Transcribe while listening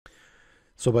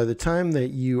So by the time that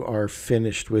you are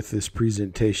finished with this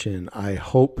presentation, I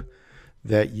hope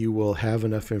that you will have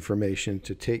enough information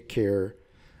to take care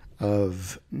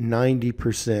of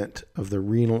 90% of the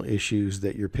renal issues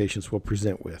that your patients will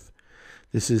present with.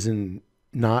 This is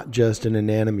not just an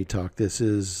anatomy talk. This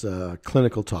is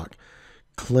clinical talk,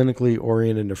 clinically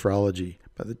oriented nephrology.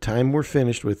 By the time we're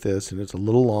finished with this, and it's a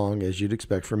little long as you'd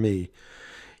expect from me,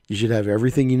 you should have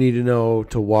everything you need to know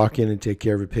to walk in and take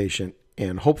care of a patient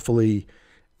and hopefully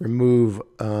remove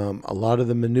a lot of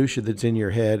the minutia that's in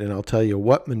your head, and I'll tell you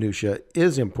what minutia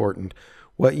is important,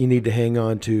 what you need to hang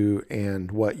on to, and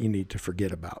what you need to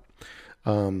forget about.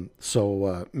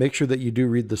 So make sure that you do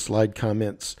read the slide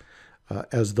comments,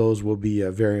 as those will be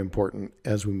very important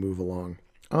as we move along.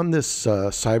 On this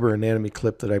cyber anatomy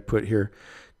clip that I put here,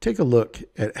 take a look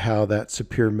at how that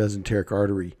superior mesenteric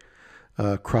artery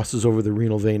crosses over the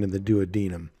renal vein and the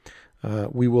duodenum.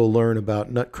 We will learn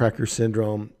about nutcracker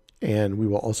syndrome, and we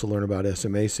will also learn about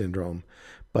SMA syndrome.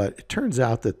 But it turns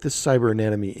out that this cyber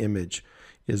anatomy image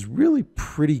is really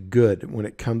pretty good when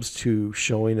it comes to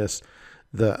showing us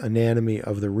the anatomy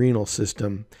of the renal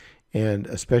system, and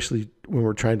especially when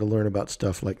we're trying to learn about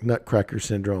stuff like nutcracker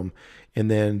syndrome and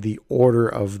then the order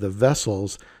of the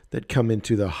vessels that come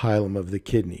into the hilum of the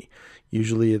kidney.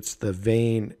 Usually it's the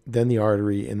vein, then the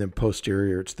artery, and then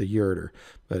posterior it's the ureter.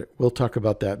 But we'll talk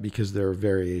about that because there are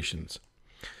variations.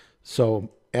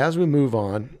 So as we move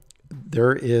on,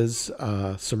 there is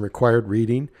some required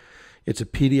reading. It's a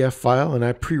PDF file, and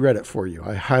I pre-read it for you.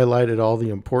 I highlighted all the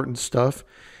important stuff,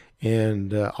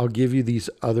 and I'll give you these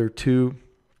other two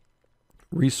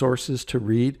resources to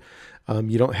read.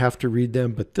 You don't have to read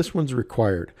them, but this one's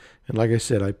required. And like I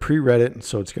said, I pre-read it, and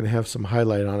so it's going to have some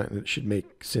highlight on it, and it should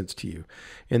make sense to you.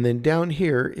 And then down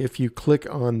here, if you click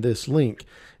on this link,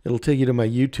 it'll take you to my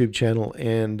YouTube channel,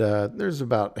 and there's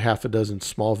about half a dozen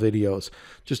small videos,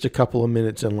 just a couple of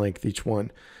minutes in length each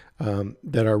one,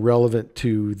 that are relevant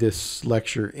to this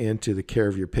lecture and to the care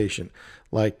of your patient,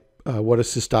 like what a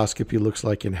cystoscopy looks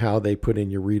like and how they put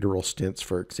in your ureteral stents,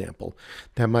 for example.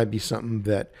 That might be something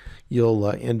that you'll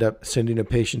end up sending a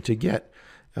patient to get.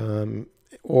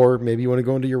 Or maybe you want to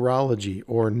go into urology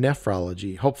or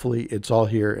nephrology. Hopefully it's all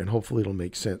here, and hopefully it'll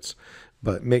make sense.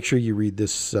 But make sure you read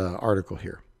this article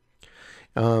here.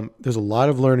 There's a lot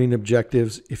of learning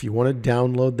objectives. If you want to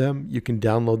download them, you can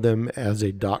download them as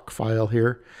a doc file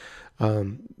here.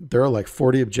 There are like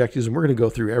 40 objectives, and we're going to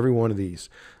go through every one of these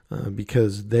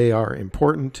because they are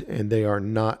important and they are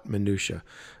not minutia.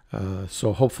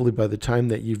 So hopefully by the time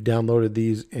that you've downloaded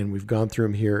these and we've gone through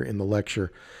them here in the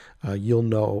lecture, you'll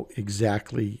know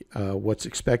exactly what's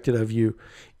expected of you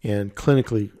and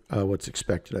clinically what's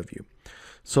expected of you.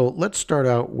 So let's start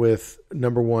out with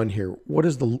number one here. What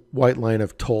is the white line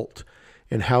of Tolt,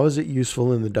 and how is it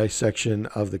useful in the dissection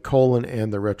of the colon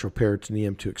and the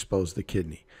retroperitoneum to expose the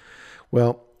kidney?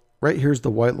 Well, right here's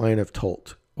the white line of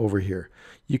Tolt over here.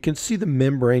 You can see the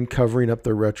membrane covering up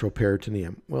the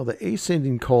retroperitoneum. Well, the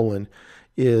ascending colon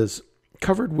is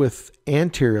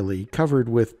anteriorly covered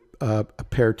with a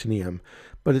peritoneum,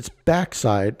 but its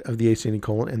backside of the ascending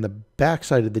colon and the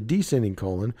backside of the descending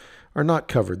colon are not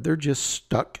covered. They're just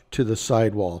stuck to the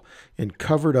sidewall and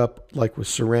covered up like with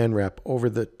saran wrap over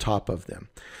the top of them.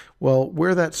 Well,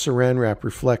 where that saran wrap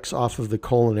reflects off of the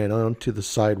colon and onto the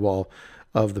sidewall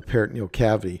of the peritoneal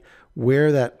cavity,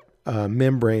 where that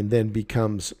membrane then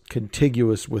becomes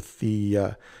contiguous with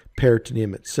the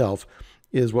peritoneum itself,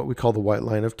 is what we call the white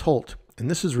line of Tolt. And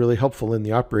this is really helpful in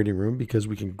the operating room because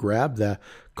we can grab the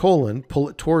colon, pull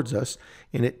it towards us,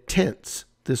 and it tents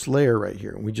this layer right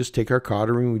here. And we just take our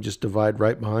cautery and we just divide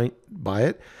right by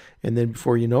it. And then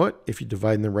before you know it, if you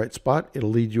divide in the right spot, it'll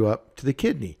lead you up to the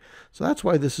kidney. So that's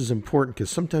why this is important, because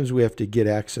sometimes we have to get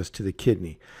access to the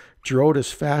kidney.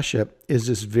 Gerotis fascia is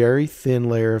this very thin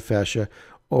layer of fascia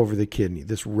over the kidney.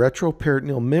 This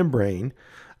retroperitoneal membrane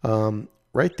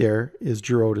right there is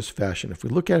gerotis fascia. If we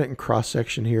look at it in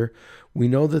cross-section here, we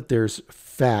know that there's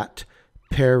fat,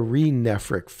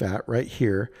 perinephric fat right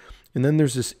here, and then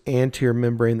there's this anterior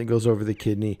membrane that goes over the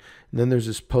kidney, and then there's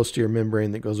this posterior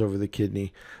membrane that goes over the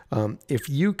kidney. If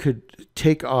you could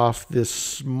take off this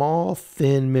small,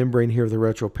 thin membrane here of the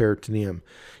retroperitoneum,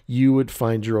 you would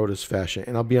find gerotis fascia.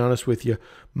 And I'll be honest with you,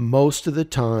 most of the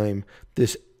time,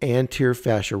 this anterior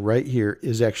fascia right here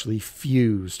is actually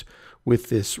fused with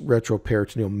this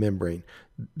retroperitoneal membrane.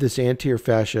 This anterior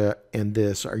fascia and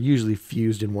this are usually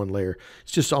fused in one layer.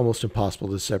 It's just almost impossible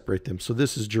to separate them. So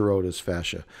this is gerotis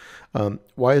fascia.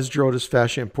 Why is gerotis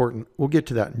fascia important? We'll get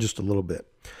to that in just a little bit.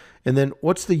 And then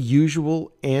what's the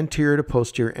usual anterior to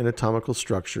posterior anatomical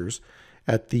structures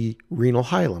at the renal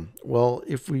hilum? Well,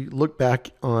 if we look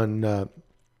back on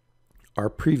our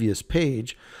previous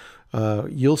page,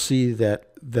 you'll see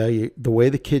that the way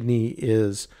the kidney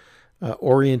is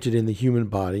oriented in the human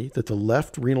body, that the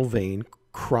left renal vein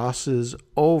crosses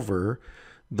over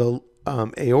the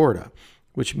aorta,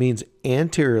 which means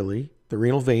anteriorly, the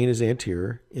renal vein is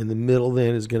anterior. In the middle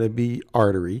then is going to be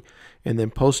artery, and then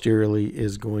posteriorly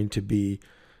is going to be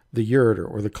the ureter,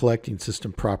 or the collecting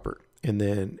system proper. And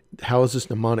then how is this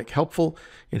mnemonic helpful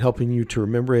in helping you to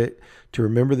remember it? To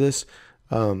remember this,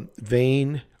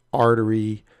 vein,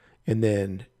 artery, and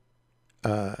then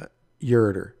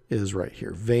ureter is right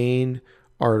here. Vein,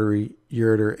 artery,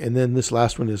 ureter, and then this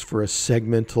last one is for a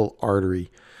segmental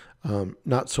artery.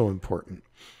 Not so important.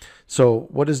 So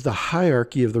what is the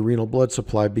hierarchy of the renal blood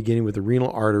supply, beginning with the renal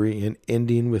artery and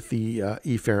ending with the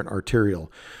efferent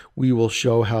arteriole? We will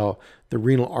show how the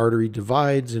renal artery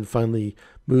divides and finally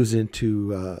moves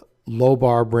into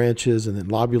lobar branches, and then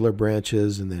lobular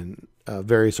branches, and then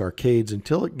various arcades,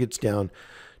 until it gets down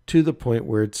to the point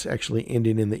where it's actually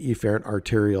ending in the efferent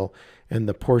arteriole and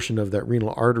the portion of that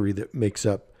renal artery that makes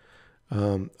up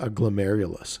a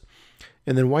glomerulus.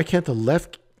 And then why can the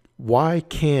left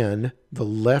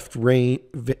renal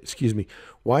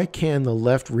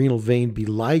vein be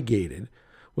ligated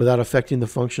without affecting the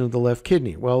function of the left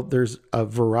kidney? Well, there's a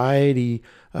variety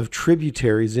of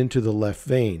tributaries into the left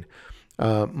vein.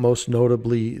 Most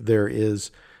notably, there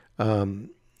is the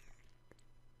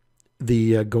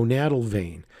gonadal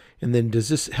vein. And then does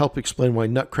this help explain why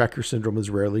nutcracker syndrome is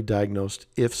rarely diagnosed?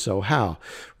 If so, how?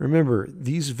 Remember,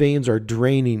 these veins are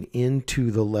draining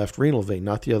into the left renal vein,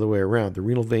 not the other way around. The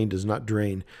renal vein does not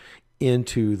drain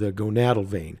into the gonadal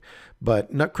vein.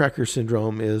 But nutcracker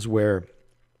syndrome is where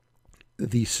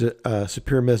the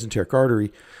superior mesenteric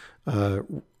artery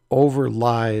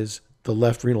overlies the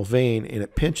left renal vein, and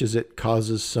it pinches it,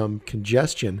 causes some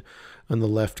congestion on the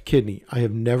left kidney. I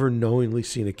have never knowingly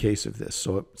seen a case of this,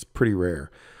 so it's pretty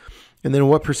rare. And then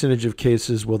what percentage of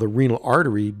cases will the renal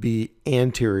artery be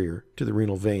anterior to the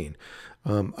renal vein?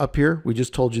 Up here, we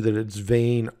just told you that it's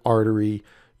vein, artery,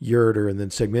 ureter, and then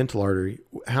segmental artery.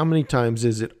 How many times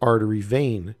is it artery,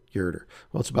 vein, ureter?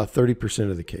 Well, it's about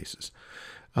 30% of the cases.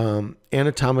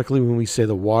 Anatomically, when we say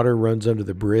the water runs under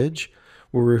the bridge,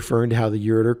 we're referring to how the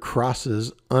ureter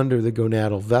crosses under the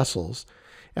gonadal vessels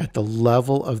at the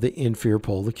level of the inferior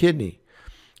pole of the kidney.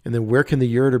 And then where can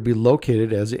the ureter be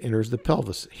located as it enters the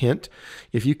pelvis? Hint,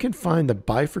 if you can find the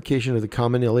bifurcation of the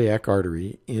common iliac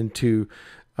artery into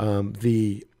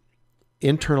the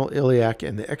internal iliac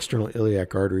and the external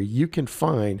iliac artery, you can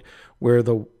find where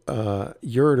the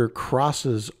ureter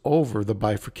crosses over the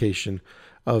bifurcation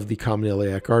of the common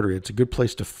iliac artery. It's a good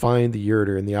place to find the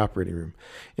ureter in the operating room.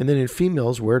 And then in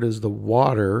females, where does the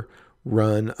water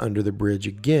run under the bridge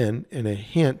again? And a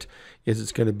hint is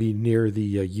it's going to be near the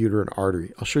uterine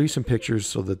artery. I'll show you some pictures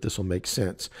so that this will make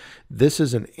sense. This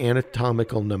is an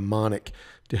anatomical mnemonic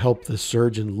to help the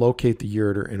surgeon locate the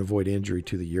ureter and avoid injury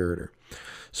to the ureter.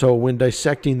 So when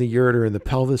dissecting the ureter in the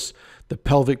pelvis, the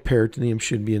pelvic peritoneum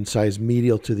should be incised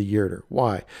medial to the ureter.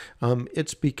 Why?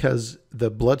 It's because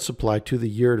the blood supply to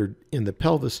the ureter in the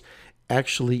pelvis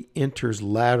actually enters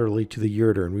laterally to the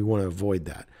ureter, and we want to avoid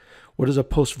that. What is a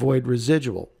post-void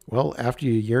residual? Well, after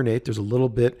you urinate, there's a little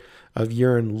bit of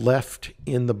urine left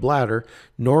in the bladder.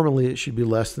 Normally, it should be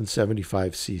less than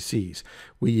 75 cc's.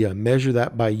 We measure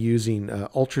that by using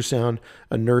ultrasound.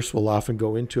 A nurse will often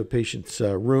go into a patient's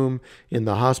room in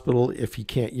the hospital. If he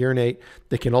can't urinate,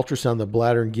 they can ultrasound the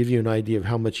bladder and give you an idea of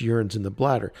how much urine's in the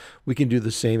bladder. We can do the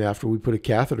same after we put a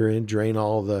catheter in, drain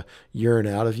all the urine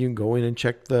out of you, and go in and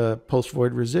check the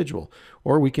post-void residual.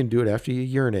 Or we can do it after you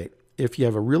urinate. If you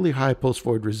have a really high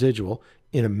post-void residual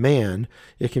in a man,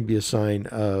 it can be a sign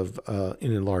of an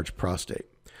enlarged prostate.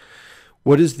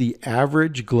 What is the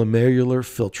average glomerular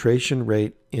filtration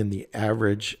rate in the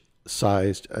average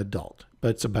sized adult? But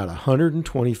it's about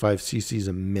 125 cc's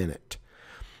a minute,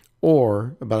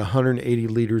 or about 180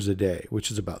 liters a day, which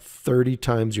is about 30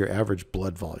 times your average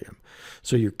blood volume.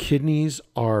 So your kidneys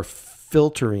are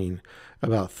filtering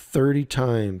about 30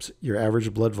 times your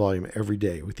average blood volume every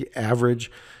day, with the average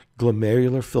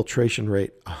glomerular filtration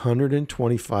rate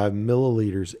 125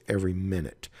 milliliters every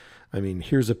minute. I mean,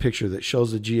 here's a picture that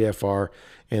shows the GFR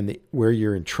and where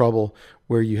you're in trouble,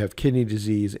 where you have kidney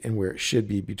disease, and where it should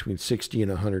be between 60 and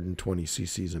 120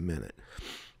 cc's a minute.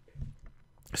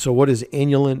 So what is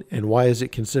inulin, and why is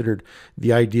it considered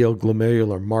the ideal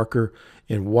glomerular marker,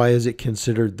 and why is it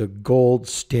considered the gold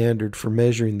standard for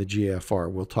measuring the GFR?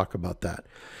 We'll talk about that.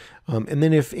 And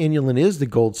then if inulin is the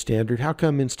gold standard, how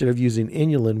come instead of using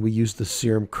inulin, we use the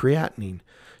serum creatinine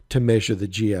to measure the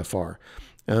GFR?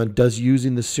 Does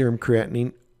using the serum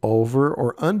creatinine over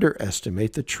or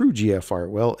underestimate the true GFR?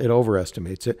 Well, it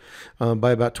overestimates it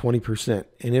by about 20%.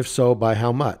 And if so, by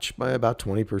how much? By about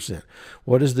 20%.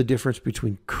 What is the difference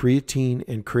between creatine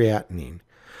and creatinine?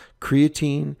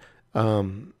 Creatine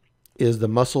is the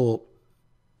muscle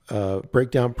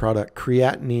breakdown product.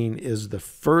 Creatinine is the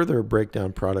further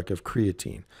breakdown product of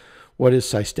creatine. What is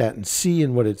cystatin C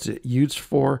and what it's used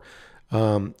for?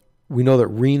 We know that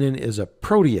renin is a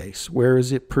protease. Where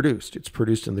is it produced? It's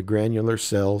produced in the granular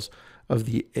cells of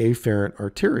the afferent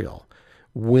arteriole.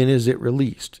 When is it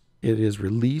released? It is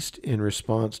released in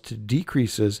response to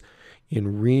decreases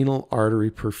in renal artery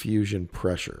perfusion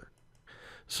pressure.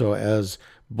 So as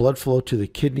blood flow to the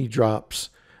kidney drops,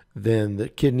 then the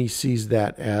kidney sees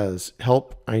that as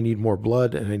help, I need more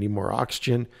blood and I need more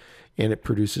oxygen, and it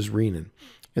produces renin.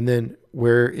 And then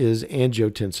where is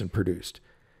angiotensin produced?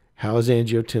 How is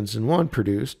angiotensin 1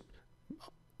 produced?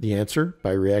 The answer,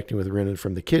 by reacting with renin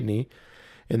from the kidney.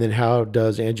 And then how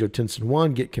does angiotensin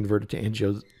 1 get converted to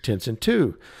angiotensin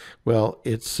 2? Well,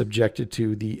 it's subjected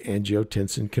to the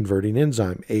angiotensin converting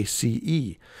enzyme,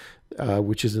 ACE,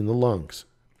 which is in the lungs.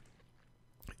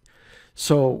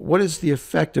 So what is the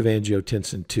effect of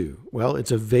angiotensin 2? Well,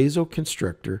 it's a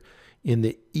vasoconstrictor in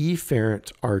the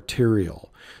efferent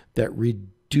arteriole that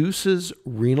reduces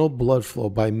renal blood flow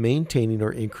by maintaining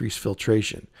or increased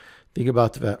filtration. Think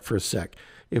about that for a sec.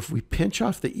 If we pinch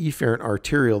off the efferent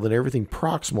arteriole, then everything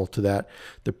proximal to that,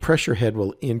 the pressure head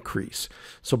will increase.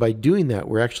 So by doing that,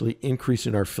 we're actually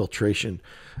increasing our filtration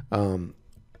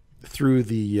through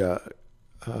the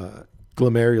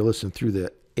glomerulus and through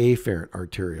the afferent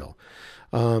arteriole.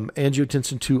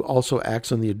 Angiotensin 2 also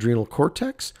acts on the adrenal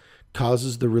cortex,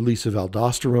 causes the release of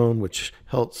aldosterone, which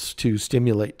helps to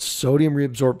stimulate sodium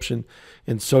reabsorption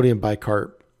and sodium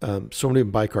bicarb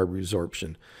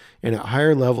resorption. And at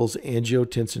higher levels,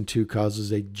 angiotensin 2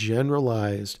 causes a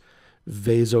generalized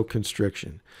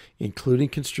vasoconstriction, including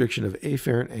constriction of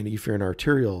afferent and efferent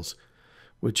arterioles,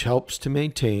 which helps to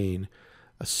maintain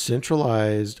a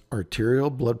centralized arterial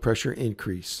blood pressure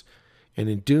increase. And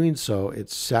in doing so, it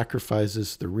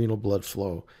sacrifices the renal blood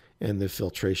flow and the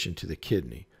filtration to the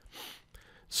kidney.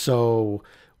 So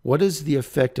what is the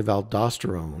effect of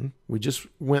aldosterone? We just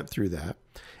went through that.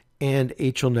 And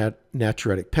acyl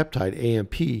natriuretic peptide,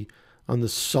 AMP, on the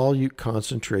solute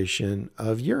concentration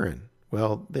of urine.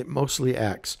 Well, it mostly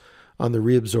acts on the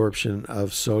reabsorption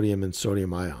of sodium and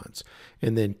sodium ions.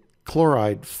 And then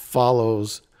chloride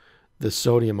follows the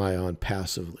sodium ion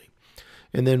passively.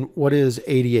 And then what is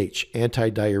ADH,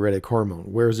 antidiuretic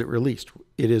hormone? Where is it released?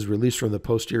 It is released from the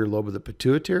posterior lobe of the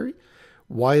pituitary.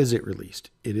 Why is it released?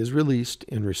 It is released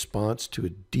in response to a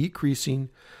decreasing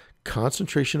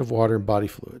concentration of water in body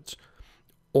fluids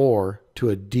or to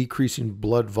a decreasing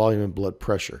blood volume and blood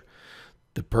pressure.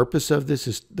 The purpose of this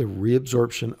is the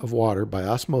reabsorption of water by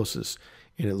osmosis,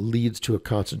 and it leads to a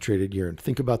concentrated urine.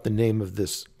 Think about the name of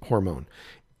this hormone,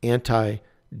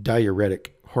 antidiuretic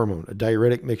hormone. A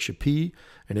diuretic makes you pee.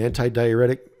 An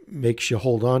antidiuretic makes you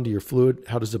hold on to your fluid.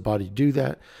 How does the body do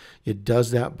that? It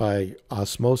does that by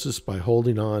osmosis, by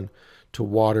holding on to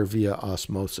water via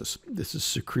osmosis. This is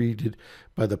secreted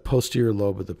by the posterior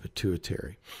lobe of the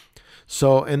pituitary.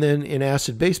 So, and then in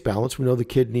acid-base balance, we know the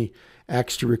kidney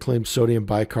acts to reclaim sodium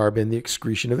bicarb and the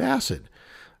excretion of acid.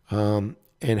 And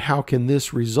how can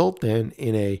this result then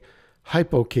in a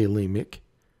hypochloremic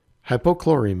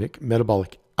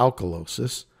metabolic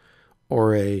alkalosis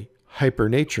or a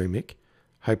hypernatremic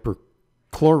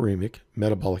hyperchloremic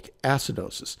metabolic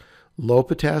acidosis? Low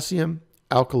potassium,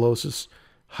 alkalosis,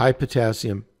 high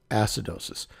potassium,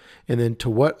 acidosis. And then to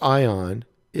what ion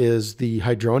is the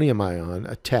hydronium ion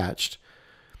attached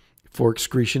for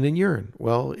excretion in urine?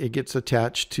 Well, it gets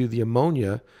attached to the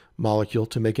ammonia molecule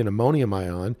to make an ammonium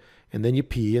ion, and then you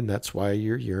pee, and that's why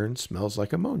your urine smells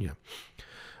like ammonia.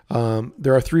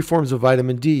 There are 3 forms of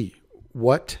vitamin D.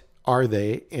 What are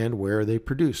they and where are they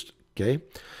produced? Okay.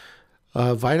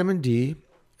 Vitamin D,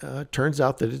 turns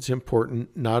out that it's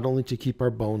important not only to keep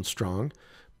our bones strong,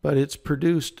 but it's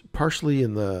produced partially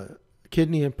in the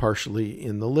kidney and partially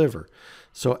in the liver.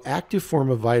 So active form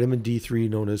of vitamin D3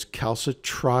 known as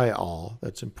calcitriol,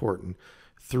 that's important,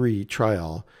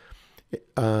 3-triol.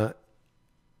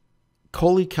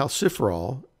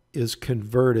 Cholecalciferol is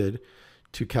converted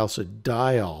to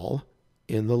calcidiol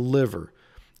in the liver.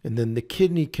 And then the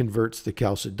kidney converts the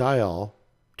calcidiol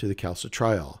to the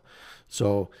calcitriol.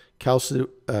 So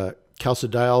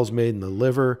calcidiol is made in the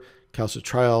liver,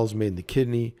 calcitriol is made in the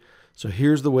kidney. So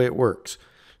here's the way it works.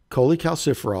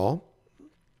 Cholecalciferol,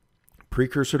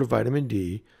 precursor to vitamin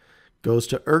D, goes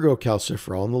to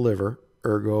ergocalciferol in the liver,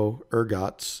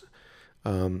 ergots.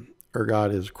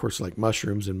 Ergot is, of course, like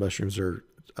mushrooms, and mushrooms are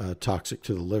toxic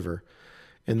to the liver.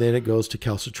 And then it goes to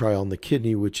calcitriol in the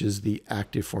kidney, which is the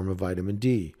active form of vitamin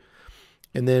D.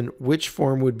 And then which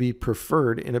form would be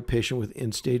preferred in a patient with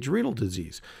end-stage renal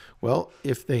disease? Well,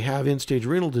 if they have end-stage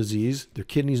renal disease, their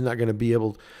kidney's not going to be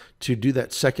able to do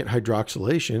that second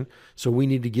hydroxylation, so we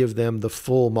need to give them the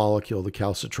full molecule, the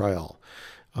calcitriol.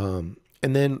 And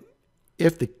then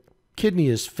if the kidney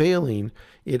is failing,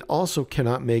 it also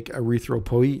cannot make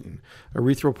erythropoietin.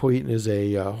 Erythropoietin is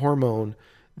a hormone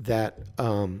that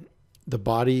the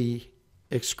body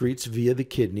excretes via the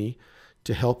kidney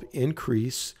to help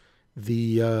increase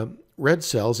the red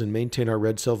cells and maintain our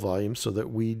red cell volume so that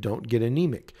we don't get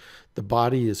anemic. The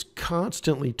body is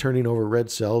constantly turning over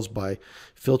red cells by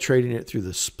filtrating it through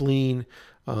the spleen,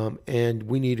 and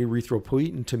we need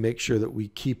erythropoietin to make sure that we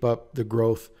keep up the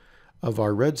growth of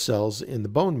our red cells in the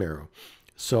bone marrow.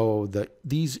 So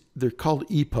they're called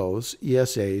EPOs,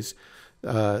 ESAs,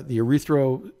 the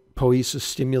erythropoiesis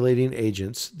stimulating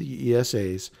agents, the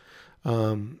ESAs,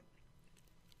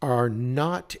 are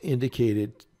not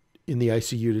indicated in the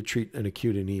ICU to treat an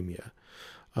acute anemia.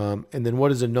 And then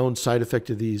what is a known side effect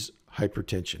of these?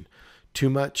 Hypertension. Too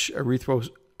much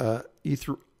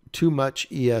too much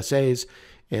ESAs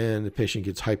and the patient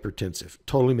gets hypertensive.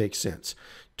 Totally makes sense.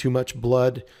 Too much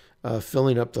blood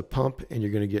filling up the pump and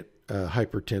you're going to get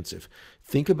hypertensive.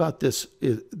 Think about this.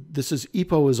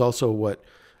 EPO is also what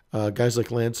guys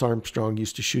like Lance Armstrong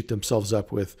used to shoot themselves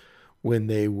up with when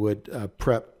they would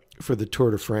prep for the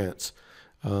Tour de France.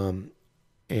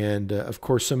 And of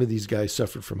course, some of these guys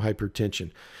suffered from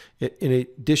hypertension. In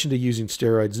addition to using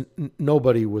steroids,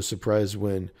 nobody was surprised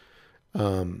when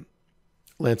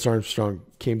Lance Armstrong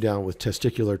came down with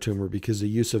testicular tumor because the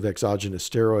use of exogenous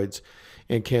steroids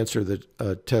and cancer of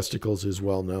the testicles is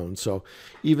well known. So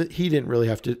even he didn't really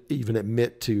have to even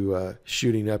admit to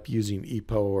shooting up using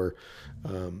EPO or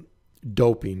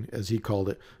doping, as he called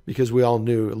it, because we all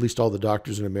knew, at least all the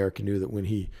doctors in America knew, that when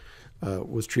he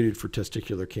was treated for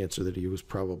testicular cancer that he was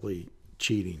probably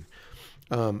cheating.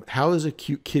 How is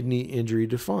acute kidney injury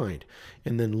defined?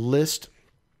 And then list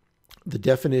the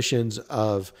definitions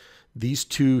of these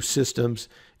two systems,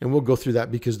 and we'll go through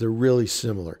that because they're really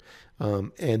similar.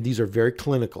 And these are very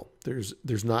clinical.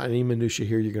 There's not any minutia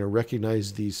here. You're going to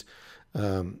recognize these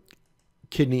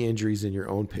kidney injuries in your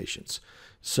own patients.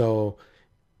 So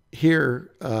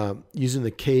here, using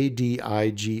the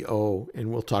KDIGO,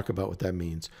 and we'll talk about what that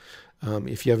means.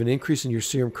 If you have an increase in your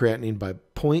serum creatinine by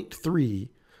 0.3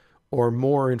 or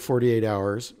more in 48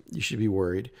 hours, you should be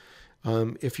worried.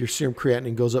 If your serum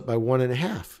creatinine goes up by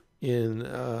 1.5 in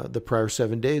the prior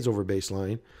 7 days over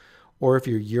baseline, or if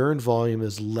your urine volume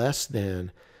is less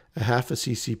than 0.5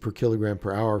 cc per kilogram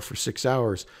per hour for 6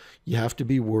 hours, you have to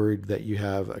be worried that you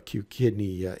have acute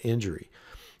kidney injury.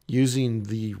 Using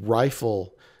the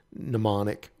rifle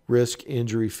mnemonic, risk,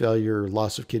 injury, failure,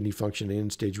 loss of kidney function, and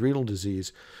end-stage renal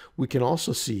disease, we can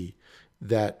also see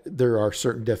that there are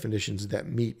certain definitions that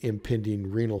meet impending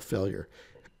renal failure.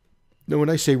 Now, when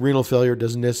I say renal failure, it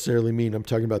doesn't necessarily mean I'm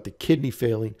talking about the kidney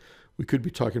failing. We could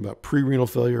be talking about pre-renal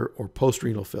failure or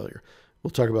post-renal failure.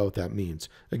 We'll talk about what that means.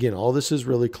 Again, all this is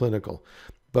really clinical,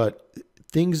 but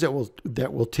things that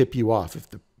will tip you off. If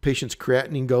the patient's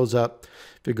creatinine goes up,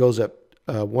 if it goes up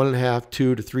 1.5,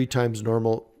 2 to 3 times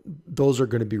normal, those are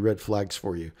going to be red flags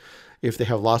for you. If they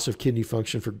have loss of kidney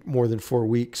function for more than 4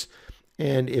 weeks,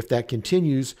 and if that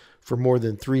continues for more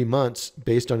than 3 months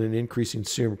based on an increase in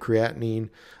serum creatinine,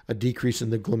 a decrease in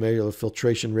the glomerular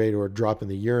filtration rate, or a drop in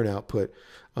the urine output,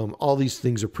 all these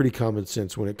things are pretty common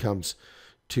sense when it comes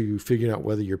to figuring out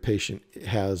whether your patient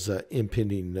has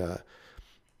impending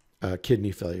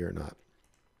kidney failure or not.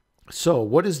 So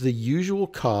what is the usual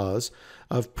cause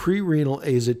of prerenal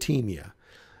azotemia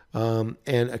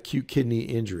and acute kidney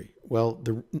injury? Well,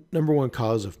 the number one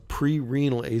cause of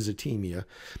prerenal azotemia,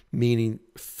 meaning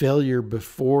failure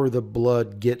before the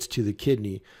blood gets to the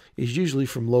kidney, is usually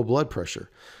from low blood pressure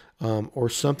or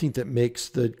something that makes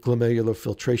the glomerular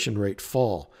filtration rate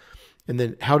fall. And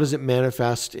then how does it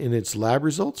manifest in its lab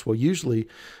results? Well, usually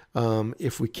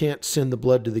if we can't send the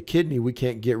blood to the kidney, we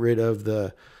can't get rid of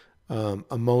the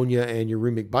ammonia and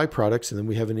uremic byproducts, and then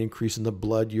we have an increase in the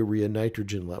blood urea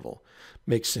nitrogen level.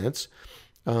 Makes sense.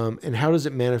 And how does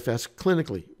it manifest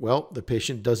clinically? Well, the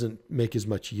patient doesn't make as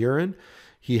much urine.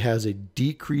 He has a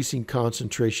decreasing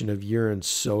concentration of urine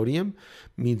sodium,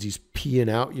 means he's peeing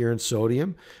out urine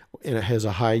sodium, and it has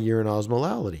a high urine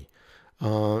osmolality.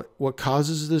 What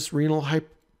causes this renal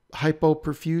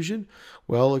hypoperfusion?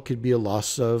 Well, it could be a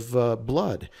loss of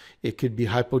blood. It could be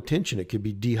hypotension. It could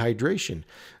be dehydration.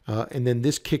 And then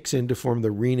this kicks in to form the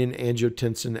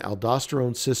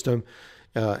renin-angiotensin-aldosterone system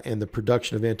and the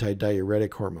production of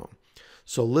antidiuretic hormone.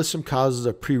 So list some causes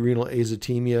of prerenal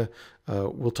azotemia.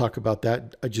 We'll talk about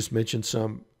that. I just mentioned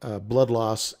some blood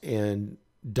loss and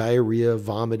diarrhea,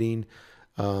 vomiting,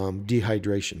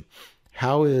 dehydration.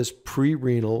 How is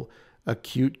prerenal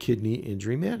acute kidney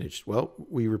injury managed? Well,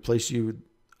 we replace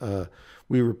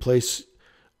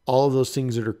all of those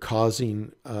things that are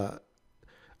causing a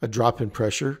drop in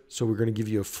pressure. So we're going to give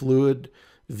you a fluid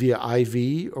via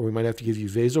IV, or we might have to give you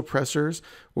vasopressors,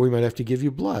 or we might have to give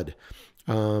you blood.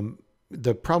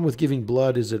 The problem with giving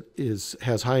blood is it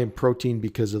has high in protein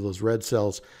because of those red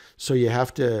cells. So you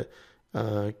have to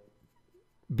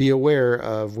be aware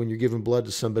of when you're giving blood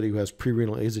to somebody who has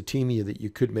prerenal azotemia that you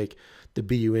could make the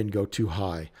BUN go too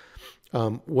high.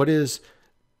 What is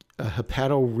a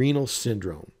hepatorenal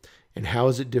syndrome, and how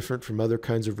is it different from other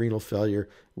kinds of renal failure?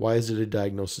 Why is it a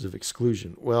diagnosis of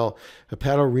exclusion? Well,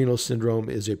 hepatorenal syndrome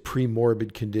is a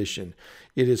premorbid condition.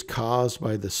 It is caused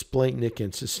by the splanchnic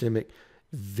and systemic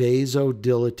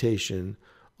vasodilatation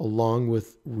along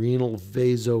with renal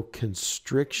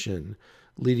vasoconstriction,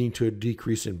 leading to a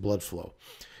decrease in blood flow.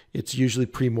 It's usually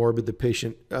premorbid. The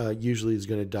patient usually is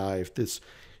going to die if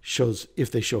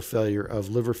they show failure of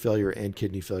liver failure and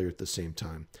kidney failure at the same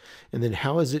time. And then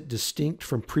how is it distinct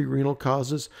from prerenal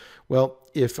causes? Well,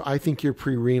 if I think you're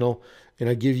prerenal and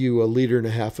I give you 1.5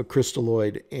 liters of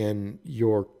crystalloid and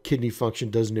your kidney function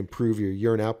doesn't improve, your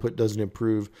urine output doesn't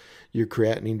improve, your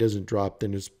creatinine doesn't drop,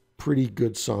 then it's a pretty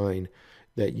good sign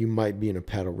that you might be in a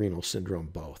hepatorenal syndrome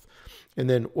both. And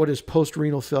then what is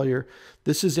post-renal failure?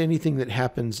 This is anything that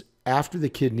happens after the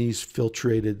kidneys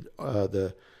filtrated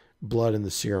the blood in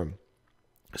the serum.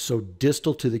 So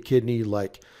distal to the kidney,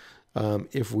 like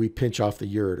if we pinch off the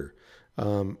ureter,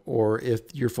 or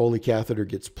if your Foley catheter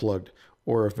gets plugged,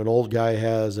 or if an old guy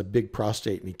has a big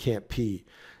prostate and he can't pee,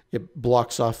 it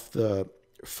blocks off the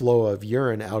flow of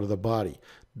urine out of the body.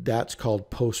 That's called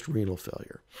post-renal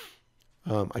failure.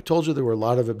 I told you there were a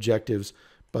lot of objectives,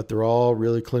 but they're all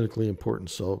really clinically important,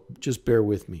 so just bear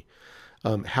with me.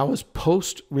 How is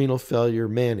post-renal failure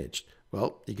managed?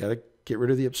 Well, you got to get rid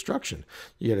of the obstruction.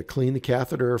 You got to clean the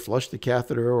catheter, flush the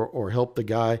catheter, or help the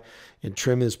guy and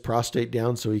trim his prostate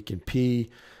down so he can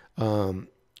pee.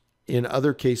 In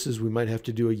other cases, we might have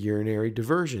to do a urinary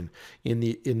diversion. In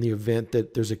the event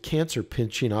that there's a cancer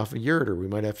pinching off a ureter, we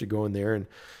might have to go in there and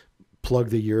plug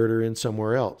the ureter in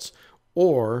somewhere else.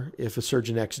 Or if a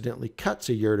surgeon accidentally cuts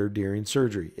a ureter during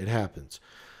surgery, it happens.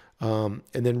 And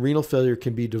then renal failure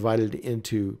can be divided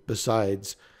into,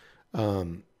 besides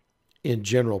in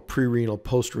general, pre-renal,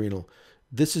 post-renal.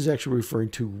 This is actually referring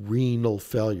to renal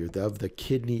failure of the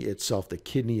kidney itself. The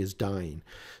kidney is dying.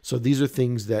 So these are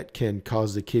things that can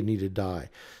cause the kidney to die.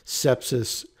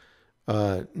 Sepsis,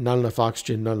 not enough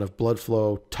oxygen, not enough blood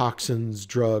flow, toxins,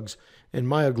 drugs, and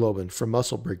myoglobin from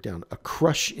muscle breakdown. A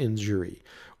crush injury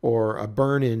or a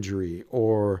burn injury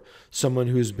or someone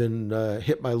who's been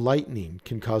hit by lightning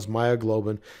can cause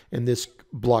myoglobin, and this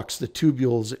blocks the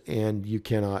tubules, and you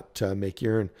cannot make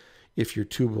urine if your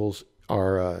tubules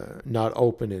are not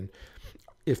open, and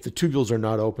if the tubules are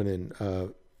not open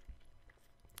and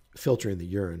filtering the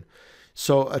urine.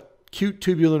 So acute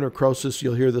tubular necrosis,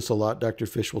 you'll hear this a lot. Dr.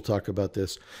 Fish will talk about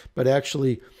this, but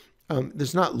actually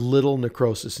there's not little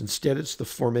necrosis. Instead, it's the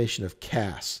formation of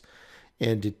casts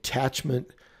and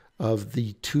detachment of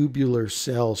the tubular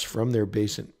cells from their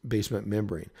basement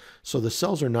membrane. So the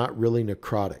cells are not really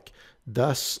necrotic.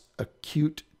 Thus,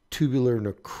 acute tubular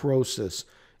necrosis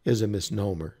is a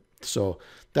misnomer. So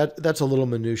that's a little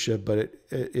minutia, but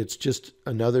it's just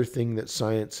another thing that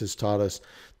science has taught us,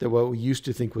 that what we used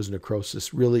to think was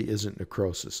necrosis really isn't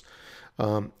necrosis.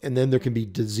 And then there can be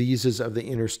diseases of the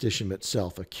interstitium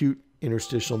itself. Acute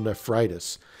interstitial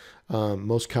nephritis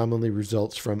most commonly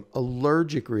results from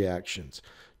allergic reactions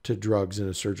to drugs in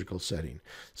a surgical setting.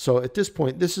 So at this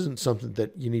point, this isn't something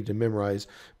that you need to memorize,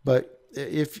 but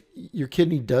if your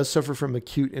kidney does suffer from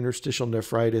acute interstitial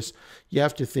nephritis, you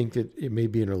have to think that it may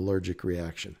be an allergic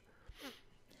reaction.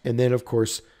 And then, of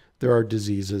course, there are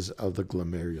diseases of the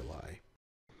glomeruli.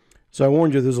 So I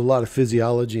warned you there's a lot of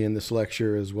physiology in this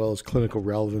lecture, as well as clinical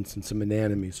relevance and some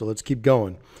anatomy. So let's keep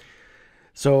going.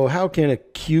 So how can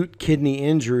acute kidney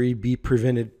injury be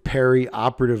prevented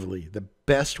perioperatively? The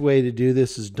best way to do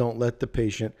this is don't let the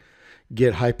patient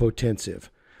get hypotensive.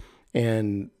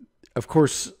 And of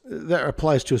course, that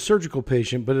applies to a surgical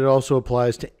patient, but it also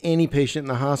applies to any patient in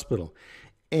the hospital.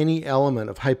 Any element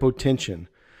of hypotension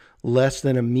less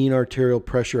than a mean arterial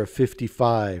pressure of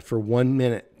 55 for 1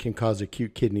 minute can cause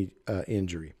acute kidney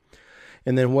injury.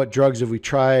 And then what drugs have we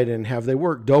tried and have they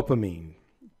worked? Dopamine,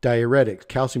 diuretics,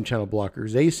 calcium channel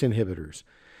blockers, ACE inhibitors,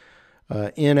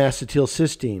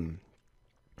 N-acetylcysteine,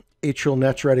 atrial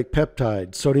natriuretic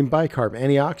peptide, sodium bicarb,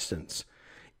 antioxidants.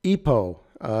 EPO,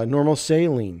 normal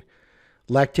saline,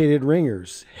 lactated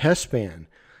ringers, Hespan.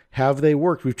 Have they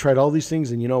worked? We've tried all these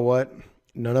things, and you know what?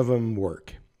 None of them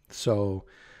work. So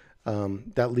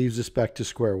that leaves us back to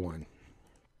square one.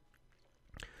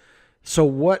 So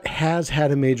what has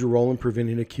had a major role in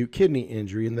preventing acute kidney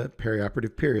injury in the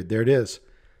perioperative period? There it is.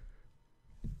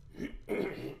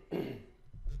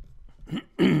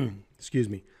 Excuse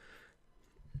me.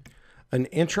 An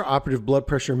intraoperative blood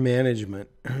pressure management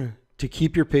to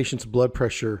keep your patient's blood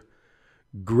pressure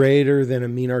greater than a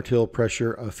mean arterial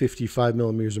pressure of 55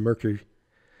 millimeters of mercury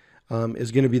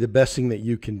is going to be the best thing that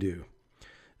you can do.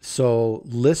 So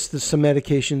list some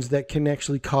medications that can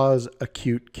actually cause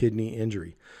acute kidney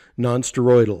injury.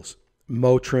 Non-steroidals,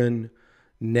 Motrin,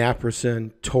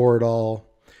 Naproxen, Toradol,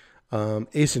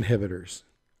 ACE inhibitors,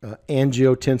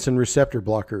 angiotensin receptor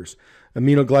blockers,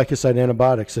 aminoglycoside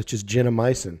antibiotics such as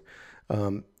gentamicin,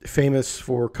 famous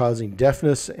for causing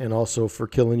deafness and also for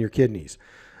killing your kidneys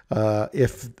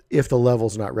if the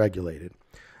level's not regulated.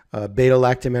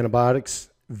 Beta-lactam antibiotics,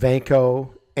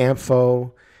 Vanco,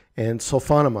 Ampho, and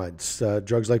sulfonamides,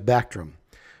 drugs like Bactrim,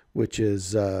 which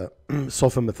is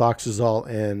sulfamethoxazole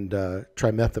and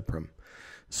trimethoprim.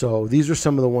 So these are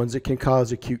some of the ones that can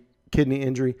cause acute kidney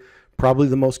injury. Probably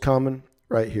the most common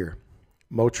right here,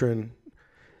 Motrin,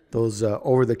 those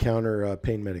over-the-counter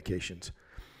pain medications.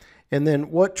 And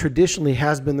then what traditionally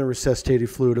has been the resuscitative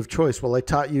fluid of choice? Well, I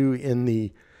taught you in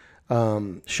the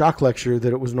shock lecture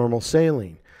that it was normal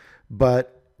saline.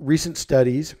 But recent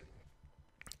studies,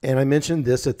 and I mentioned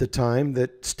this at the time,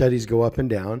 that studies go up and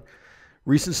down.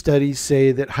 Recent studies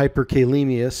say that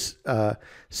hyperkalemia,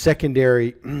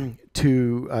 secondary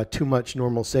to too much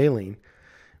normal saline,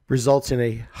 results in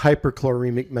a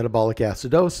hyperchloremic metabolic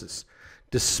acidosis,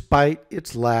 despite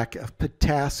its lack of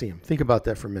potassium. Think about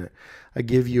that for a minute. I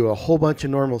give you a whole bunch of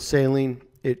normal saline.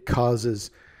 It causes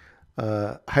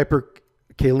hyperkalemia,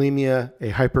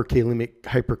 a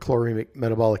hyperchloremic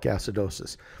metabolic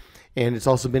acidosis. And it's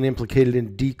also been implicated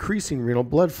in decreasing renal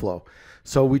blood flow.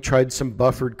 So we tried some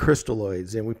buffered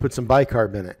crystalloids and we put some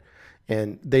bicarb in it,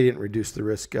 and they didn't reduce the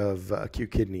risk of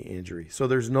acute kidney injury. So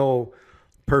there's no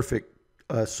perfect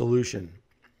solution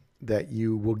that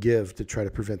you will give to try to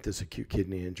prevent this acute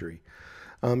kidney injury.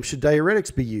 Should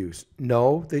diuretics be used?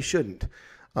 No, they shouldn't.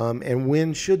 And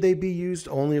when should they be used?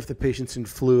 Only if the patient's in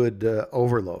fluid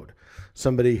overload,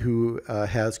 somebody who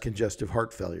has congestive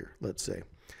heart failure, let's say.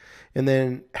 And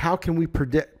then how can we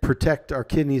protect our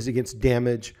kidneys against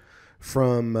damage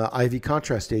from IV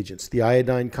contrast agents, the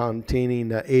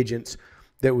iodine-containing agents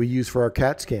that we use for our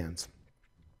CAT scans?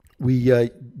 We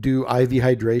do IV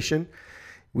hydration.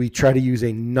 We try to use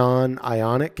a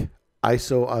non-ionic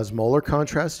isoosmolar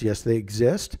contrast. Yes, they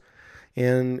exist.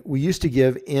 And we used to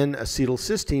give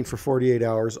N-acetylcysteine for 48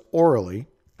 hours orally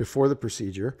before the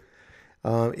procedure,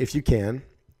 if you can.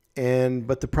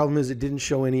 But the problem is it didn't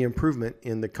show any improvement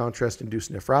in the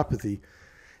contrast-induced nephropathy.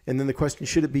 And then the question,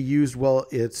 should it be used? Well,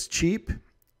 it's cheap.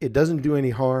 It doesn't do any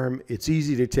harm. It's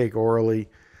easy to take orally.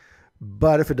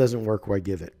 But if it doesn't work, why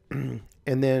give it?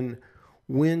 And then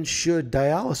when should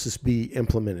dialysis be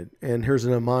implemented? And here's a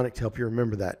mnemonic to help you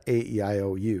remember that,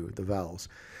 A-E-I-O-U, the vowels.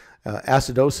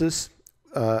 Acidosis,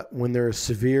 when there is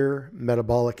severe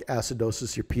metabolic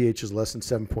acidosis, your pH is less than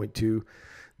 7.2,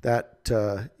 that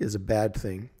is a bad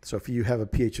thing. So if you have a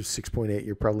pH of 6.8,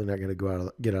 you're probably not going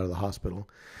to get out of the hospital.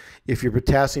 If your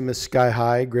potassium is sky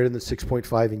high, greater than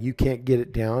 6.5, and you can't get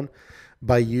it down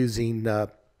by using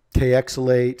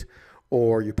K-exalate,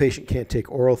 or your patient can't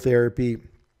take oral therapy,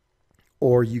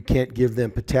 or you can't give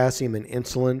them potassium and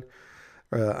insulin,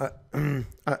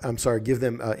 give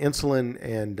them insulin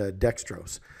and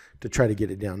dextrose to try to get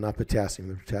it down, not potassium.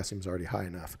 The potassium is already high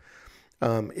enough.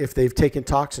 If they've taken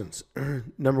toxins,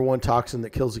 number one toxin that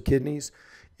kills the kidneys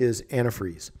is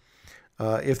antifreeze.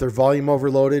 If they're volume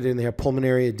overloaded and they have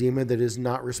pulmonary edema that is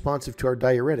not responsive to our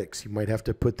diuretics, you might have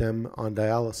to put them on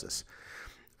dialysis.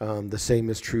 The same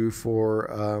is true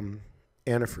for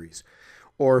antifreeze.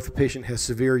 Or if a patient has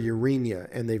severe uremia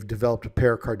and they've developed a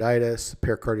pericarditis,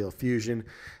 pericardial effusion,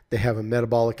 they have a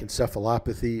metabolic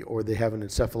encephalopathy, or they have an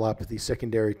encephalopathy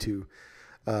secondary to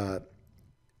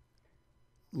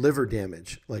liver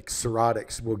damage, like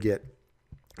cirrhotics will get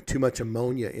too much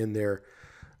ammonia in their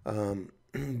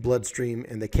bloodstream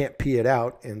and they can't pee it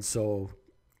out, and so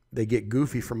they get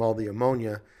goofy from all the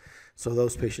ammonia. So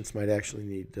those patients might actually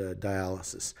need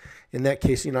dialysis. In that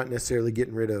case, you're not necessarily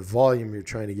getting rid of volume, you're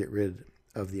trying to get rid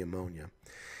of the ammonia.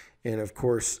 And of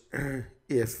course,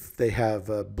 if they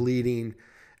have bleeding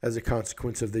as a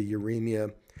consequence of the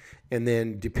uremia, and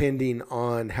then depending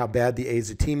on how bad the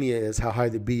azotemia is, how high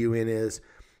the BUN is,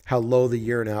 how low the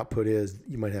urine output is,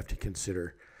 you might have to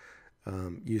consider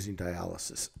using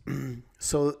dialysis.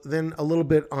 So then a little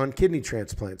bit on kidney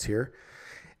transplants here.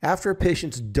 After a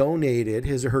patient's donated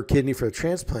his or her kidney for a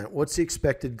transplant, what's the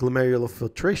expected glomerular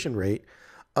filtration rate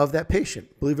of that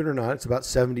patient? Believe it or not, it's about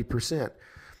 70%.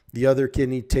 The other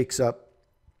kidney takes up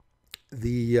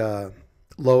the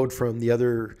load from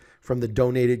the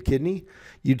donated kidney.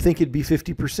 You'd think it'd be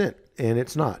 50%, and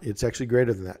it's not. It's actually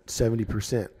greater than that,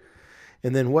 70%.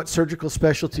 And then what surgical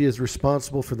specialty is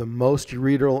responsible for the most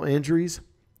ureteral injuries?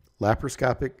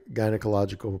 Laparoscopic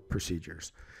gynecological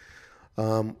procedures.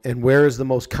 And where is the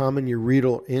most common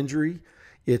ureteral injury?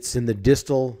 It's in the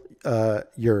distal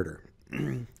ureter.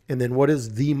 And then what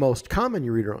is the most common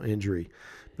ureteral injury,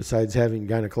 besides having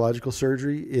gynecological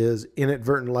surgery, is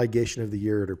inadvertent ligation of the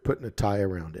ureter, putting a tie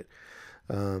around it.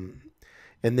 And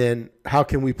then how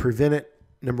can we prevent it?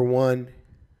 Number one,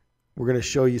 we're going to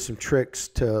show you some tricks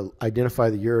to identify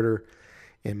the ureter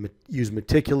and use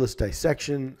meticulous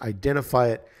dissection, identify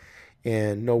it,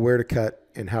 and know where to cut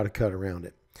and how to cut around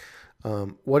it.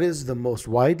 What is the most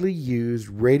widely used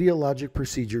radiologic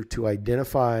procedure to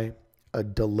identify a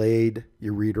delayed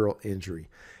ureteral injury?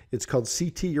 It's called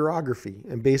CT urography,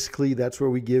 and basically that's where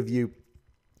we give you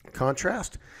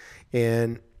contrast,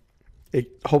 and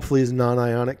it hopefully is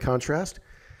non-ionic contrast.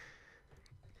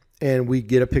 And we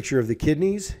get a picture of the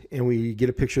kidneys, and we get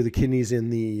a picture of the kidneys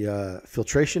in the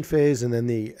filtration phase and then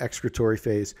the excretory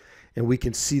phase. And we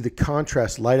can see the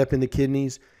contrast light up in the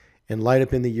kidneys and light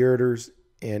up in the ureters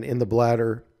and in the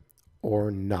bladder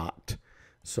or not.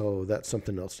 So that's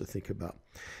something else to think about.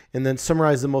 And then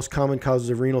summarize the most common causes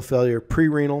of renal failure.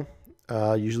 Pre-renal,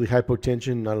 usually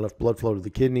hypotension, not enough blood flow to the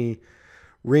kidney.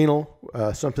 Renal,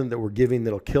 something that we're giving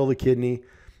that'll kill the kidney.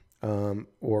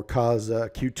 Or cause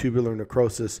acute tubular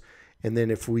necrosis. And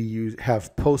then if we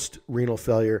have post-renal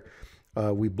failure,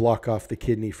 we block off the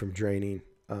kidney from draining,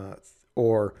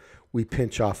 or we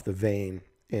pinch off the vein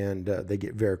and they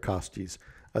get varicosities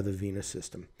of the venous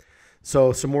system.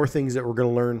 So some more things that we're going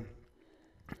to learn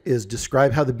is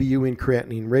describe how the BUN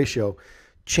creatinine ratio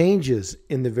changes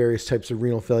in the various types of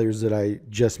renal failures that I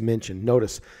just mentioned.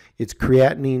 Notice it's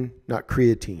creatinine, not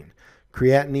creatine.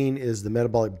 Creatinine is the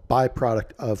metabolic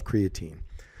byproduct of creatine.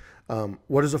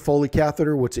 What is a Foley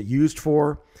catheter? What's it used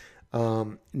for?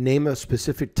 Name a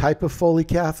specific type of Foley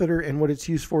catheter and what it's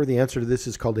used for. The answer to this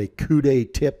is called a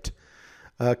Coude tipped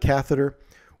catheter.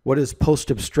 What is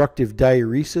post-obstructive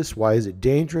diuresis? Why is it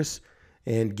dangerous?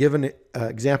 And give an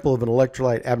example of an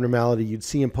electrolyte abnormality you'd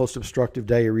see in post-obstructive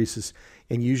diuresis,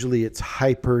 and usually it's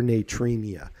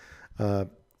hypernatremia.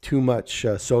 Too much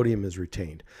sodium is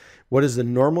retained. What is the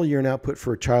normal urine output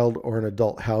for a child or an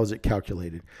adult? How is it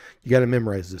calculated? You got to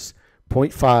memorize this.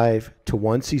 0.5 to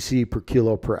 1 cc per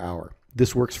kilo per hour.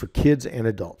 This works for kids and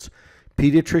adults.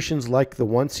 Pediatricians like the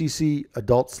 1 cc,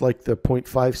 adults like the 0.5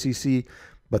 cc,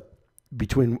 but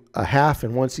between a half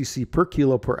and 1 cc per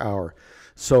kilo per hour.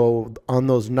 So on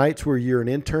those nights where you're an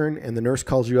intern and the nurse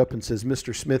calls you up and says,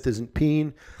 Mr. Smith isn't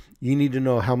peeing, you need to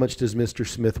know how much does Mr.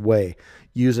 Smith weigh.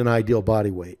 Use an ideal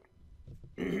body weight.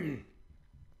 And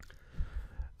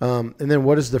then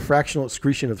what is the fractional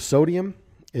excretion of sodium?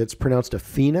 It's pronounced a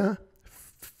FeNA,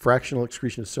 fractional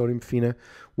excretion of sodium, FeNA.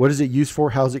 What is it used for?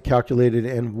 How is it calculated?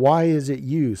 And why is it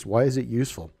used? Why is it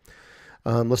useful?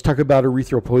 Let's talk about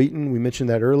erythropoietin. We mentioned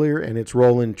that earlier, and its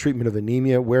role in treatment of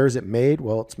anemia. Where is it made?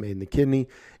 Well, it's made in the kidney,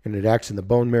 and it acts in the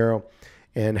bone marrow.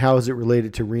 And how is it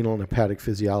related to renal and hepatic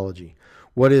physiology?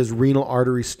 What is renal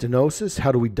artery stenosis?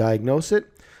 How do we diagnose it?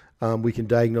 We can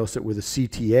diagnose it with a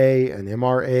CTA, an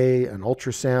MRA, an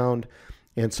ultrasound,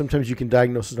 and sometimes you can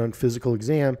diagnose it on physical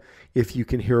exam if you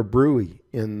can hear a bruit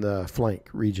in the flank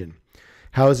region.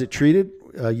 How is it treated?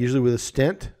 Usually with a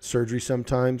stent. Surgery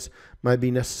sometimes might be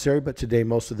necessary, but today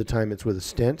most of the time it's with a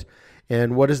stent.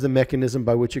 And what is the mechanism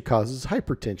by which it causes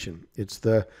hypertension? It's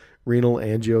the renal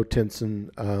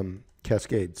angiotensin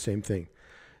cascade, same thing.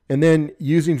 And then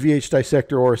using VH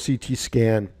dissector or a CT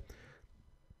scan,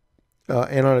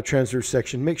 and on a transverse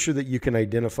section, make sure that you can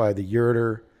identify the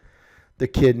ureter, the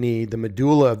kidney, the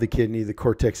medulla of the kidney, the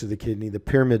cortex of the kidney, the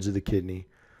pyramids of the kidney,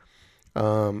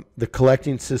 the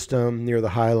collecting system near the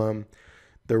hilum,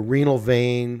 the renal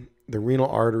vein, the renal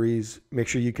arteries. Make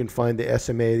sure you can find the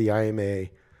SMA, the IMA,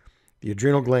 the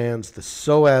adrenal glands, the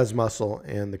psoas muscle,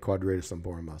 and the quadratus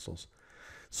lumborum muscles.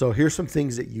 So here's some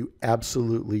things that you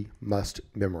absolutely must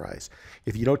memorize.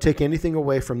 If you don't take anything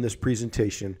away from this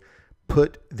presentation,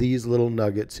 put these little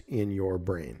nuggets in your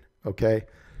brain, okay?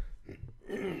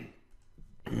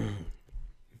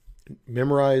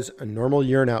 Memorize a normal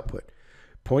urine output,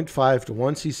 0.5 to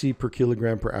 1 cc per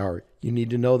kilogram per hour. You need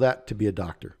to know that to be a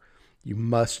doctor. You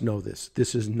must know this.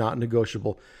 This is not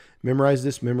negotiable. Memorize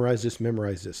this, memorize this,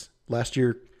 memorize this. Last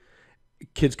year,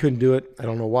 Kids couldn't do it. I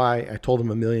don't know why. I told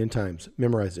them a million times.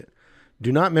 Memorize it.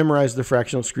 Do not memorize the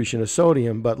fractional excretion of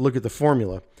sodium, but look at the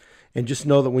formula. And just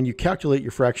know that when you calculate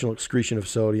your fractional excretion of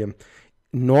sodium,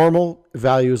 normal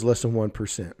value is less than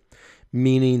 1%,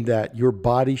 meaning that your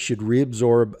body should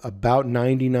reabsorb about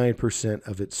 99%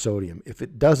 of its sodium. If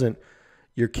it doesn't,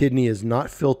 your kidney is not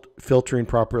filtering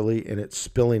properly and it's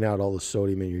spilling out all the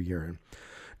sodium in your urine.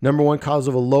 Number one cause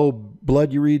of a low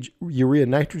blood urea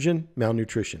nitrogen,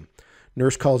 malnutrition.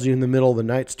 Nurse calls you in the middle of the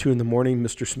night, it's 2 in the morning.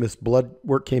 Mr. Smith's blood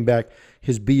work came back.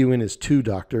 His BUN is 2,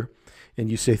 doctor. And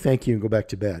you say thank you and go back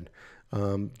to bed.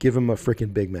 Give him a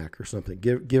freaking Big Mac or something.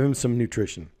 Give him some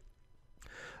nutrition.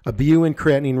 A BUN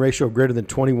creatinine ratio greater than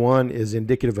 21 is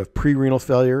indicative of pre-renal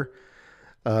failure.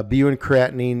 BUN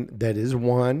creatinine that is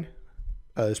 1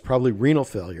 is probably renal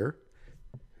failure.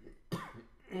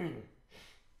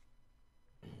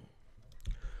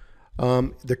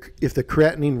 If the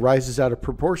creatinine rises out of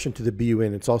proportion to the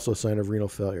BUN, it's also a sign of renal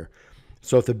failure.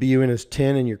 So if the BUN is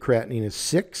 10 and your creatinine is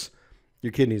 6,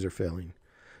 your kidneys are failing.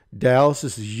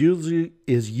 Dialysis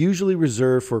is usually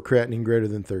reserved for creatinine greater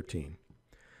than 13.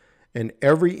 And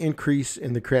every increase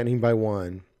in the creatinine by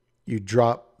 1, you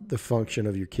drop the function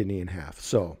of your kidney in half.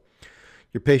 So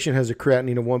your patient has a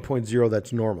creatinine of 1.0,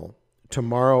 that's normal.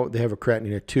 Tomorrow they have a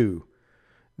creatinine of 2.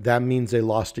 That means they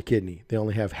lost a kidney. They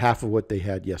only have half of what they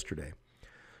had yesterday.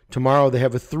 Tomorrow they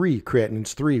have a 3,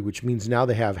 creatinine's 3, which means now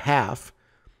they have half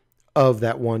of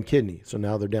that 1 kidney. So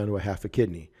now they're down to a half a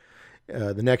kidney.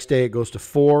 The next day it goes to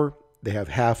 4. They have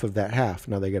half of that half.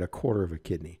 Now they get a quarter of a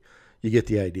kidney. You get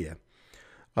the idea.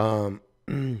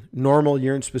 Normal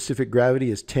urine-specific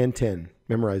gravity is 10-10.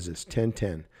 Memorize this,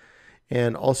 10-10.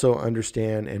 And also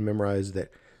understand and memorize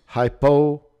that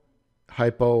hypo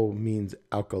means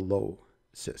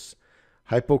alkalosis.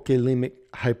 Hypokalemic,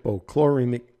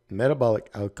 hypochloremic,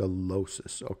 metabolic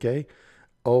alkalosis. Okay?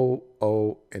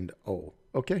 O, and O.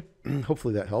 Okay?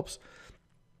 Hopefully that helps.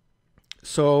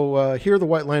 So here the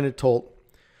white line of Tolt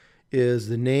is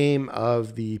the name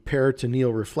of the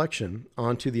peritoneal reflection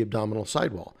onto the abdominal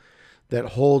sidewall that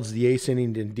holds the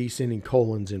ascending and descending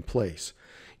colons in place.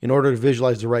 In order to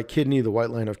visualize the right kidney, the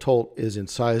white line of Tolt is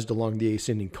incised along the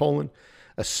ascending colon,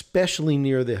 especially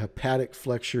near the hepatic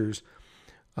flexures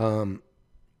and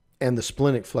the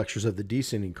splenic flexures of the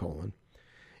descending colon.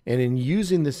 And in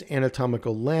using this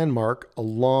anatomical landmark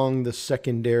along the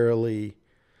secondarily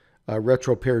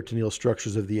retroperitoneal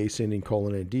structures of the ascending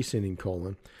colon and descending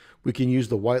colon, we can use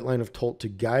the white line of Tolt to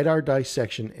guide our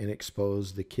dissection and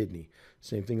expose the kidney.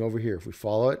 Same thing over here. If we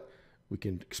follow it, we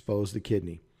can expose the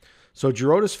kidney. So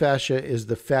Gerotis fascia is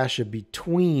the fascia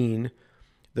between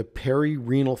the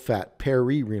perirenal fat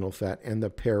and the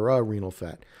pararenal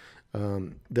fat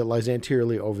that lies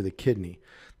anteriorly over the kidney.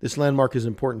 This landmark is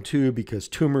important too because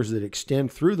tumors that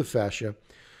extend through the fascia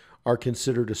are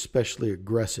considered especially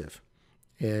aggressive.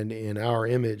 And in our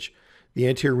image, the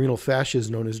anterior renal fascia is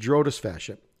known as Gerotis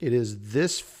fascia. It is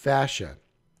this fascia.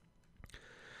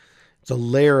 It's a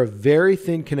layer of very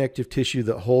thin connective tissue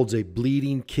that holds a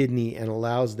bleeding kidney and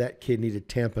allows that kidney to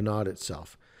tamponade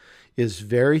itself. It is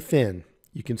very thin.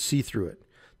 You can see through it.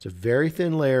 It's a very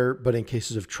thin layer, but in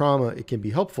cases of trauma, it can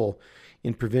be helpful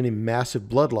in preventing massive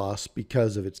blood loss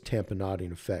because of its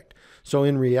tamponading effect. So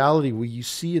in reality, what you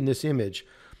see in this image,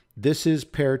 this is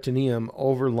peritoneum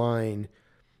overlying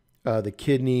the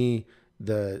kidney,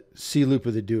 the C-loop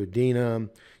of the duodenum.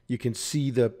 You can see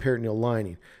the peritoneal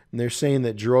lining. And they're saying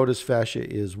that Gerotis fascia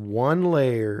is one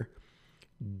layer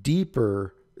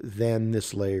deeper than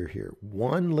this layer here.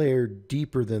 One layer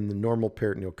deeper than the normal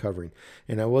peritoneal covering.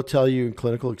 And I will tell you in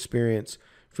clinical experience,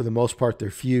 for the most part, they're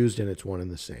fused and it's one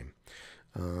and the same.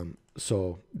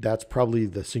 So that's probably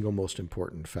the single most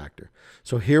important factor.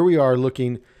 So here we are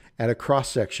looking at a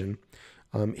cross-section.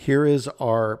 Here is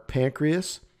our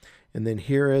pancreas. And then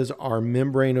here is our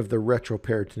membrane of the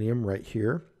retroperitoneum right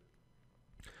here.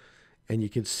 And you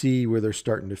can see where they're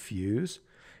starting to fuse.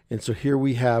 And so here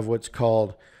we have what's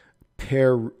called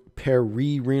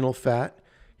perirenal fat.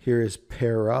 Here is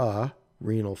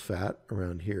pararenal fat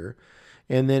around here.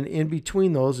 And then in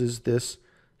between those is this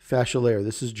fascia layer.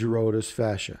 This is Gerotis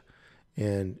fascia.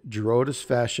 And Gerotis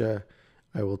fascia,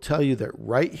 I will tell you that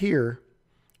right here,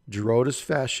 Gerotis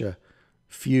fascia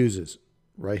fuses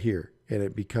right here. And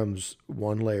it becomes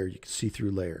one layer. You can see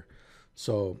through layer.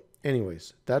 So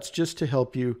anyways, that's just to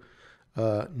help you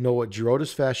know what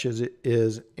Gerotis fascia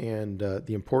is and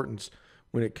the importance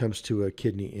when it comes to a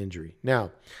kidney injury.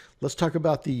 Now, let's talk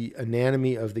about the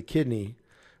anatomy of the kidney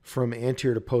from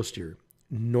anterior to posterior.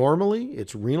 Normally,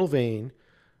 it's renal vein,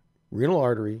 renal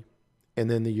artery,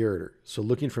 and then the ureter. So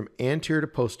looking from anterior to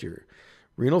posterior.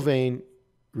 Renal vein,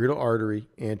 renal artery,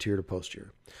 anterior to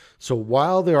posterior. So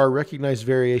while there are recognized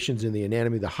variations in the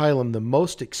anatomy of the hilum, the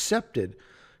most accepted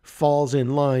falls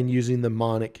in line using the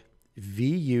mnemonic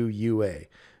VUUA,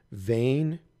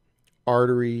 vein,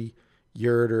 artery,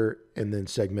 ureter, and then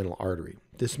segmental artery.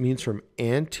 This means from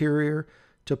anterior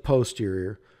to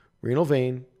posterior, renal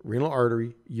vein, renal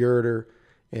artery, ureter,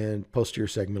 and posterior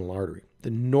segmental artery.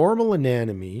 The normal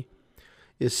anatomy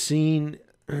is seen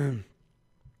in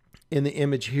the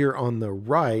image here on the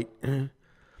right.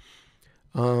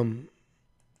 And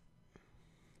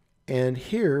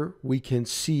here we can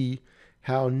see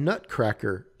how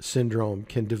nutcracker syndrome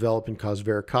can develop and cause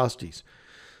varicosities.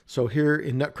 So here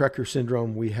in nutcracker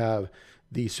syndrome, we have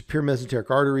the superior mesenteric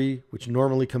artery, which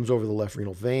normally comes over the left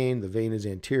renal vein. The vein is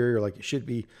anterior like it should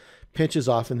be, pinches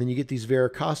off, and then you get these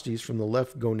varicosities from the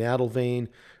left gonadal vein,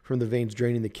 from the veins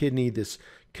draining the kidney. This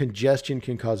congestion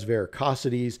can cause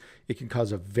varicosities. It can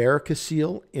cause a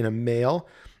varicocele in a male.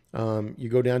 You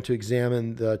go down to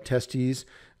examine the testes,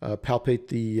 palpate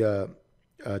the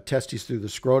testes through the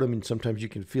scrotum, and sometimes you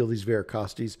can feel these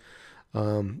varicosities.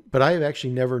 But I have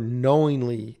actually never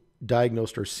knowingly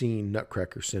diagnosed or seen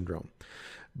nutcracker syndrome.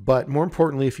 But more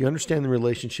importantly, if you understand the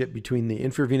relationship between the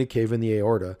inferior vena cava and the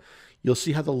aorta, you'll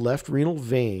see how the left renal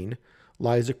vein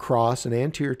lies across and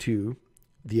anterior to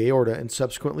the aorta and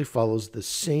subsequently follows the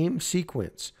same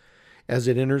sequence as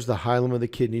it enters the hilum of the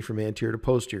kidney from anterior to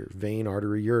posterior, vein,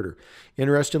 artery, ureter.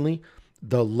 Interestingly,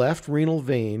 the left renal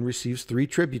vein receives three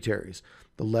tributaries: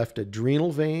 the left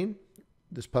adrenal vein,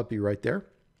 this puppy right there,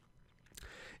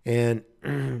 and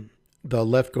the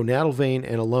left gonadal vein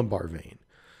and a lumbar vein.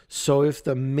 So if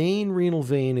the main renal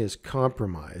vein is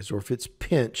compromised or if it's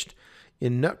pinched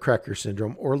in nutcracker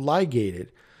syndrome or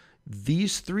ligated,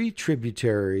 these three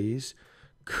tributaries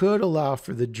could allow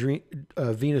for the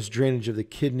venous drainage of the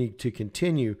kidney to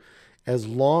continue as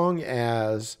long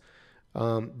as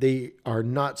they are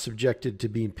not subjected to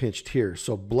being pinched here.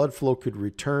 So blood flow could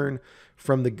return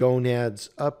from the gonads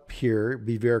up here,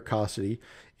 be varicosity,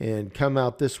 and come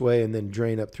out this way and then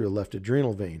drain up through a left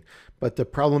adrenal vein. But the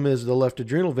problem is the left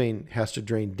adrenal vein has to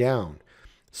drain down.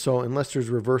 So unless there's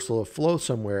reversal of flow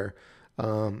somewhere,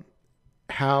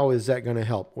 how is that going to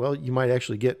help? Well, you might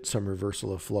actually get some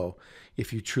reversal of flow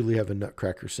if you truly have a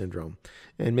nutcracker syndrome.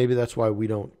 And maybe that's why we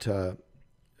don't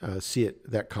see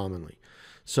it that commonly.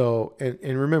 So,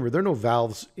 and remember, there are no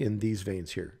valves in these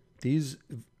veins here. These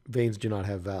veins do not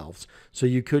have valves. So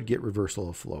you could get reversal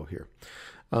of flow here.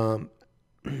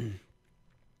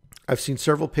 I've seen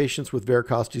several patients with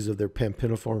varicosities of their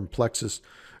pampiniform plexus,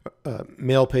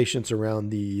 male patients around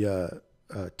the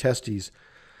testes.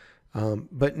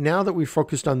 But now that we've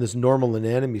focused on this normal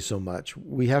anatomy so much,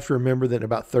 we have to remember that in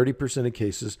about 30% of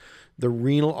cases, the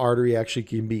renal artery actually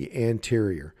can be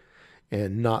anterior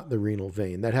and not the renal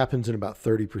vein. That happens in about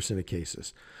 30% of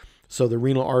cases. So the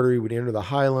renal artery would enter the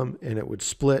hilum and it would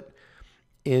split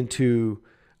into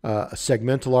a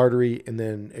segmental artery, and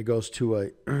then it goes to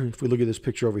a, if we look at this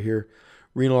picture over here,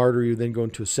 renal artery would then go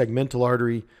into a segmental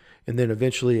artery, and then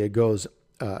eventually it goes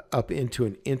up into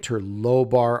an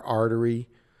interlobar artery.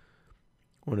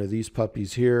 One of these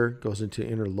puppies here goes into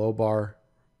interlobar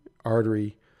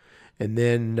artery, and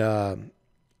then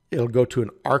it'll go to an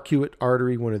arcuate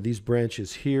artery, one of these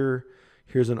branches here.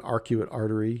 Here's an arcuate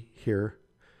artery here,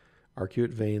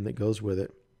 arcuate vein that goes with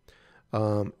it.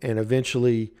 And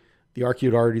eventually the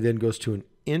arcuate artery then goes to an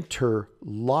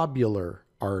interlobular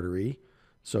artery.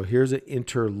 So here's an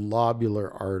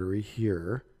interlobular artery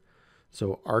here.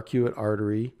 So arcuate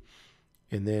artery,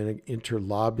 and then an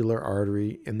interlobular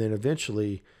artery, and then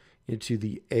eventually into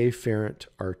the afferent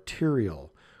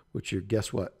arteriole, which are,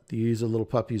 guess what? These are little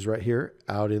puppies right here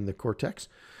out in the cortex.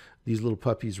 These little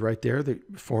puppies right there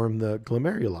that form the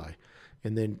glomeruli,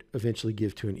 and then eventually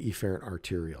give to an efferent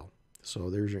arteriole.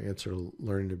 So there's your answer to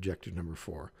learning objective number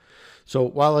 4. So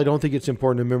while I don't think it's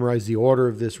important to memorize the order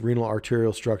of this renal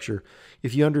arterial structure,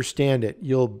 if you understand it,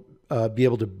 you'll be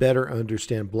able to better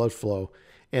understand blood flow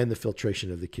and the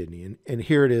filtration of the kidney. And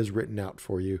here it is written out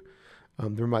for you.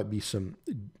 There might be some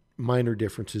minor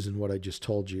differences in what I just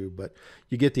told you, but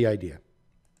you get the idea.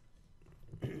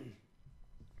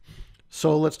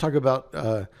 So let's talk about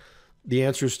the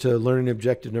answers to learning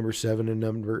objective number 7 and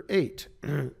number 8.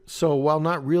 So while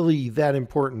not really that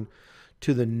important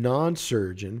to the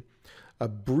non-surgeon, a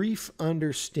brief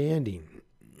understanding,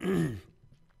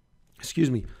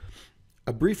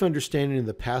 a brief understanding of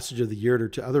the passage of the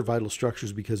ureter to other vital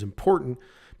structures becomes important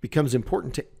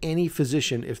to any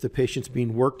physician if the patient's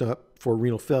being worked up for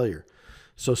renal failure.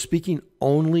 So speaking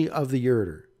only of the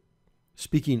ureter,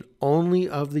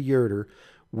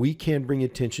 we can bring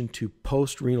attention to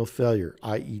post-renal failure,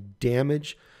 i.e.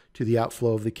 damage to the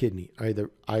outflow of the kidney.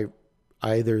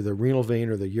 Either the renal vein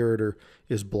or the ureter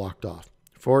is blocked off.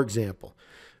 For example,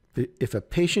 if a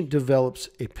patient develops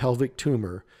a pelvic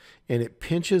tumor and it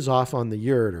pinches off on the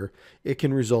ureter, it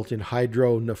can result in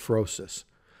hydronephrosis,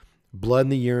 blood in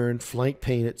the urine, flank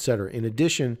pain, etc. In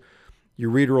addition,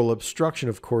 ureteral obstruction,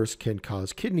 of course, can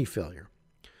cause kidney failure.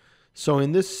 So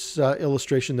in this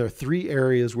illustration, there are 3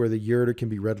 areas where the ureter can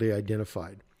be readily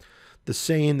identified. The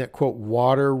saying that, quote,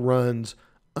 water runs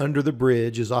under the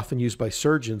bridge is often used by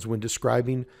surgeons when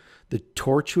describing the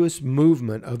tortuous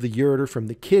movement of the ureter from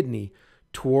the kidney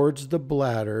towards the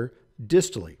bladder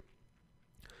distally.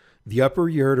 The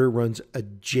upper ureter runs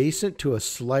adjacent to a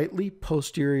slightly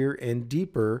posterior and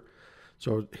deeper.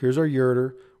 So here's our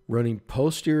ureter running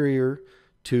posterior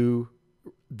to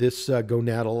this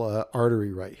gonadal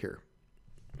artery right here.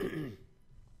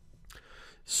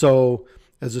 So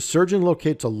as a surgeon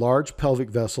locates a large pelvic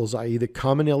vessels, i.e. the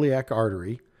common iliac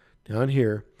artery down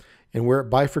here, and where it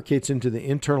bifurcates into the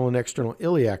internal and external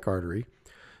iliac artery,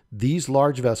 these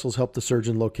large vessels help the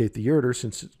surgeon locate the ureter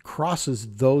since it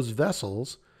crosses those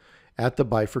vessels at the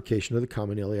bifurcation of the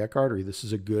common iliac artery. This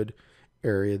is a good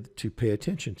area to pay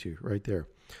attention to right there.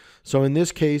 So in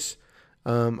this case,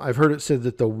 I've heard it said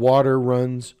that the water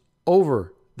runs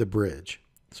over the bridge.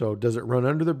 So does it run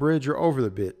under the bridge or over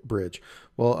the bridge?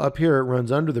 Well, up here it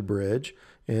runs under the bridge,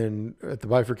 and at the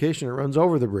bifurcation it runs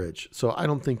over the bridge. So I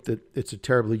don't think that it's a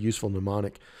terribly useful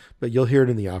mnemonic, but you'll hear it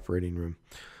in the operating room.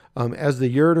 As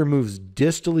the ureter moves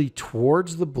distally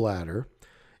towards the bladder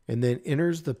and then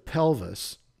enters the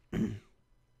pelvis,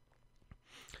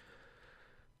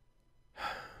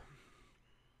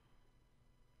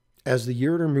 as the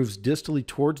ureter moves distally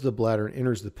towards the bladder and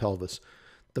enters the pelvis,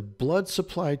 the blood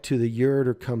supply to the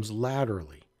ureter comes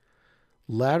laterally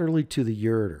to the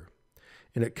ureter.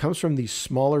 And it comes from these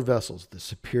smaller vessels, the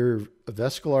superior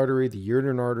vesical artery, the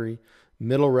uterine artery,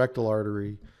 middle rectal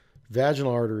artery,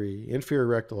 vaginal artery, inferior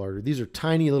rectal artery. These are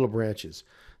tiny little branches.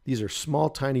 These are small,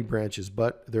 tiny branches,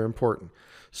 but they're important.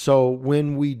 So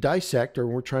when we dissect, or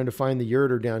we're trying to find the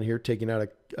ureter down here, taking out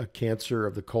a cancer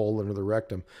of the colon or the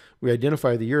rectum, we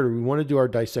identify the ureter. We want to do our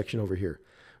dissection over here.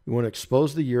 We want to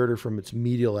expose the ureter from its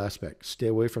medial aspect. Stay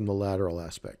away from the lateral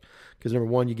aspect. Because number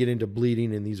one, you get into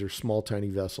bleeding, and these are small, tiny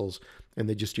vessels, and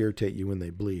they just irritate you when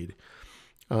they bleed.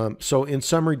 So in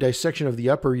summary, dissection of the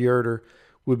upper ureter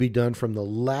would be done from the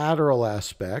lateral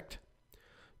aspect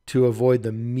to avoid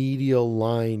the medial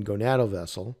lying gonadal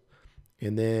vessel,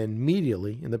 and then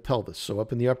medially in the pelvis. So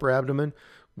up in the upper abdomen,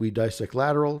 we dissect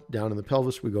lateral. Down in the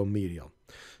pelvis, we go medial.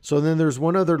 So then there's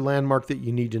one other landmark that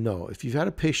you need to know. If you've had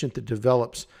a patient that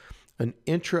develops an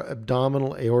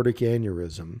intra-abdominal aortic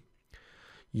aneurysm,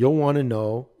 you'll want to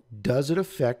know, does it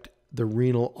affect the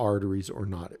renal arteries or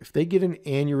not? If they get an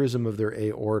aneurysm of their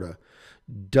aorta,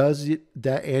 does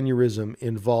that aneurysm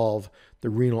involve the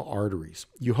renal arteries?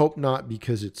 You hope not,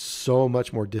 because it's so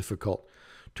much more difficult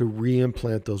to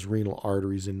reimplant those renal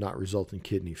arteries and not result in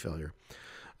kidney failure.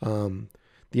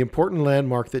 The important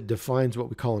landmark that defines what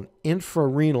we call an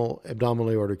infrarenal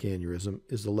abdominal aortic aneurysm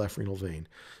is the left renal vein.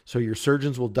 So your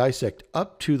surgeons will dissect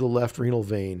up to the left renal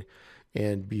vein,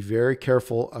 and be very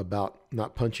careful about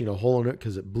not punching a hole in it,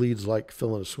 because it bleeds like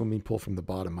filling a swimming pool from the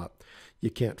bottom up. You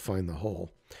can't find the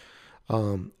hole.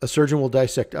 A surgeon will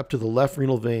dissect up to the left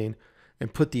renal vein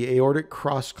and put the aortic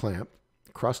cross clamp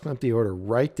the aorta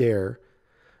right there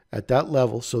at that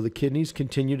level, so the kidneys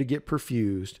continue to get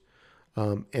perfused,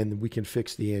 and we can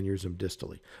fix the aneurysm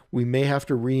distally. We may have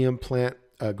to reimplant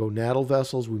gonadal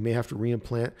vessels. We may have to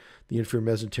reimplant the inferior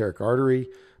mesenteric artery,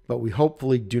 but we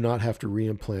hopefully do not have to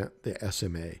reimplant the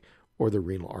SMA or the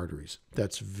renal arteries.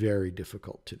 That's very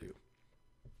difficult to do.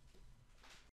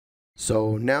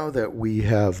 So now that we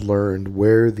have learned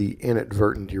where the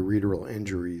inadvertent ureteral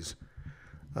injuries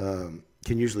can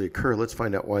usually occur, let's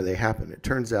find out why they happen. It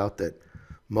turns out that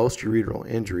most ureteral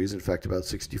injuries, in fact about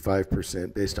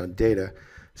 65% based on data,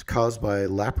 is caused by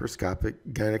laparoscopic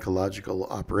gynecological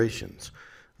operations.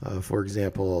 For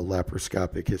example, a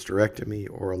laparoscopic hysterectomy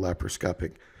or a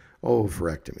laparoscopic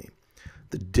oophorectomy.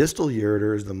 The distal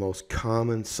ureter is the most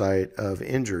common site of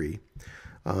injury,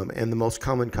 and the most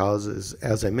common cause is,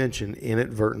 as I mentioned,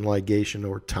 inadvertent ligation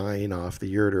or tying off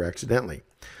the ureter accidentally.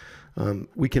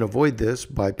 We can avoid this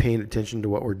by paying attention to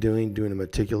what we're doing a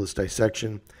meticulous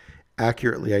dissection,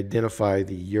 accurately identify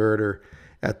the ureter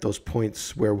at those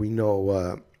points where we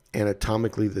know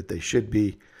anatomically that they should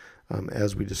be,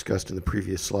 as we discussed in the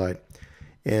previous slide.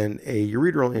 And a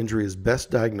ureteral injury is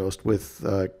best diagnosed with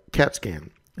CAT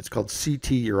scan. It's called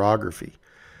CT urography.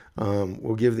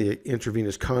 We'll give the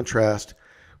intravenous contrast.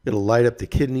 It'll light up the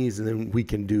kidneys, and then we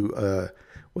can do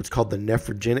what's called the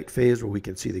nephrogenic phase, where we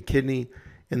can see the kidney,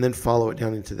 and then follow it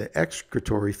down into the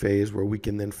excretory phase, where we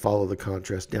can then follow the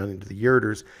contrast down into the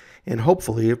ureters, and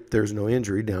hopefully, if there's no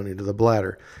injury, down into the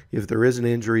bladder. If there is an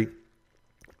injury,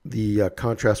 the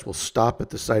contrast will stop at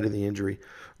the site of the injury,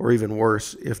 or even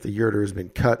worse, if the ureter has been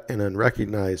cut and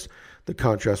unrecognized, the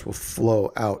contrast will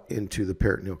flow out into the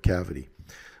peritoneal cavity.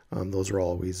 Those are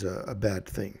always a bad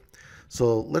thing.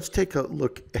 So let's take a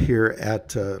look here at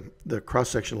the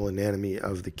cross-sectional anatomy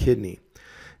of the kidney.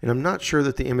 And I'm not sure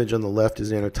that the image on the left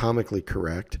is anatomically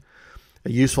correct. A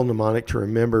useful mnemonic to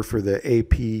remember for the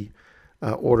AP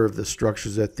order of the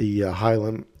structures at the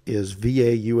hilum is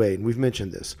VAUA, and we've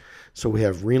mentioned this. So we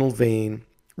have renal vein,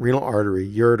 renal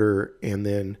artery, ureter, and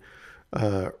then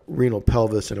renal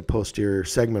pelvis and a posterior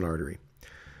segment artery.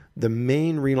 The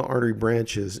main renal artery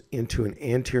branches into an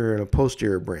anterior and a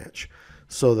posterior branch.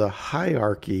 So the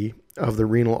hierarchy of the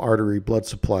renal artery blood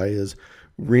supply is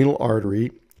renal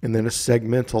artery, and then a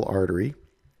segmental artery,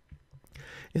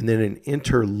 and then an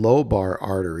interlobar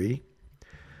artery,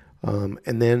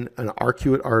 and then an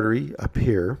arcuate artery up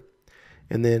here.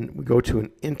 And then we go to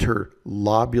an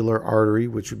interlobular artery,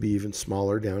 which would be even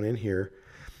smaller down in here.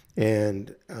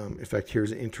 And in fact,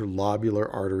 here's an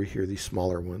interlobular artery here, these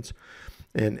smaller ones.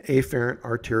 An afferent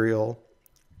arteriole,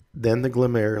 then the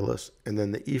glomerulus, and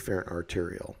then the efferent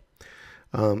arteriole.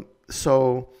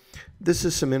 So this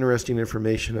is some interesting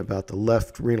information about the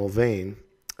left renal vein.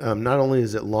 Not only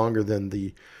is it longer than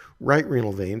the right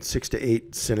renal vein, 6 to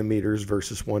 8 centimeters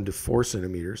versus 1 to 4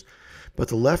 centimeters, but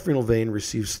the left renal vein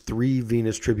receives 3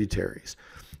 venous tributaries.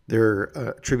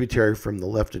 They're tributary from the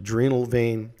left adrenal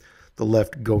vein, the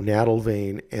left gonadal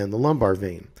vein, and the lumbar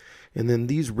vein. And then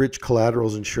these rich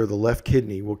collaterals ensure the left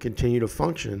kidney will continue to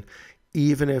function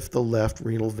even if the left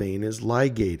renal vein is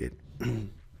ligated.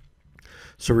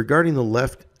 So regarding the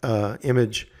left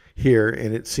image here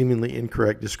and its seemingly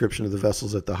incorrect description of the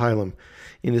vessels at the hilum,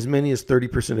 in as many as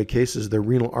 30% of cases, the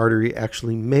renal artery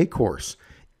actually may course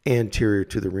anterior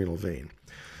to the renal vein.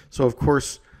 So of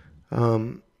course,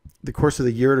 the course of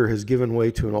the ureter has given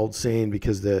way to an old saying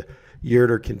because the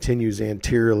ureter continues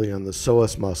anteriorly on the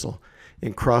psoas muscle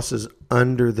and crosses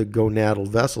under the gonadal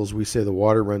vessels. We say the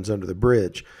water runs under the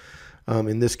bridge.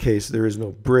 In this case, there is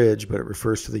no bridge, but it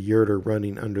refers to the ureter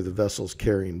running under the vessels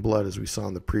carrying blood, as we saw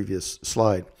in the previous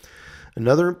slide.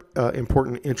 Another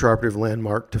important intraoperative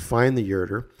landmark to find the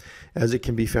ureter, as it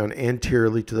can be found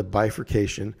anteriorly to the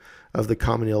bifurcation of the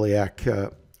common iliac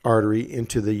artery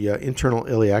into the internal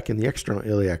iliac and the external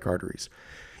iliac arteries.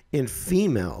 In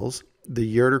females,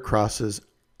 the ureter crosses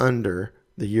under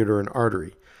the uterine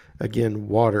artery. Again,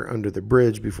 water under the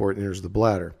bridge before it enters the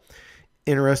bladder.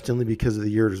 Interestingly, because of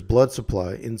the ureter's blood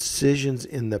supply, incisions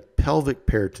in the pelvic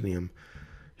peritoneum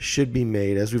should be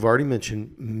made, as we've already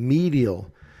mentioned,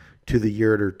 medial to the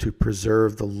ureter to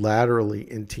preserve the laterally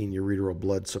emptying ureteral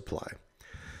blood supply.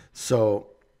 So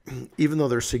even though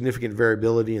there's significant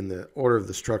variability in the order of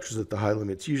the structures at the hilum,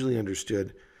 it's usually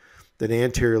understood that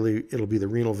anteriorly it'll be the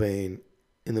renal vein,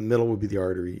 in the middle would be the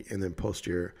artery, and then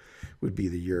posterior would be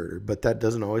the ureter. But that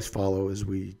doesn't always follow, as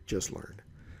we just learned.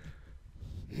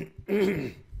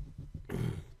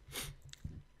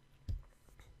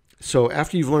 So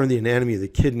after you've learned the anatomy of the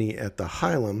kidney at the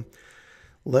hilum,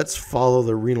 let's follow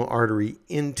the renal artery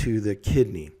into the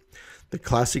kidney. The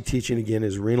classic teaching again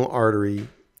is renal artery,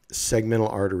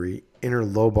 segmental artery,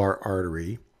 interlobar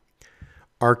artery,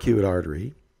 arcuate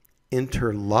artery,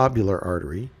 interlobular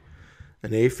artery,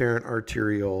 an afferent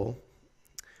arteriole,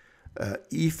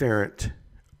 efferent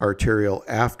arteriole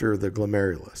after the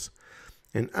glomerulus.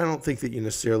 And I don't think that you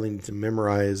necessarily need to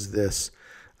memorize this.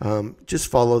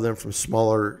 Just follow them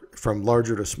from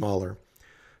larger to smaller,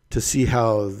 to see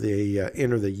how they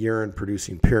enter the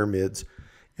urine-producing pyramids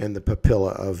and the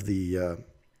papilla of the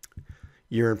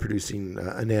urine-producing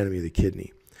anatomy of the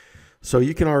kidney. So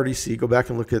you can already see, go back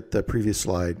and look at the previous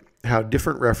slide, how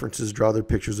different references draw their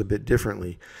pictures a bit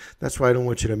differently. That's why I don't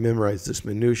want you to memorize this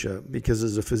minutia, because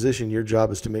as a physician, your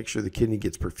job is to make sure the kidney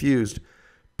gets perfused,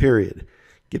 period.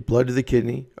 Get blood to the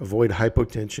kidney, avoid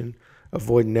hypotension,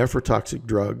 avoid nephrotoxic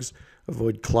drugs,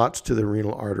 avoid clots to the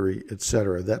renal artery,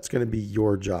 etc. That's going to be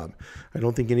your job. I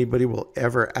don't think anybody will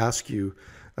ever ask you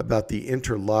about the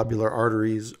interlobular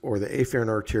arteries or the afferent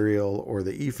arteriole or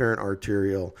the efferent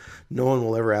arteriole. No one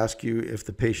will ever ask you if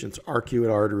the patient's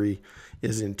arcuate artery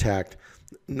is intact.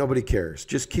 Nobody cares.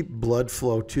 Just keep blood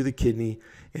flow to the kidney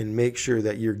and make sure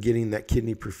that you're getting that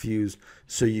kidney perfused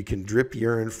so you can drip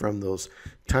urine from those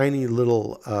tiny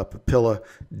little papilla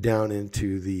down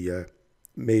into the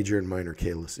major and minor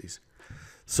calyces.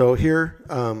 So here,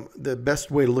 the best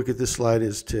way to look at this slide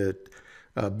is to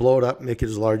blow it up, make it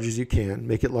as large as you can,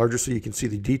 make it larger so you can see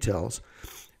the details.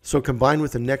 So combined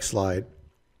with the next slide,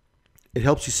 It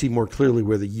helps you see more clearly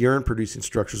where the urine-producing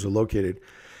structures are located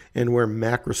and where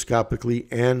macroscopically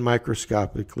and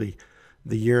microscopically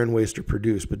the urine waste are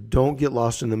produced. But don't get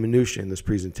lost in the minutiae in this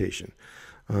presentation.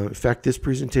 In fact, this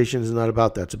presentation is not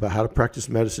about that. It's about how to practice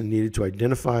medicine needed to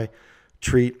identify,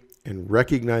 treat, and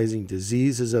recognizing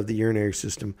diseases of the urinary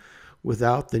system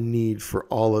without the need for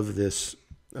all of this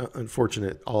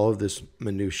all of this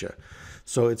minutia.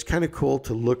 So it's kind of cool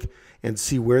to look and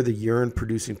see where the urine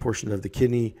producing portion of the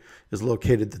kidney is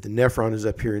located, that the nephron is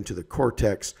up here into the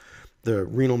cortex. The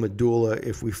renal medulla,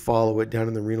 if we follow it down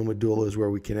in the renal medulla, is where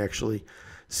we can actually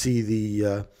see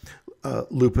the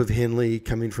loop of Henle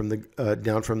coming from the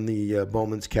down from the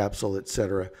Bowman's capsule,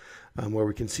 etc., where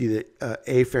we can see the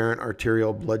afferent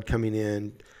arterial blood coming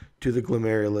in to the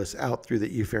glomerulus, out through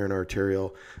the efferent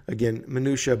arterial. Again,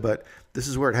 minutia, but this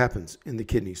is where it happens in the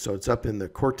kidney. So it's up in the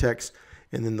cortex,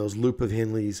 and then those loop of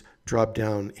Henle's drop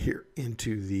down here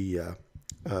into the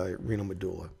renal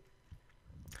medulla.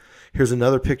 Here's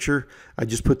another picture. I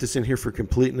just put this in here for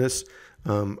completeness.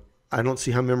 I don't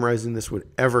see how memorizing this would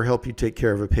ever help you take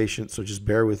care of a patient, so just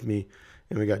bear with me,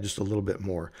 and we got just a little bit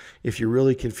more. If you're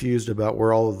really confused about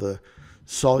where all of the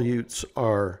solutes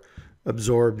are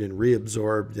absorbed and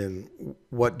reabsorbed and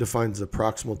what defines the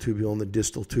proximal tubule and the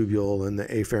distal tubule and the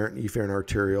afferent and efferent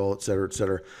arteriole, et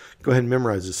cetera, go ahead and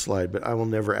memorize this slide, but I will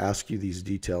never ask you these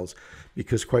details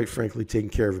because, quite frankly, taking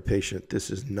care of a patient, this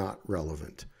is not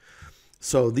relevant.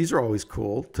 So these are always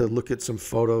cool to look at some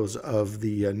photos of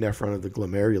the nephron of the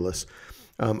glomerulus.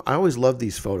 I always love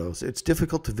these photos. It's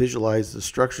difficult to visualize the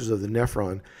structures of the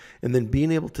nephron and then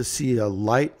being able to see a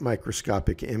light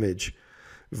microscopic image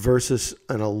versus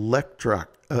an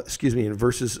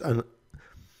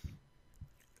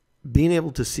being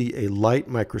able to see a light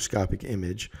microscopic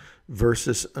image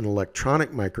versus an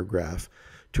electronic micrograph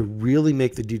to really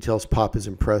make the details pop is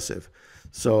impressive.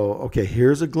 So, okay,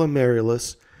 here's a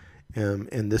glomerulus.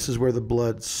 And this is where the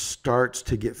blood starts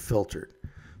to get filtered.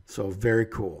 So very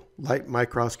cool. Light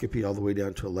microscopy all the way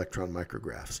down to electron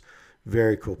micrographs.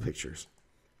 Very cool pictures.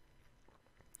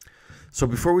 So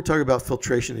before we talk about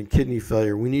filtration and kidney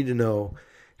failure, we need to know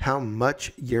how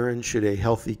much urine should a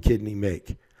healthy kidney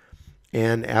make.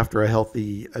 And after a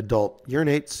healthy adult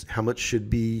urinates, how much should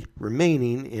be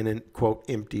remaining in an, quote,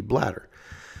 empty bladder.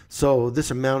 So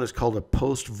this amount is called a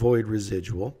post-void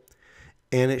residual.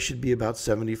 And it should be about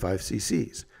 75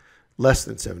 cc's, less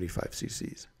than 75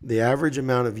 cc's. The average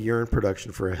amount of urine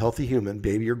production for a healthy human,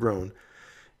 baby or grown,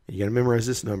 and you got to memorize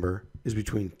this number, is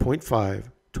between 0.5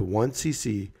 to 1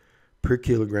 cc per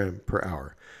kilogram per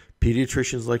hour.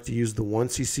 Pediatricians like to use the 1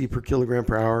 cc per kilogram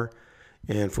per hour,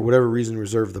 and for whatever reason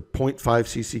reserve the 0.5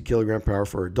 cc kilogram per hour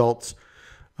for adults,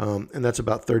 and that's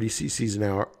about 30 cc's an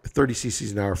hour. 30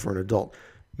 cc's an hour for an adult.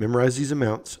 Memorize these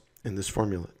amounts and this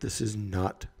formula. This is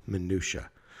not minutia.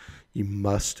 You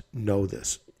must know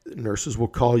this. Nurses will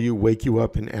call you, wake you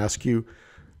up, and ask you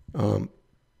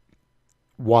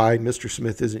why Mr.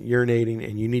 Smith isn't urinating,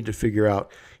 and you need to figure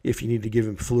out if you need to give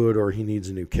him fluid or he needs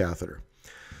a new catheter.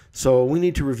 So we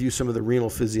need to review some of the renal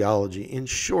physiology. In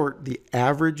short, the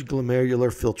average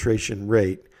glomerular filtration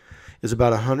rate is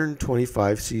about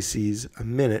 125 cc's a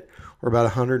minute, or about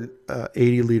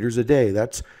 180 liters a day.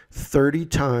 That's 30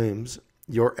 times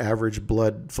your average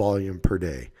blood volume per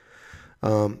day.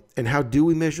 And how do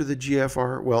we measure the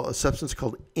GFR? Well, a substance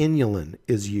called inulin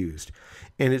is used,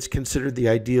 and it's considered the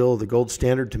ideal, the gold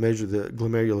standard to measure the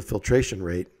glomerular filtration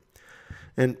rate.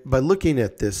 And by looking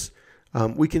at this,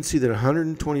 we can see that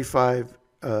 125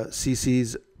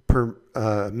 cc's per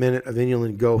minute of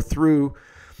inulin go through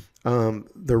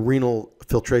the renal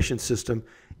filtration system,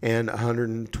 and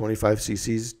 125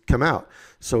 cc's come out.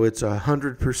 So it's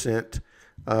 100%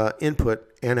 input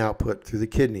and output through the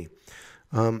kidney.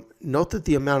 Note that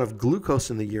the amount of glucose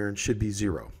in the urine should be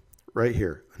 0, right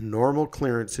here. Normal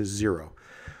clearance is 0.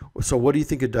 So what do you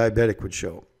think a diabetic would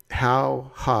show?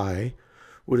 How high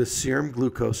would a serum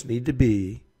glucose need to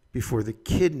be before the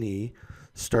kidney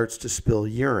starts to spill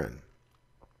urine?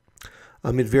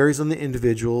 It varies on the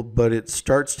individual, but it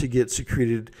starts to get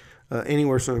secreted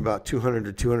anywhere from about 200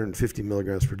 to 250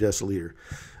 milligrams per deciliter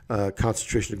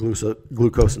concentration of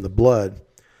glucose in the blood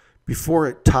before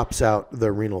it tops out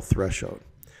the renal threshold.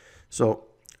 So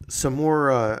some more,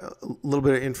 a little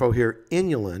bit of info here.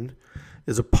 Inulin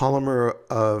is a polymer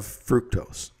of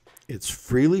fructose. It's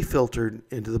freely filtered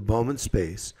into the Bowman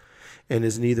space and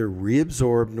is neither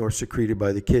reabsorbed nor secreted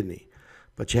by the kidney,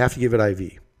 but you have to give it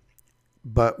IV.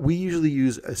 But we usually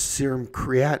use a serum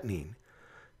creatinine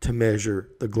to measure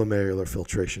the glomerular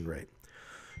filtration rate.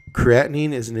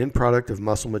 Creatinine is an end product of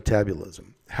muscle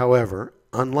metabolism. However,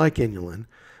 unlike inulin,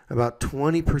 about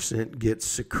 20% gets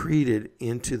secreted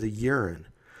into the urine.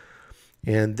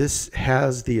 And this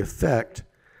has the effect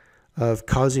of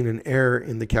causing an error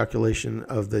in the calculation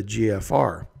of the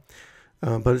GFR,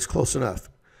 but it's close enough.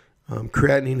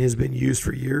 Creatinine has been used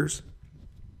for years.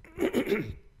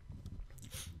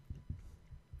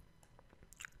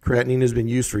 Creatinine has been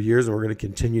used for years, and we're going to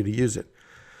continue to use it.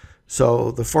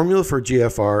 So the formula for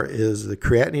GFR is the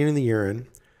creatinine in the urine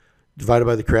divided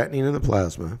by the creatinine in the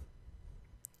plasma.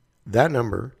 That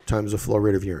number times the flow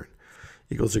rate of urine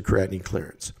equals the creatinine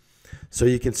clearance. So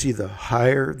you can see the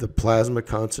higher the plasma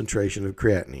concentration of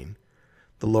creatinine,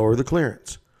 the lower the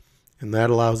clearance. And that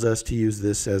allows us to use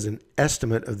this as an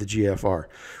estimate of the GFR.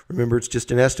 Remember, it's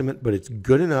just an estimate, but it's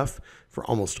good enough for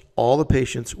almost all the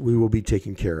patients we will be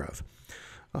taking care of.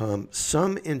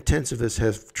 Some intensivists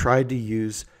have tried to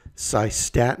use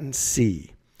cystatin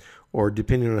C, or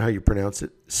depending on how you pronounce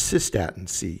it, cystatin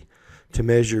C, to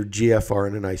measure GFR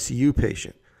in an ICU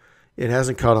patient. It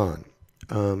hasn't caught on.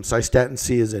 Cystatin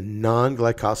C is a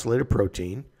non-glycosylated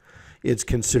protein. It's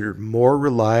considered more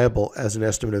reliable as an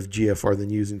estimate of GFR than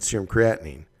using serum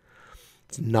creatinine.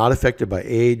 It's not affected by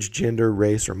age, gender,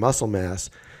 race, or muscle mass,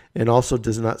 and also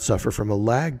does not suffer from a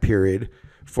lag period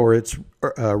for its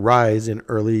rise in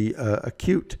early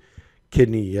acute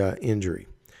kidney injury.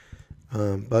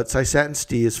 But cystatin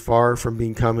C is far from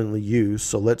being commonly used,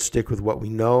 so let's stick with what we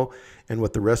know and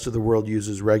what the rest of the world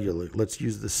uses regularly. Let's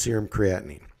use the serum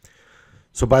creatinine.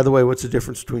 So by the way, what's the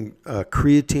difference between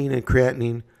creatine and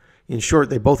creatinine? In short,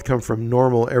 they both come from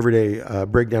normal, everyday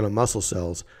breakdown of muscle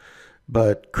cells,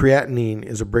 but creatinine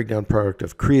is a breakdown product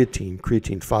of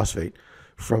creatine phosphate,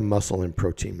 from muscle and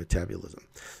protein metabolism.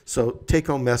 So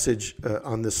take-home message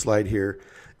on this slide here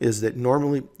is that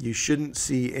normally you shouldn't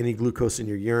see any glucose in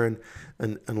your urine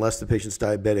unless the patient's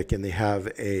diabetic and they have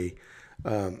a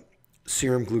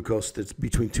serum glucose that's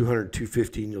between 200 and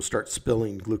 250, and you'll start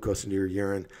spilling glucose into your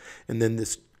urine. And then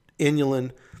this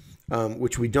inulin,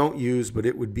 which we don't use, but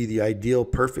it would be the ideal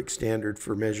perfect standard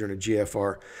for measuring a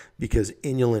GFR, because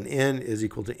inulin in is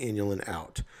equal to inulin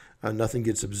out. Nothing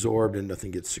gets absorbed and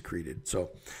nothing gets secreted. So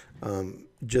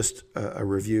just a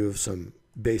review of some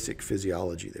basic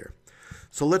physiology there.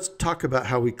 So let's talk about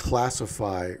how we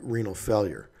classify renal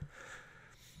failure.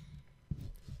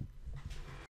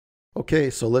 Okay,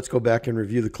 so let's go back and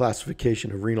review the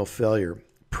classification of renal failure: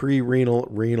 pre-renal,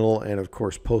 renal, and of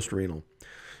course post-renal.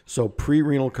 So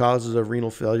pre-renal causes of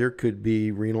renal failure could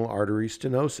be renal artery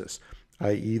stenosis,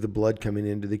 i.e. the blood coming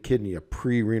into the kidney, a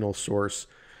pre-renal source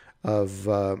of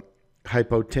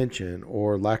hypotension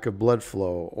or lack of blood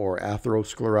flow or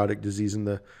atherosclerotic disease in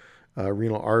the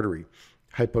renal artery.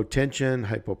 Hypotension,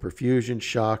 hypoperfusion,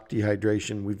 shock,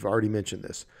 dehydration, we've already mentioned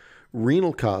this.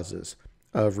 Renal causes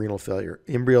of renal failure: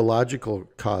 embryological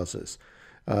causes,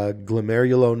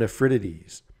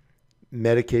 glomerulonephritides,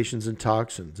 medications and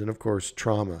toxins, and of course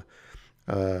trauma,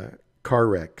 car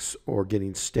wrecks, or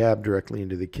getting stabbed directly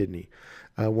into the kidney.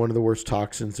 One of the worst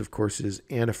toxins, of course, is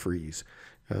antifreeze.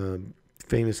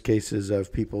 Famous cases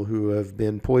of people who have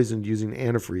been poisoned using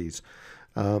antifreeze.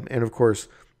 And of course,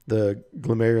 the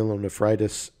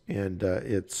glomerulonephritis and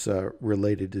its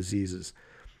related diseases.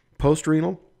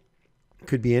 Post-renal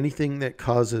could be anything that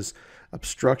causes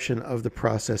obstruction of the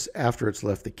process after it's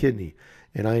left the kidney.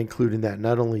 And I include in that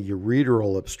not only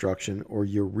ureteral obstruction or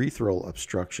urethral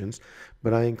obstructions,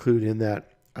 but I include in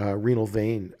that renal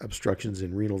vein obstructions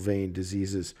and renal vein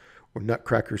diseases, or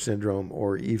nutcracker syndrome,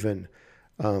 or even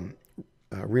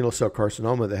renal cell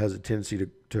carcinoma that has a tendency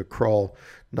to crawl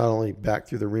not only back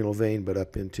through the renal vein, but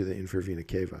up into the infravena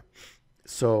cava.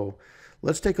 So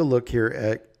let's take a look here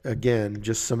at, again,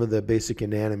 just some of the basic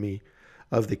anatomy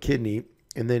of the kidney,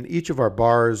 and then each of our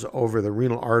bars over the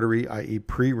renal artery, i.e.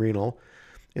 pre-renal,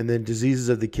 and then diseases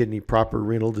of the kidney, proper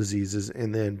renal diseases,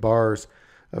 and then bars,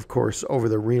 of course, over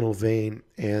the renal vein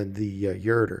and the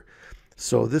ureter.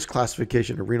 So this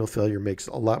classification of renal failure makes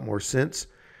a lot more sense.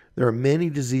 There are many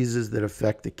diseases that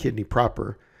affect the kidney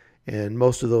proper, and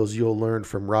most of those you'll learn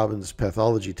from Robin's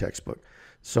pathology textbook.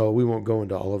 So we won't go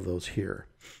into all of those here.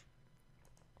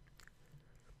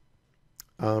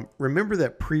 Remember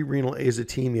that pre-renal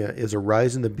azotemia is a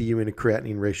rise in the BUN to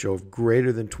creatinine ratio of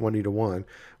greater than 20:1,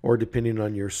 or depending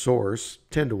on your source,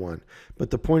 10:1. But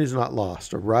the point is not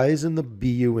lost. A rise in the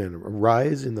BUN, a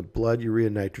rise in the blood urea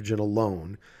nitrogen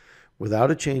alone, without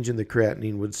a change in the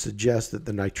creatinine, would suggest that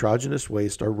the nitrogenous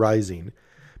wastes are rising,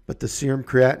 but the serum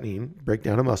creatinine,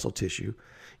 breakdown of muscle tissue,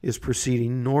 is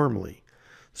proceeding normally.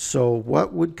 So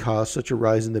what would cause such a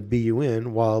rise in the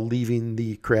BUN while leaving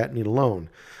the creatinine alone?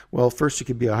 Well, first, it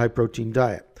could be a high-protein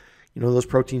diet. You know those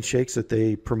protein shakes that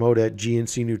they promote at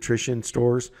GNC nutrition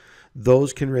stores?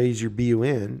 Those can raise your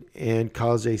BUN and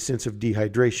cause a sense of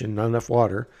dehydration, not enough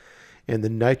water. and the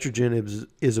nitrogen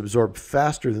is absorbed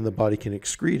faster than the body can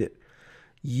excrete it.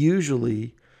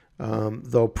 Usually,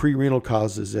 though, prerenal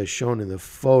causes, as shown in the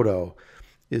photo,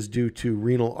 is due to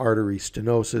renal artery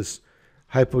stenosis,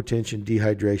 hypotension,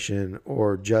 dehydration,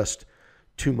 or just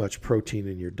too much protein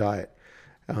in your diet.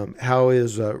 How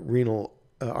is renal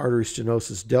artery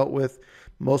stenosis dealt with?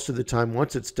 Most of the time,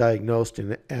 once it's diagnosed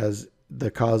and as the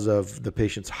cause of the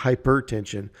patient's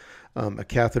hypertension, a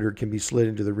catheter can be slid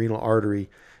into the renal artery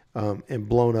and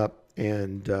blown up,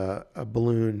 and a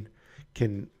balloon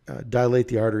can dilate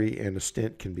the artery and a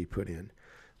stent can be put in.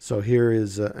 So here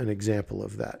is an example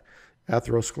of that.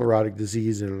 Atherosclerotic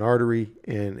disease in an artery,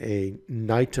 and a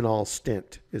nitinol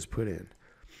stent is put in.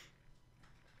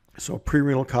 So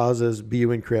prerenal causes,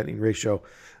 BUN creatinine ratio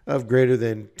of greater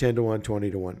than 10 to 1,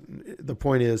 20 to 1. The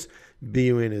point is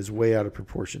BUN is way out of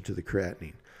proportion to the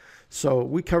creatinine. So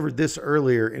we covered this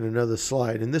earlier in another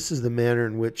slide, and this is the manner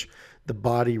in which the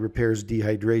body repairs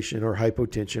dehydration or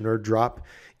hypotension or drop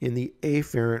in the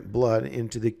afferent blood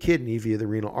into the kidney via the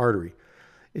renal artery.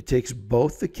 It takes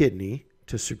both the kidney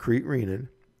to secrete renin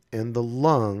and the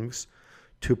lungs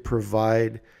to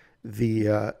provide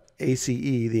the ACE,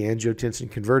 the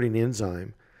angiotensin converting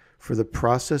enzyme, for the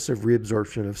process of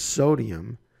reabsorption of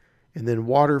sodium, and then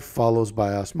water follows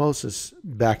by osmosis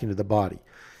back into the body.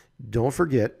 Don't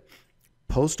forget,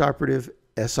 postoperative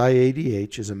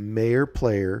SIADH is a major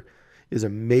player in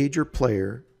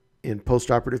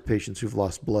postoperative patients who've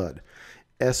lost blood.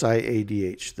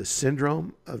 SIADH, the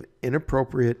syndrome of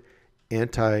inappropriate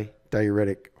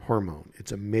antidiuretic hormone.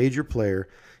 It's a major player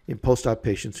in post-op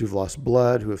patients who've lost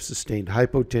blood, who have sustained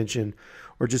hypotension,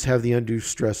 or just have the undue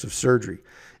stress of surgery.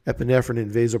 Epinephrine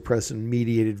and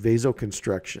vasopressin-mediated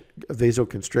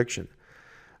vasoconstriction.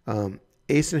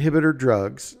 ACE inhibitor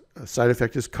drugs, a side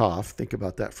effect is cough. Think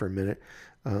about that for a minute.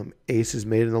 ACE is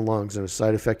made in the lungs, and a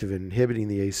side effect of inhibiting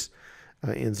the ACE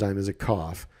enzyme is a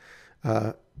cough.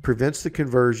 Prevents the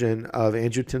conversion of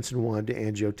angiotensin 1 to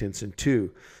angiotensin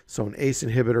 2. So an ACE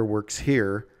inhibitor works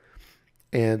here,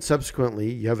 and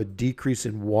subsequently you have a decrease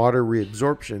in water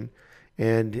reabsorption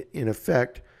and, in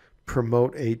effect,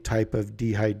 promote a type of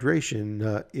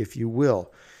dehydration, if you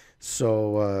will.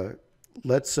 So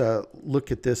let's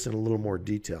look at this in a little more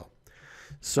detail.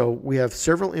 So we have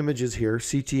several images here,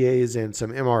 CTAs and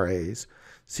some MRAs,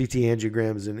 CT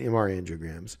angiograms and MR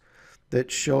angiograms, that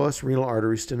show us renal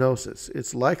artery stenosis.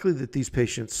 It's likely that these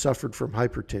patients suffered from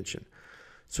hypertension.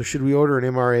 So should we order an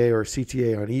MRA or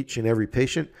CTA on each and every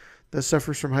patient that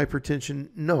suffers from hypertension?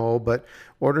 No, but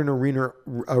ordering a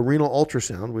renal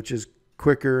ultrasound, which is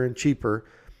quicker and cheaper,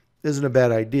 isn't a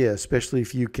bad idea, especially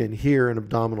if you can hear an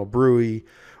abdominal bruit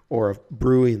or a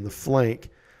bruit in the flank,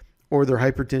 or their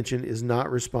hypertension is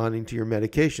not responding to your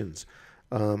medications.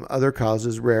 Other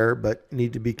causes, rare but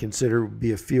need to be considered, would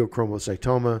be a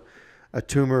pheochromocytoma, a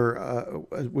tumor,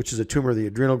 which is a tumor of the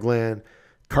adrenal gland,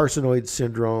 carcinoid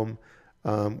syndrome,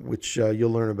 which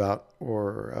you'll learn about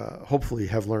or hopefully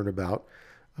have learned about,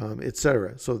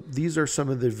 etc. So these are some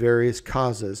of the various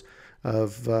causes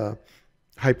of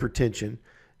hypertension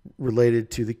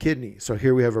related to the kidney. So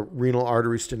here we have a renal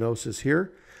artery stenosis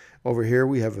here. Over here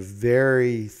we have a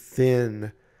very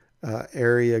thin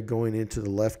area going into the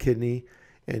left kidney.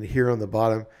 And here on the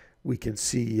bottom we can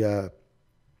see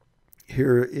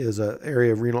here is an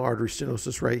area of renal artery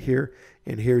stenosis right here.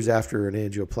 And here's after an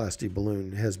angioplasty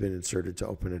balloon has been inserted to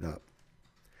open it up.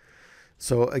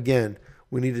 So again,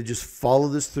 we need to just follow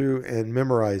this through and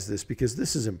memorize this because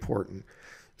this is important.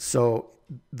 So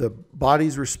the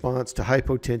body's response to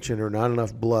hypotension or not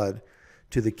enough blood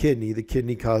to the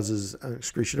kidney causes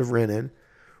excretion of renin.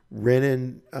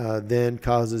 Renin then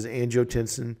causes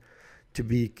angiotensinogen to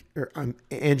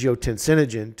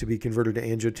be converted to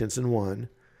angiotensin 1.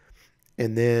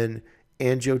 And then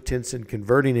angiotensin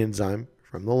converting enzyme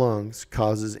from the lungs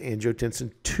causes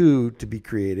angiotensin 2 to be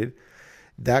created.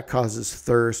 That causes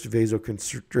thirst,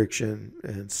 vasoconstriction,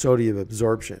 and sodium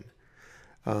absorption,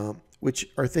 which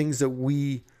are things that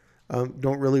we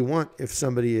don't really want if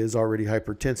somebody is already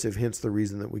hypertensive, hence the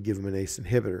reason that we give them an ACE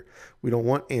inhibitor. We don't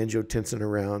want angiotensin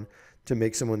around to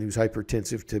make someone who's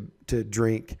hypertensive to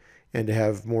drink and to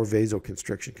have more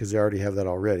vasoconstriction because they already have that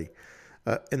already.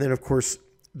 And then, of course,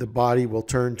 the body will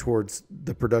turn towards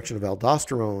the production of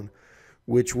aldosterone,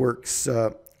 which works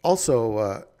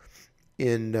also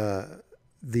in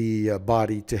the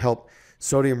body to help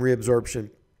sodium reabsorption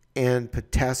and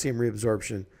potassium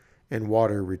reabsorption and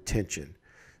water retention.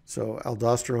 So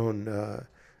aldosterone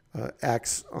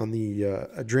acts on the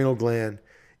adrenal gland,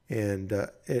 and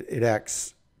it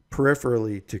acts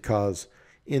peripherally to cause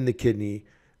in the kidney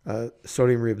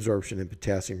sodium reabsorption and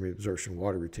potassium reabsorption,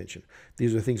 water retention.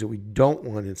 These are things that we don't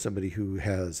want in somebody who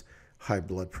has high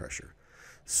blood pressure.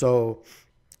 So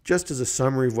just as a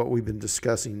summary of what we've been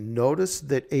discussing, notice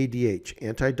that ADH,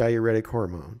 antidiuretic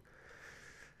hormone,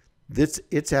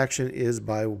 its action is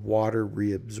by water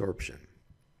reabsorption,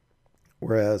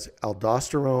 whereas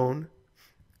aldosterone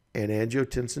and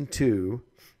angiotensin II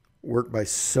work by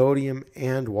sodium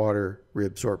and water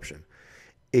reabsorption.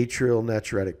 Atrial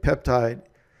natriuretic peptide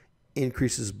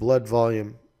increases blood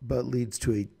volume but leads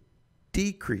to a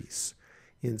decrease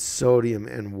in sodium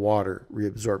and water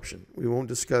reabsorption. We won't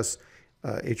discuss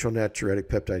atrial natriuretic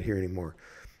peptide here anymore.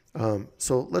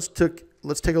 So let's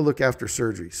take a look after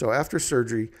surgery. So after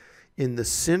surgery, in the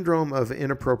syndrome of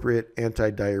inappropriate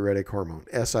antidiuretic hormone,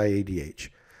 SIADH,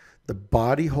 the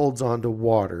body holds on to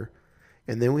water,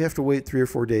 and then we have to wait 3 or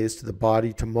 4 days to the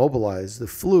body to mobilize the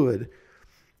fluid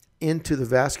into the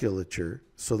vasculature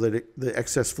so that the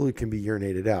excess fluid can be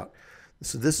urinated out.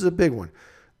 So this is a big one.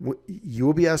 You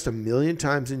will be asked a million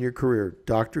times in your career,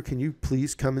 doctor, can you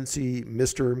please come and see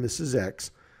Mr. or Mrs.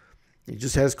 X? He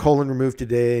just has colon removed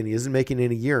today and he isn't making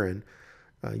any urine.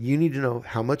 You need to know,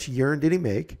 how much urine did he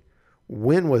make?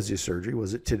 When was his surgery?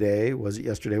 Was it today? Was it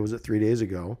yesterday? Was it 3 days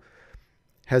ago?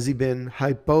 Has he been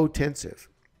hypotensive?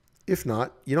 If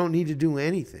not, you don't need to do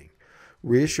anything.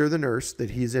 Reassure the nurse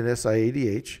that he's in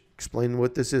SIADH. Explain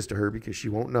what this is to her because she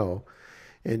won't know.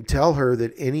 And tell her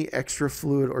that any extra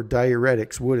fluid or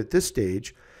diuretics would, at this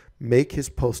stage, make his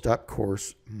post-op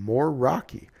course more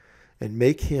rocky and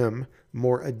make him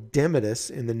more edematous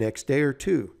in the next day or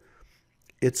two.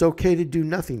 It's okay to do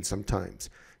nothing sometimes.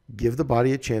 Give the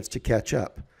body a chance to catch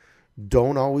up.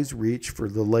 Don't always reach for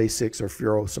the Lasix or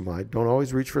furosemide. Don't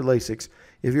always reach for Lasix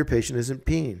if your patient isn't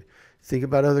peeing. Think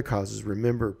about other causes.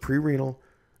 Remember, pre-renal,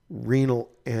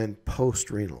 renal, and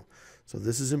post-renal. So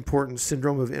this is important.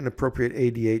 Syndrome of inappropriate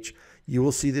ADH. You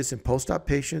will see this in post-op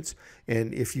patients,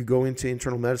 and if you go into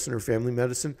internal medicine or family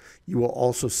medicine, you will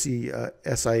also see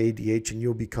SIADH, and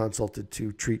you'll be consulted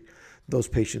to treat those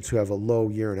patients who have a low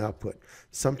urine output.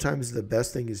 Sometimes the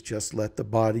best thing is just let the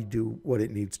body do what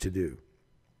it needs to do.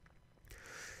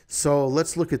 So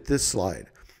let's look at this slide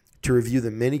to review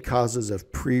the many causes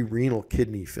of pre-renal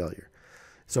kidney failure.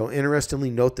 So interestingly,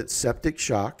 note that septic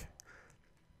shock,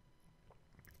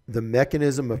 the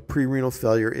mechanism of pre-renal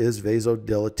failure is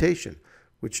vasodilatation,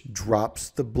 which drops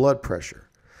the blood pressure.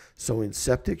 So in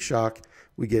septic shock,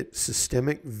 we get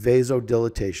systemic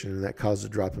vasodilatation, and that causes a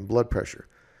drop in blood pressure.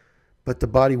 But the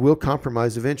body will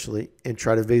compromise eventually and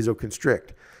try to vasoconstrict,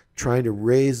 trying to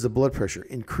raise the blood pressure,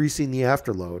 increasing the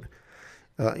afterload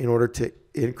in order to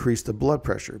increase the blood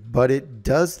pressure. But it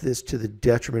does this to the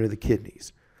detriment of the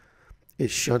kidneys. It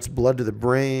shunts blood to the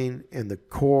brain and the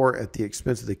core at the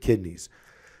expense of the kidneys.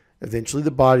 Eventually,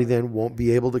 the body then won't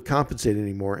be able to compensate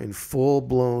anymore, and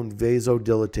full-blown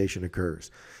vasodilatation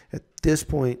occurs. At this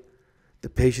point, the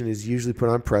patient is usually put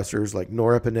on pressors like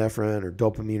norepinephrine or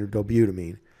dopamine or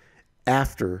dobutamine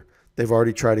after they've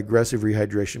already tried aggressive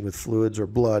rehydration with fluids or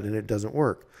blood and it doesn't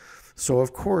work. So,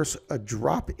 of course, a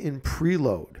drop in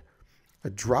preload, a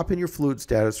drop in your fluid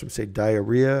status from, say,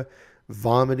 diarrhea,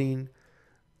 vomiting,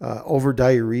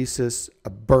 overdiuresis, a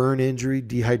burn injury,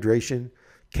 dehydration,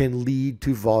 can lead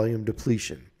to volume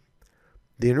depletion.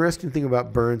 The interesting thing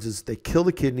about burns is they kill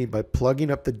the kidney by plugging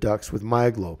up the ducts with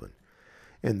myoglobin.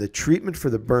 And the treatment for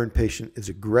the burn patient is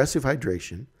aggressive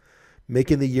hydration,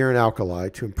 making the urine alkali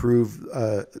to improve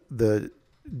the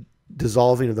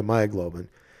dissolving of the myoglobin.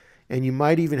 And you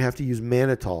might even have to use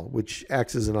mannitol, which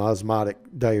acts as an osmotic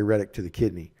diuretic to the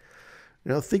kidney.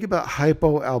 Now think about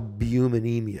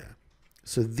hypoalbuminemia.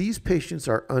 So these patients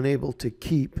are unable to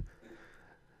keep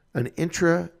an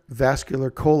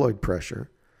intravascular colloid pressure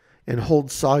and hold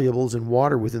solubles in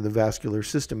water within the vascular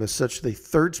system. As such, they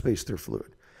third space their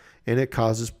fluid, and it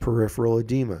causes peripheral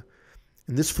edema.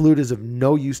 And this fluid is of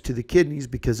no use to the kidneys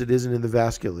because it isn't in the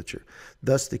vasculature.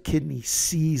 Thus, the kidney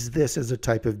sees this as a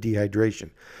type of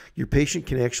dehydration. Your patient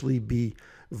can actually be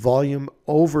volume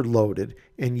overloaded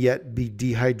and yet be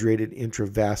dehydrated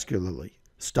intravascularly.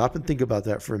 Stop and think about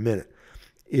that for a minute.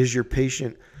 Is your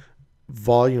patient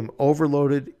volume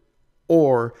overloaded,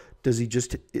 or is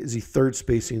he third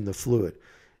spacing the fluid?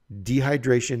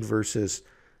 Dehydration versus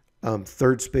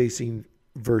third spacing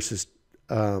versus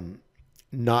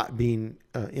not being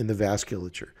in the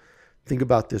vasculature. Think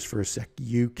about this for a sec.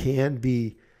 You can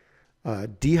be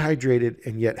dehydrated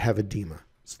and yet have edema.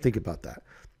 So think about that.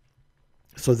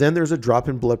 So then there's a drop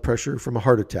in blood pressure from a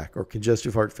heart attack or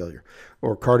congestive heart failure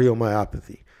or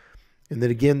cardiomyopathy. And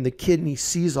then again, the kidney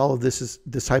sees all of this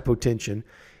hypotension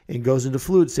and goes into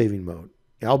fluid saving mode.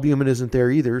 Albumin isn't there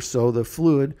either, so the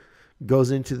fluid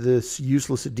goes into this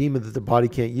useless edema that the body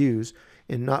can't use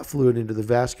and not fluid into the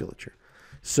vasculature.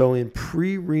 So in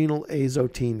pre-renal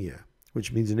azotemia,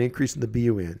 which means an increase in the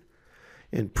BUN,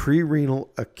 and prerenal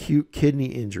acute kidney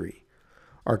injury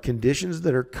are conditions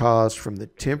that are caused from the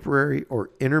temporary or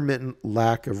intermittent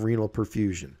lack of renal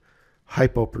perfusion,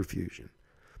 hypoperfusion.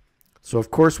 So,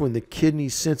 of course, when the kidney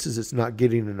senses it's not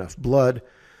getting enough blood,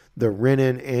 the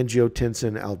renin,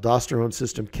 angiotensin, aldosterone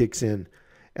system kicks in,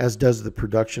 as does the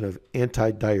production of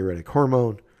antidiuretic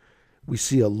hormone. We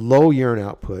see a low urine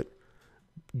output,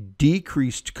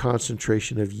 decreased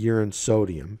concentration of urine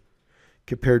sodium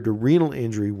compared to renal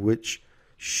injury, which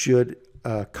should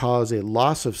cause a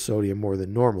loss of sodium more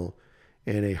than normal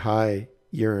and a high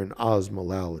urine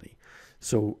osmolality.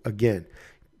 So again,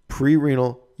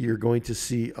 pre-renal, you're going to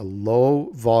see a low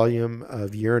volume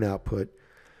of urine output,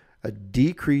 a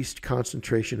decreased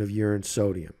concentration of urine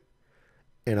sodium,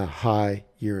 and a high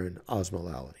urine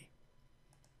osmolality.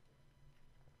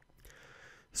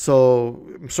 So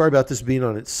I'm sorry about this being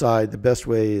on its side. The best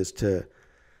way is to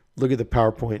look at the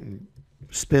PowerPoint and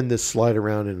spin this slide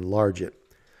around and enlarge it.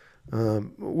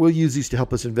 We'll use these to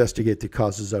help us investigate the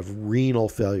causes of renal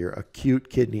failure, acute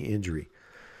kidney injury.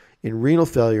 In renal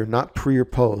failure, not pre or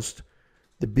post,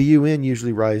 the BUN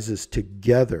usually rises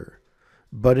together,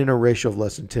 but in a ratio of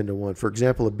less than 10 to 1. For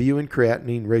example, a BUN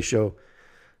creatinine ratio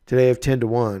today of 10 to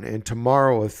 1 and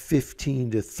tomorrow of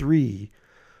 15 to 3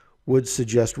 would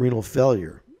suggest renal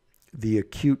failure. The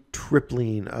acute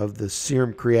tripling of the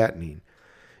serum creatinine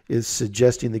is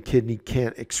suggesting the kidney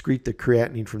can't excrete the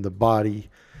creatinine from the body,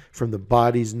 from the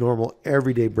body's normal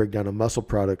everyday breakdown of muscle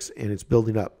products, and it's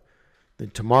building up.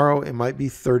 Then tomorrow it might be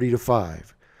 30 to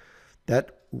 5.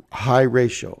 That high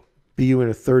ratio, BUN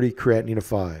of 30, creatinine of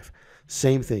 5.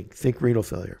 Same thing, think renal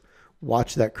failure.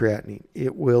 Watch that creatinine.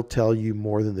 It will tell you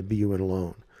more than the BUN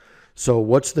alone. So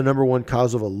what's the number one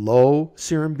cause of a low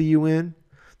serum BUN?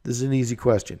 This is an easy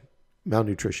question.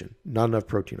 Malnutrition, not enough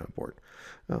protein on board.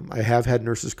 I have had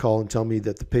nurses call and tell me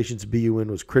that the patient's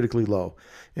BUN was critically low.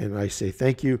 And I say,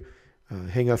 thank you,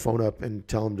 hang our phone up and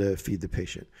tell them to feed the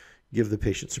patient. Give the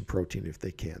patient some protein if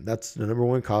they can. That's the number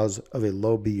one cause of a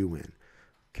low BUN.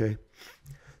 Okay.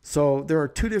 So there are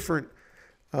two different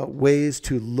ways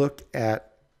to look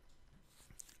at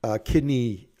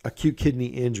acute kidney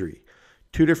injury.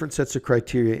 Two different sets of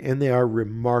criteria, and they are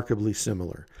remarkably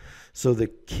similar. So the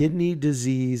Kidney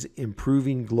Disease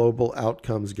Improving Global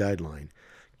Outcomes Guideline,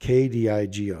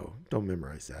 KDIGO, don't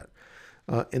memorize that.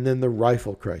 And then the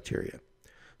Rifle criteria.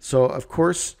 So, of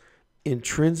course,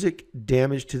 intrinsic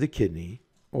damage to the kidney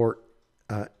or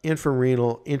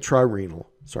intrarenal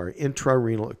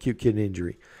acute kidney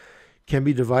injury can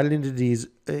be divided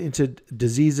into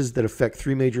diseases that affect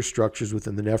three major structures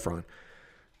within the nephron.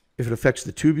 If it affects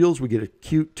the tubules, we get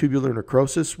acute tubular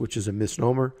necrosis, which is a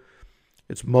misnomer.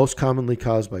 It's most commonly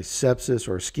caused by sepsis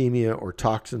or ischemia or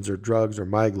toxins or drugs or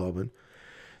myoglobin.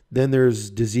 Then there's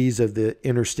disease of the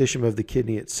interstitium of the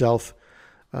kidney itself.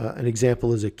 An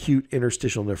example is acute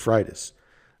interstitial nephritis.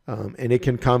 And it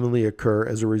can commonly occur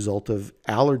as a result of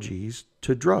allergies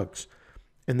to drugs.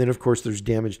 And then, of course, there's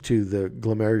damage to the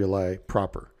glomeruli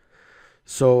proper.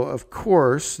 So, of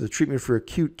course, the treatment for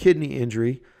acute kidney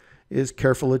injury is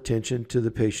careful attention to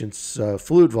the patient's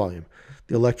fluid volume,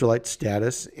 the electrolyte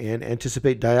status, and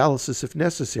anticipate dialysis if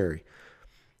necessary.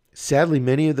 Sadly,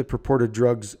 many of the purported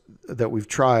drugs that we've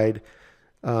tried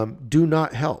do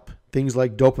not help. Things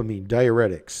like dopamine,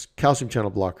 diuretics, calcium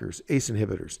channel blockers, ACE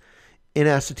inhibitors,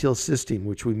 N-acetylcysteine,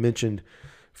 which we mentioned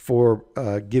for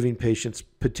giving patients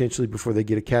potentially before they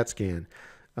get a CAT scan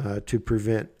to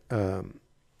prevent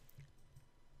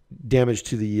damage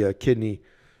to the kidney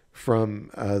from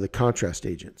the contrast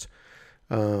agents.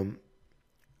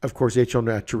 Of course, HO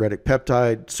natriuretic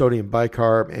peptide, sodium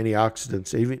bicarb,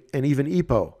 antioxidants, and even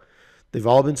EPO. They've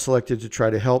all been selected to try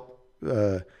to help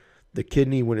the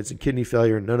kidney when it's in kidney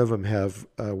failure. None of them have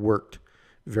worked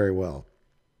very well.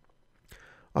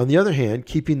 On the other hand,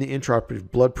 keeping the intraoperative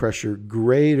blood pressure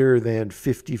greater than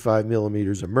 55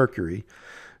 millimeters of mercury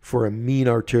for a mean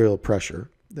arterial pressure,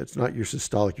 that's not your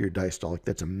systolic, your diastolic,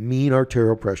 that's a mean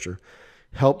arterial pressure,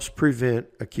 helps prevent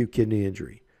acute kidney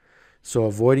injury. So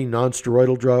avoiding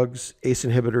nonsteroidal drugs, ACE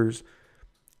inhibitors,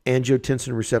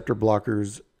 angiotensin receptor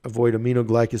blockers, avoid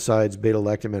aminoglycosides,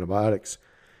 beta-lactam antibiotics,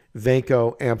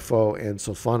 Vanco, Ampho, and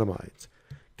sulfonamides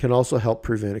can also help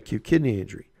prevent acute kidney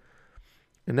injury.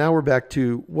 And now we're back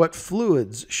to what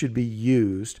fluids should be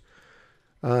used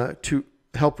to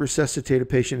help resuscitate a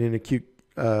patient in acute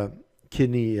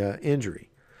kidney injury.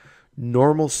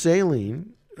 Normal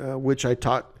saline, which I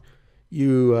taught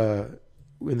you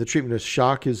in the treatment of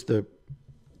shock, is the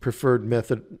preferred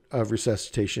method of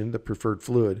resuscitation, the preferred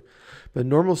fluid. But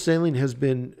normal saline has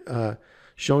been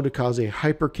shown to cause a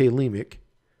hyperkalemic,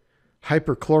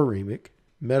 hyperchloremic,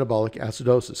 metabolic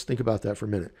acidosis. Think about that for a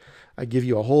minute. I give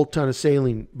you a whole ton of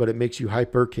saline, but it makes you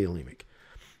hyperkalemic.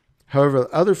 However,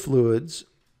 other fluids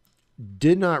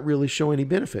did not really show any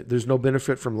benefit. There's no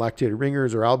benefit from lactated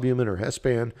ringers or albumin or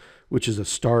Hespan, which is a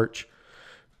starch.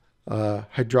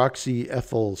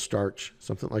 Hydroxyethyl starch,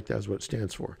 something like that is what it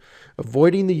stands for.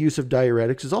 Avoiding the use of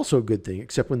diuretics is also a good thing,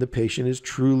 except when the patient is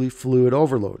truly fluid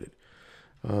overloaded.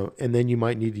 And then you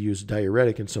might need to use a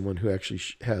diuretic in someone who actually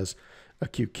has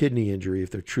acute kidney injury if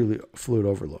they're truly fluid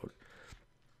overload.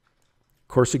 Of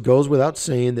course, it goes without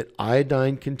saying that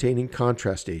iodine-containing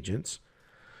contrast agents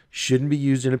shouldn't be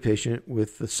used in a patient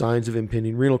with the signs of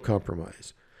impending renal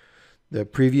compromise. The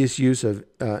previous use of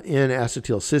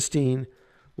N-acetylcysteine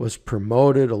was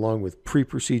promoted along with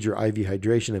pre-procedure IV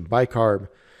hydration and bicarb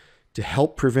to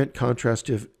help prevent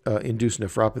contrast-induced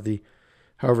nephropathy.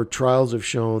 However, trials have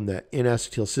shown that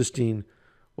N-acetylcysteine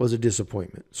was a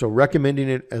disappointment. So recommending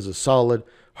it as a solid,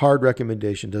 hard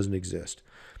recommendation doesn't exist.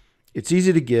 It's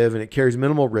easy to give and it carries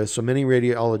minimal risk, so many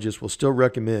radiologists will still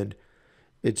recommend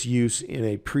its use in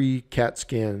a pre-CAT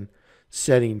scan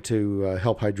setting to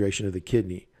help hydration of the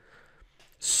kidney.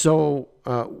 So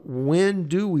when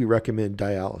do we recommend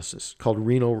dialysis, called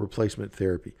renal replacement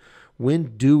therapy?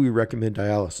 When do we recommend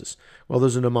dialysis? Well,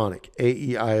 there's a mnemonic,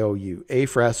 A-E-I-O-U. A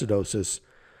for acidosis,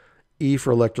 E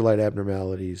for electrolyte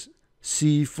abnormalities,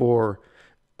 C for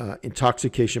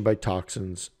intoxication by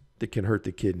toxins that can hurt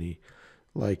the kidney,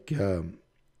 like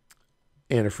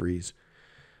antifreeze,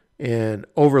 and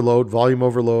overload, volume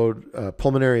overload,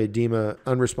 pulmonary edema,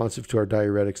 unresponsive to our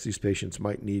diuretics. These patients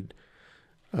might need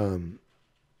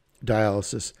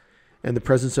dialysis, and the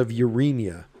presence of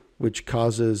uremia, which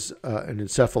causes an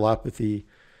encephalopathy,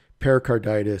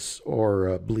 pericarditis,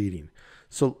 or bleeding.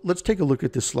 So let's take a look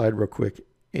at this slide real quick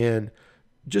and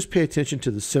just pay attention to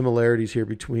the similarities here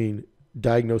between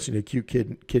diagnosing acute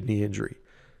kidney injury.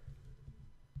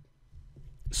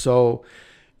 So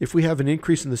if we have an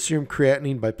increase in the serum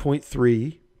creatinine by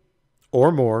 0.3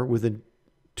 or more within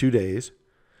 2 days,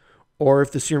 or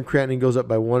if the serum creatinine goes up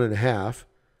by 1.5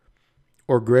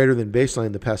 or greater than baseline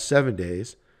in the past 7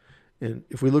 days, and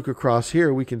if we look across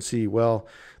here, we can see, well,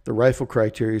 the Rifle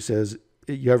criteria says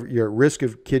you're at risk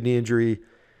of kidney injury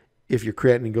if your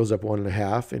creatinine goes up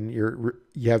 1.5, and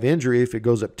you have injury if it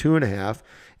goes up 2.5,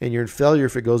 and you're in failure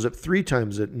if it goes up 3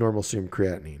 times the normal serum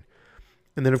creatinine.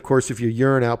 And then, of course, if your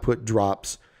urine output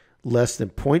drops less than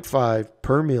 0.5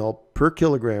 per ml per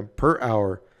kilogram per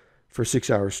hour for 6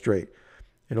 hours straight.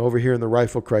 And over here in the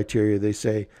Rifle criteria, they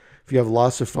say if you have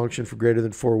loss of function for greater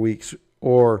than 4 weeks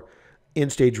or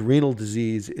end-stage renal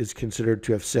disease is considered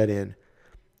to have set in,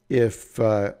 if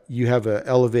you have an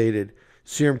elevated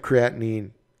serum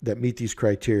creatinine that meet these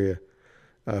criteria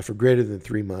for greater than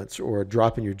 3 months, or a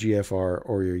drop in your GFR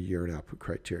or your urine output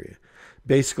criteria.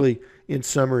 Basically, in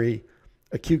summary,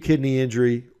 acute kidney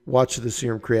injury, watch the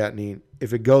serum creatinine.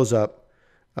 If it goes up,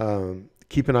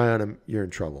 keep an eye on them. You're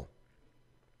in trouble.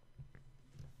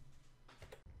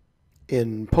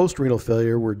 In post-renal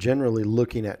failure, we're generally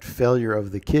looking at failure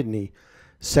of the kidney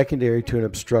secondary to an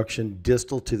obstruction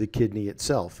distal to the kidney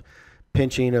itself.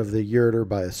 Pinching of the ureter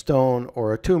by a stone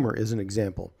or a tumor is an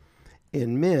example.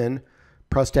 In men,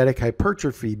 prostatic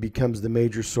hypertrophy becomes the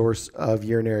major source of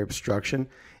urinary obstruction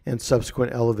and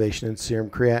subsequent elevation in serum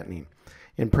creatinine.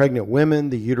 In pregnant women,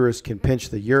 the uterus can pinch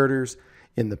the ureters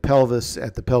in the pelvis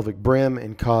at the pelvic brim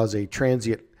and cause a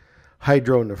transient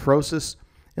hydronephrosis.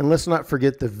 And let's not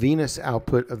forget the venous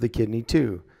output of the kidney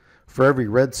too. For every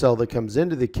red cell that comes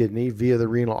into the kidney via the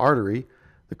renal artery,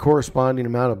 the corresponding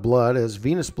amount of blood as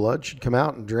venous blood should come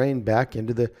out and drain back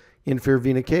into the inferior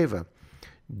vena cava.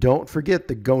 Don't forget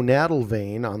the gonadal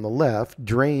vein on the left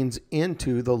drains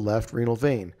into the left renal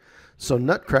vein. So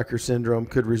nutcracker syndrome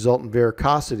could result in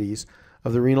varicosities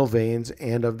of the renal veins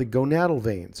and of the gonadal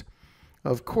veins.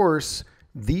 Of course,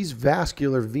 these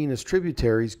vascular venous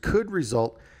tributaries could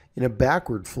result in a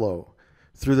backward flow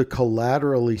through the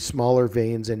collaterally smaller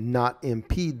veins and not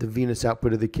impede the venous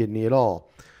output of the kidney at all.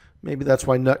 Maybe that's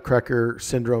why nutcracker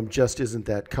syndrome just isn't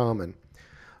that common.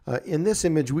 In this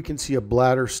image, we can see a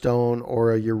bladder stone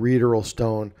or a ureteral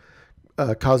stone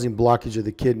causing blockage of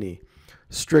the kidney.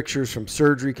 Strictures from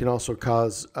surgery can also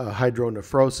cause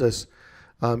hydronephrosis,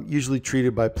 usually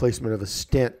treated by placement of a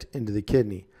stent into the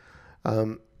kidney.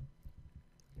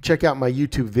 Check out my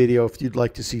YouTube video if you'd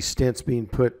like to see stents being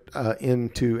put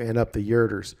into and up the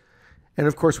ureters. And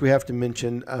of course, we have to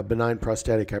mention benign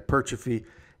prostatic hypertrophy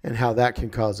and how that can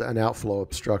cause an outflow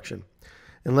obstruction.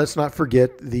 And let's not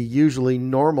forget the usually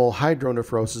normal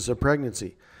hydronephrosis of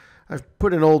pregnancy. I've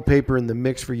put an old paper in the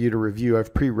mix for you to review.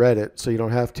 I've pre-read it so you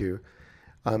don't have to.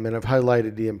 And I've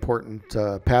highlighted the important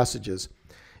passages.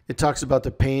 It talks about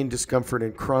the pain, discomfort,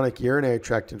 and chronic urinary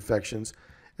tract infections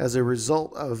as a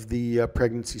result of the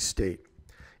pregnancy state.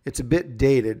 It's a bit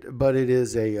dated, but it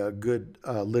is a good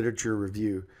literature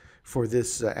review for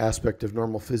this aspect of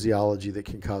normal physiology that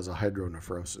can cause a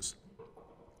hydronephrosis.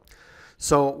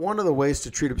 So one of the ways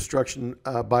to treat obstruction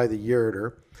by the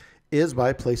ureter is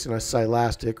by placing a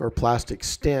silastic or plastic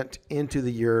stent into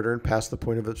the ureter and past the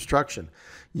point of obstruction.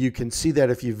 You can see that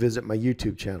if you visit my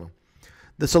YouTube channel.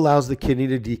 This allows the kidney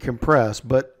to decompress,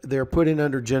 but they're put in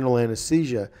under general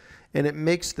anesthesia, and it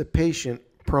makes the patient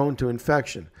prone to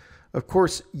infection. Of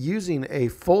course, using a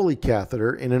Foley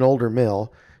catheter in an older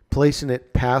male, placing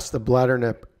it past the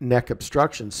bladder neck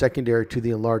obstruction secondary to the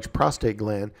enlarged prostate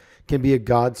gland can be a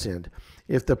godsend.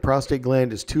 If the prostate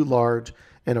gland is too large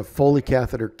and a Foley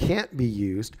catheter can't be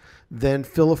used, then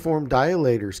filiform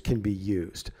dilators can be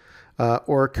used,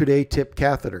 or a Coude tip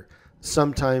catheter,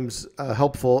 sometimes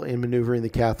helpful in maneuvering the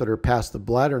catheter past the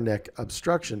bladder neck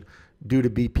obstruction due to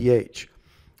BPH.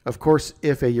 Of course,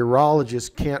 if a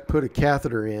urologist can't put a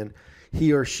catheter in,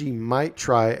 he or she might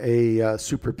try a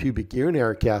suprapubic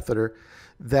urinary catheter.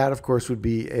 That, of course, would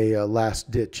be a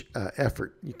last-ditch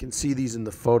effort. You can see these in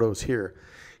the photos here.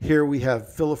 Here we have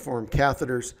filiform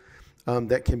catheters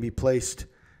that can be placed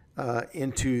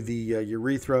into the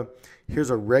urethra. Here's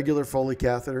a regular Foley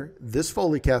catheter. This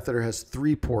Foley catheter has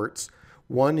 3 ports.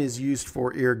 One is used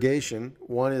for irrigation.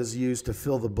 One is used to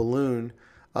fill the balloon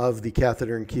of the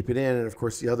catheter and keep it in. And of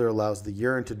course, the other allows the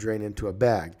urine to drain into a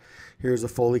bag. Here's a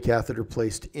Foley catheter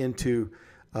placed into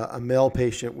a male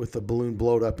patient with the balloon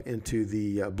blowed up into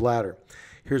the bladder.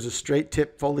 Here's a straight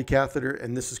tip Foley catheter,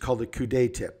 and this is called a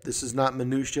Coude tip. This is not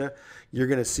minutia. You're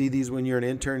going to see these when you're an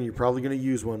intern. You're probably going to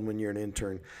use one when you're an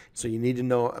intern. So you need to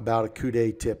know about a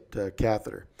Coude tipped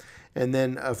catheter. And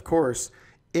then, of course,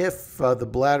 if the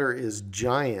bladder is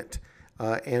giant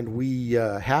and we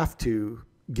have to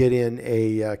get in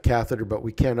a catheter, but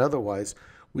we can't otherwise,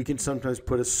 we can sometimes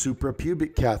put a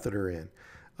suprapubic catheter in.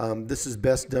 This is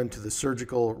best done to the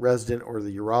surgical resident or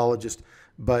the urologist,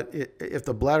 but if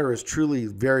the bladder is truly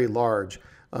very large,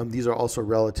 these are also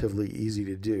relatively easy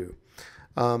to do.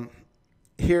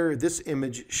 Here, this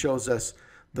image shows us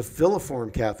the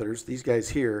filiform catheters, these guys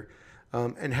here,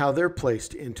 and how they're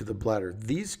placed into the bladder.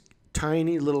 These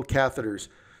tiny little catheters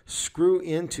screw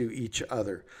into each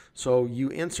other. So you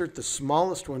insert the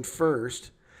smallest one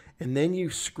first, and then you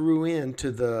screw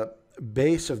into the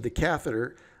base of the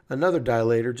catheter another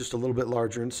dilator just a little bit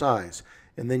larger in size.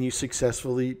 And then you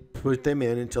successfully put them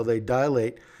in until they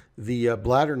dilate the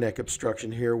bladder neck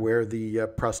obstruction here where the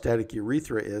prostatic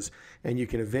urethra is, and you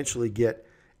can eventually get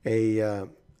a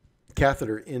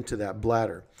catheter into that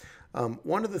bladder.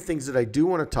 One of the things that I do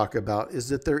want to talk about is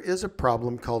that there is a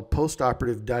problem called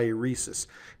postoperative diuresis,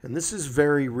 and this is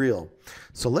very real.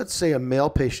 So let's say a male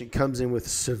patient comes in with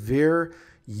severe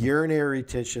urinary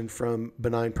retention from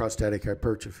benign prostatic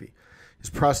hypertrophy. His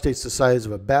prostate's the size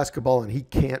of a basketball and he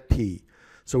can't pee.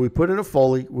 So we put in a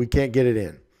Foley, we can't get it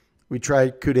in. We try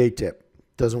Coude tip,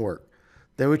 doesn't work.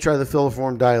 Then we try the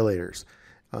filiform dilators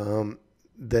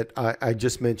that I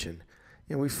just mentioned.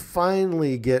 And we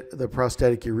finally get the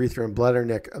prostatic urethra and bladder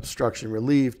neck obstruction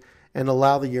relieved and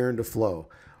allow the urine to flow.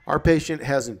 Our patient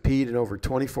hasn't peed in over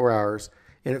 24 hours,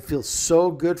 and it feels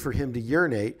so good for him to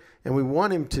urinate, and we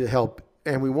want him to help,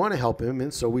 and we want to help him,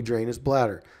 and so we drain his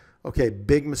bladder. Okay,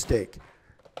 big mistake.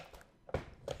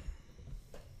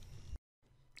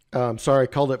 Sorry, I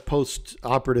called it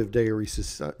post-operative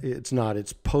diuresis. It's not.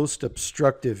 It's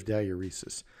post-obstructive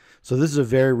diuresis. So this is a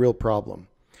very real problem.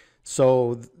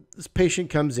 So this patient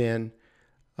comes in.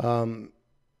 Then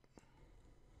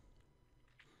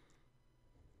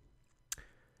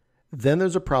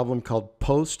there's a problem called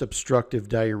post-obstructive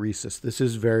diuresis. This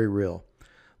is very real.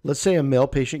 Let's say a male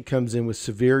patient comes in with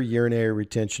severe urinary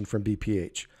retention from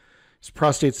BPH. His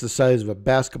prostate's the size of a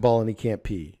basketball and he can't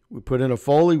pee. We put in a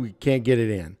Foley, we can't get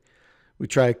it in. We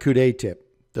try a Coude tip,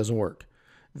 doesn't work.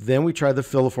 Then we try the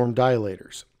filiform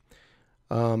dilators.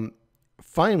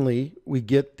 Finally, we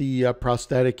get the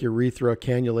prostatic urethra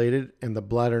cannulated and the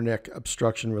bladder neck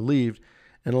obstruction relieved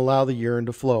and allow the urine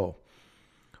to flow.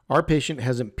 Our patient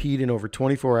hasn't peed in over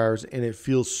 24 hours and it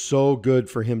feels so good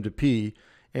for him to pee,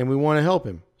 and we want to help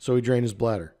him, so we drain his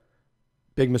bladder.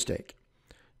 Big mistake.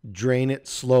 Drain it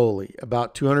slowly,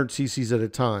 about 200 cc's at a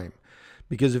time,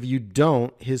 because if you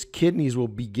don't, his kidneys will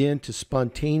begin to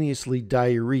spontaneously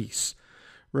diurese.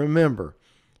 Remember,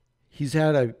 he's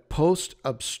had a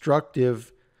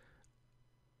post-obstructive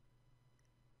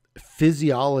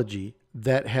physiology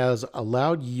that has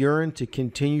allowed urine to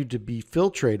continue to be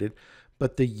filtrated,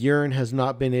 but the urine has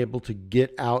not been able to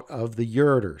get out of the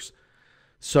ureters.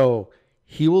 So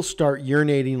he will start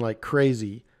urinating like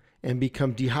crazy. and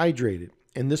become dehydrated.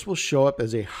 And this will show up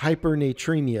as a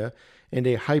hypernatremia and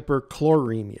a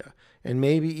hyperchloremia, and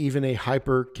maybe even a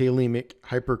hyperkalemic,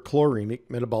 hyperchloremic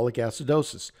metabolic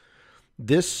acidosis.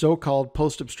 This so-called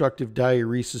post-obstructive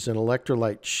diuresis and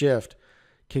electrolyte shift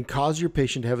can cause your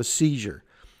patient to have a seizure.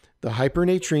 The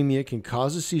hypernatremia can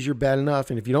cause a seizure bad enough,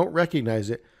 and if you don't recognize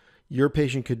it, your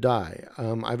patient could die.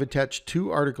 I've attached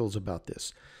 2 articles about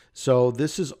this. So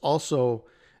this is also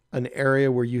an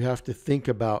area where you have to think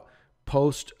about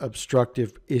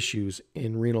post-obstructive issues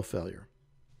in renal failure.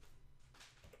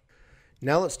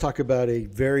 Now let's talk about a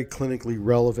very clinically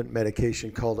relevant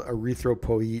medication called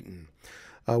erythropoietin.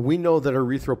 We know that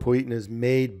erythropoietin is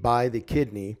made by the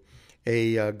kidney,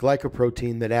 a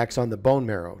glycoprotein that acts on the bone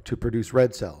marrow to produce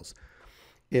red cells.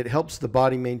 It helps the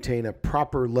body maintain a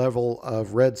proper level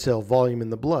of red cell volume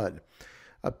in the blood.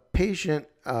 A patient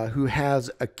who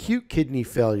has acute kidney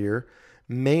failure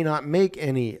may not make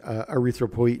any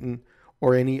erythropoietin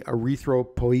or any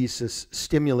erythropoiesis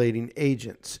stimulating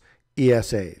agents,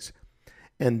 ESAs,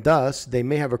 and thus they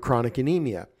may have a chronic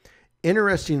anemia.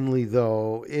 Interestingly,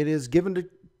 though, it is given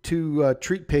to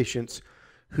treat patients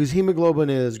whose hemoglobin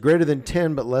is greater than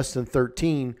 10 but less than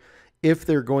 13 if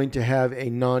they're going to have a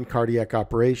non-cardiac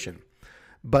operation.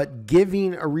 But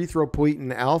giving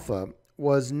erythropoietin alpha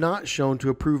was not shown to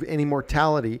improve any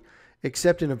mortality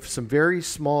except in some very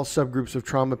small subgroups of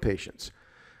trauma patients.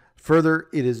 Further,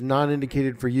 it is not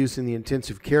indicated for use in the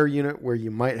intensive care unit where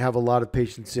you might have a lot of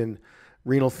patients in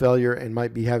renal failure and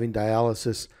might be having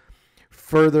dialysis.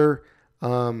 Further,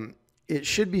 it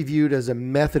should be viewed as a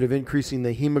method of increasing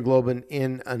the hemoglobin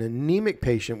in an anemic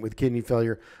patient with kidney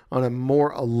failure on a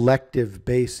more elective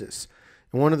basis.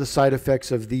 And one of the side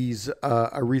effects of these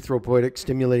erythropoietic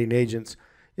stimulating agents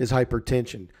is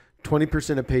hypertension.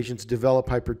 20% of patients develop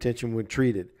hypertension when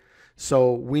treated.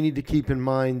 So we need to keep in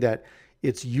mind that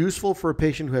it's useful for a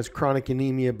patient who has chronic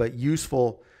anemia, but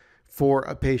useful for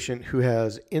a patient who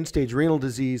has end-stage renal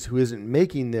disease who isn't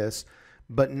making this,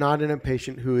 but not in a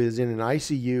patient who is in an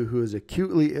ICU, who is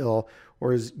acutely ill,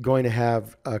 or is going to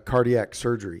have cardiac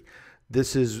surgery.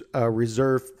 This is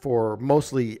reserved for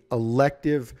mostly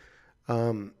elective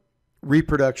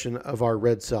reproduction of our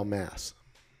red cell mass.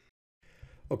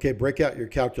 Okay, break out your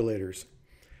calculators.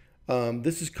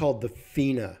 This is called the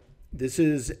FINA. This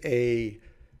is a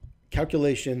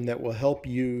calculation that will help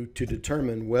you to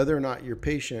determine whether or not your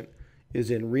patient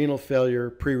is in renal failure,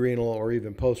 pre-renal, or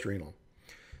even post-renal.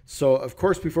 So, of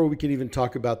course, before we can even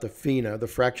talk about the FINA, the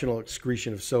fractional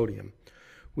excretion of sodium,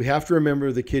 we have to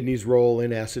remember the kidney's role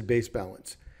in acid-base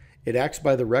balance. It acts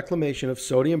by the reclamation of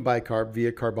sodium bicarb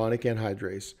via carbonic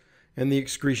anhydrase and the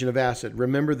excretion of acid.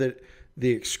 Remember that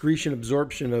the excretion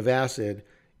absorption of acid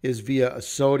is via a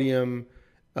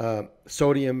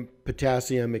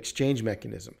sodium-potassium exchange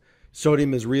mechanism.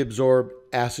 Sodium is reabsorbed,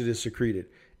 acid is secreted,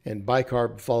 and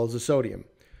bicarb follows the sodium.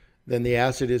 Then the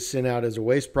acid is sent out as a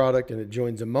waste product and it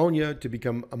joins ammonia to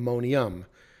become ammonium.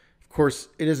 Of course,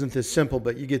 it isn't this simple,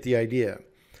 but you get the idea.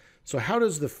 So how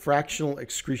does the fractional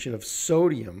excretion of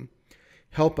sodium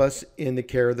help us in the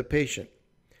care of the patient?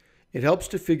 It helps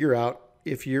to figure out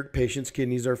if your patient's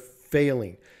kidneys are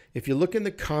failing. If you look in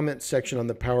the comment section on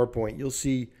the PowerPoint, you'll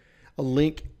see a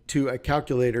link to a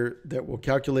calculator that will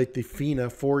calculate the FINA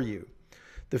for you.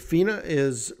 The FINA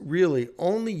is really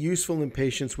only useful in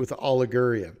patients with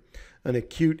oliguria, an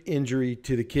acute injury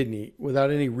to the kidney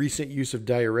without any recent use of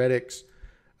diuretics,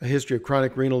 a history of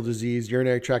chronic renal disease,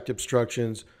 urinary tract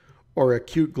obstructions, or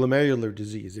acute glomerular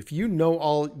disease. If you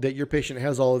know that your patient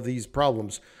has all of these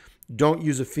problems, don't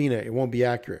use a FINA. It won't be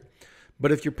accurate.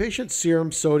 But if your patient's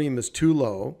serum sodium is too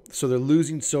low, so they're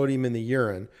losing sodium in the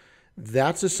urine,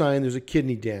 that's a sign there's a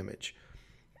kidney damage.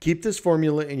 Keep this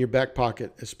formula in your back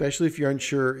pocket, especially if you're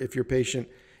unsure if your patient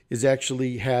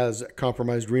actually has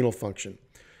compromised renal function.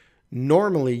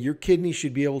 Normally, your kidney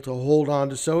should be able to hold on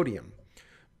to sodium.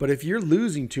 But if you're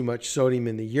losing too much sodium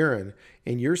in the urine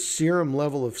and your serum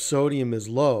level of sodium is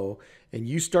low and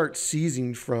you start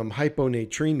seizing from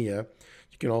hyponatremia,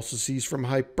 you can also seize from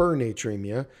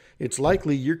hypernatremia, it's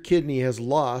likely your kidney has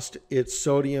lost its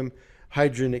sodium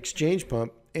hydrogen exchange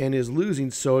pump and is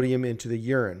losing sodium into the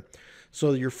urine.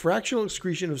 So your fractional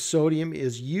excretion of sodium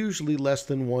is usually less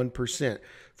than 1%.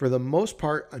 For the most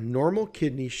part, a normal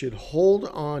kidney should hold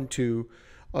on to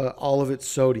all of its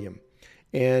sodium.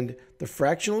 And the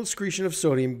fractional excretion of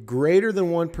sodium greater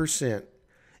than 1%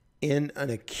 in an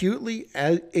acutely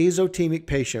azotemic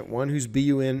patient, one whose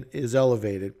BUN is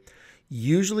elevated,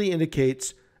 usually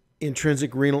indicates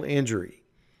intrinsic renal injury,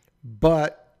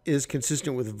 but is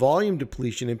consistent with volume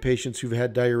depletion in patients who've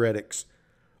had diuretics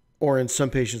or in some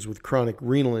patients with chronic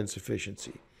renal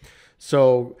insufficiency.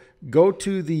 So go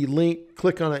to the link,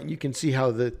 click on it, and you can see how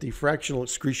the fractional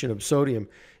excretion of sodium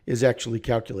is actually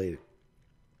calculated.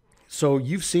 So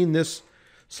you've seen this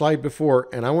slide before,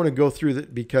 and I want to go through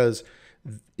that because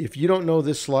if you don't know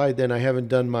this slide, then I haven't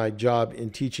done my job in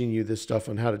teaching you this stuff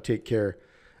on how to take care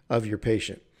of your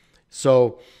patient.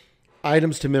 So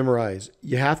items to memorize.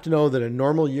 You have to know that a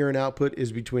normal urine output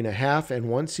is between 0.5 and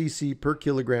 1 cc per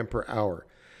kilogram per hour.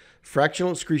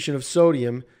 Fractional excretion of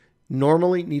sodium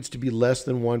normally needs to be less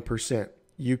than 1%.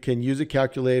 You can use a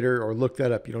calculator or look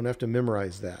that up. You don't have to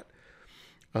memorize that.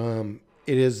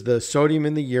 It is the sodium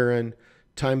in the urine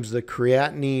times the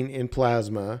creatinine in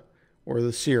plasma or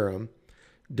the serum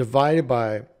divided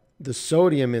by the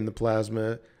sodium in the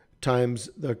plasma times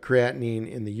the creatinine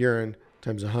in the urine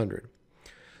times 100.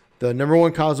 The number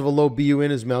one cause of a low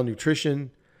BUN is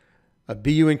malnutrition. A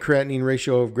BUN creatinine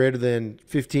ratio of greater than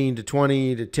 15 to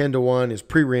 20 to 10 to 1 is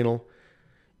prerenal.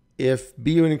 If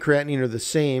BUN and creatinine are the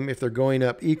same, if they're going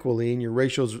up equally and your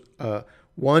ratio is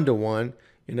 1 to 1,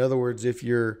 in other words, if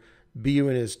your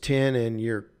BUN is 10 and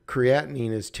your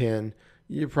creatinine is 10,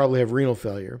 you probably have renal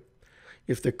failure.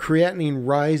 If the creatinine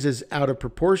rises out of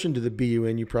proportion to the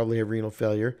BUN, you probably have renal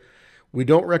failure. We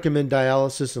don't recommend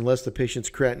dialysis unless the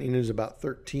patient's creatinine is about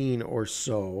 13 or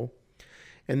so.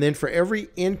 And then for every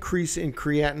increase in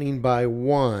creatinine by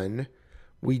 1,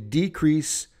 we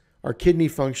decrease our kidney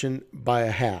function by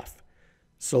 1/2.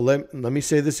 So let me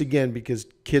say this again because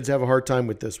kids have a hard time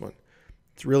with this one.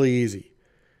 It's really easy.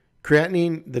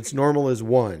 Creatinine that's normal is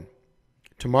 1.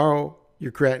 Tomorrow,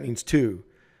 your creatinine's 2.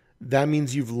 That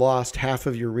means you've lost half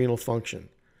of your renal function.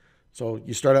 So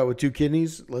you start out with 2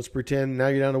 kidneys. Let's pretend now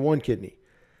you're down to 1 kidney.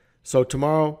 So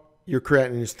tomorrow, your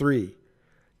creatinine is 3.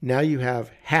 Now you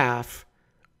have half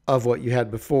of what you had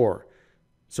before.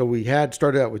 So we had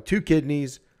started out with 2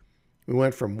 kidneys. We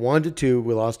went from 1 to 2,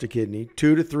 we lost a kidney.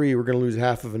 2 to 3, we're going to lose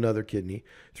half of another kidney.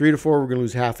 3 to 4, we're going to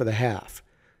lose half of the half.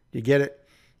 You get it?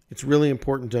 It's really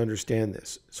important to understand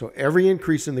this. So every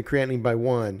increase in the creatinine by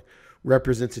 1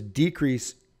 represents a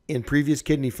decrease in previous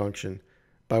kidney function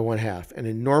by 1/2. And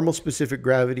in normal specific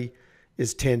gravity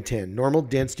is 1010. Normal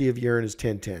density of urine is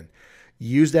 1010.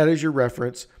 Use that as your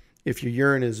reference. If your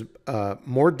urine is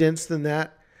more dense than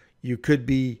that, you could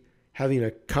be having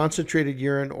a concentrated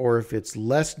urine, or if it's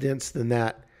less dense than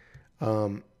that,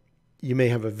 you may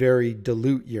have a very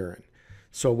dilute urine.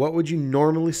 So what would you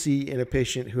normally see in a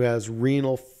patient who has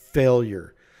renal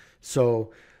failure?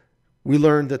 So we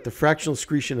learned that the fractional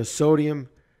excretion of sodium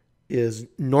is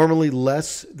normally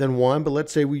less than 1, but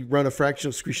let's say we run a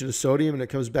fractional excretion of sodium and it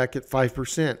comes back at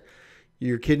 5%.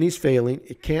 Your kidney's failing.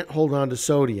 It can't hold on to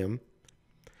sodium.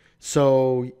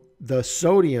 So the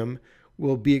sodium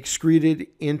will be excreted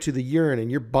into the urine, and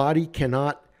your body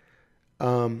cannot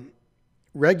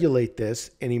regulate this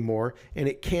anymore, and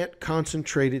it can't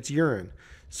concentrate its urine.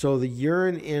 So the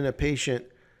urine in a patient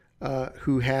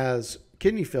who has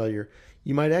kidney failure,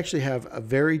 you might actually have a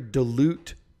very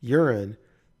dilute urine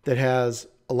that has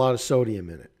a lot of sodium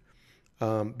in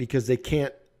it because they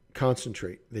can't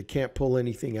concentrate. They can't pull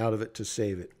anything out of it to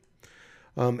save it.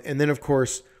 And then, of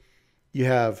course, you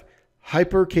have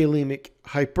hyperkalemic,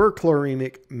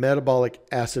 hyperchloremic metabolic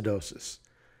acidosis.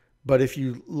 But if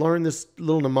you learn this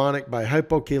little mnemonic by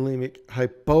hypokalemic,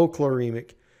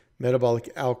 hypochloremic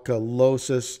metabolic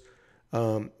alkalosis,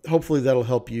 hopefully that'll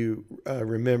help you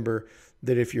remember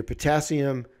that if your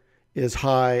potassium is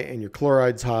high and your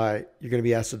chloride's high, you're going to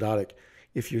be acidotic.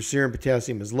 If your serum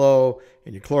potassium is low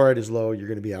and your chloride is low, you're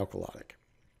going to be alkalotic.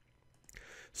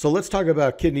 So let's talk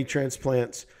about kidney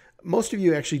transplants. Most of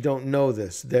you actually don't know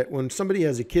this, that when somebody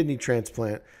has a kidney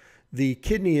transplant, the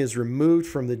kidney is removed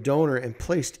from the donor and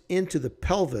placed into the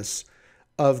pelvis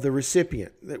of the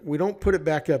recipient. We don't put it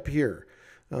back up here.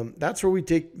 That's where we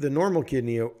take the normal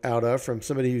kidney out of from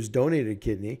somebody who's donated a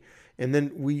kidney, and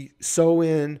then we sew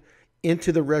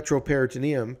into the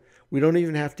retroperitoneum. We don't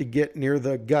even have to get near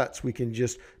the guts. We can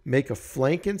just make a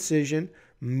flank incision,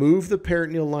 move the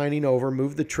peritoneal lining over,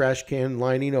 move the trash can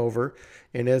lining over,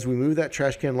 and as we move that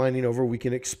trash can lining over, we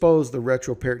can expose the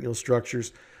retroperitoneal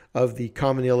structures of the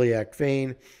common iliac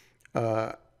vein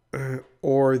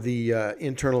or the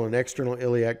internal and external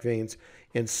iliac veins,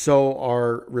 and sew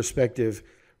our respective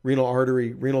renal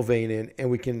artery, renal vein in, and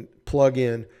we can plug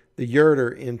in the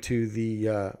ureter into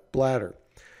the bladder.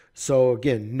 So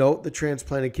again, note the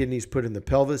transplanted kidney is put in the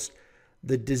pelvis.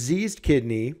 The diseased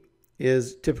kidney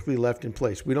is typically left in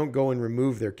place. We don't go and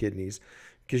remove their kidneys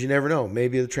because you never know.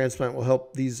 Maybe the transplant will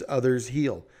help these others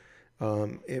heal.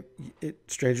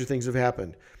 Stranger things have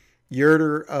happened.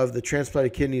 Ureter of the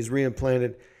transplanted kidney is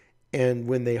reimplanted, and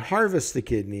when they harvest the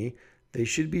kidney, they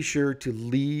should be sure to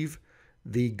leave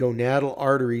the gonadal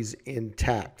arteries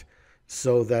intact.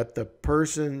 so that the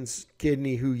person's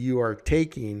kidney who you are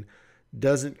taking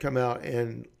doesn't come out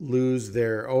and lose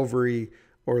their ovary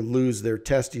or lose their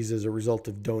testes as a result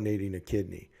of donating a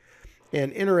kidney.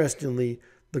 And interestingly,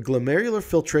 the glomerular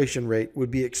filtration rate would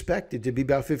be expected to be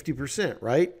about 50%,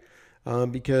 right?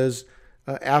 Because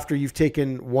after you've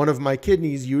taken one of my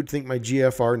kidneys, you would think my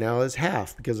GFR now is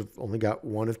half because I've only got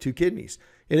one of two kidneys.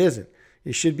 It isn't.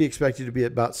 It should be expected to be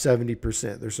about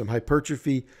 70%. There's some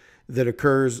hypertrophy that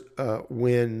occurs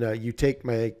when you take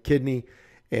my kidney.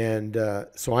 And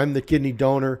so I'm the kidney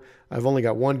donor. I've only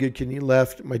got one good kidney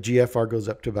left. My GFR goes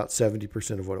up to about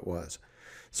 70% of what it was.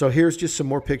 So here's just some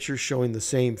more pictures showing the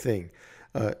same thing,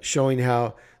 showing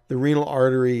how the renal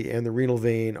artery and the renal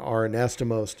vein are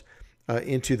anastomosed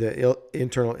into the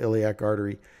internal iliac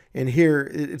artery. And here,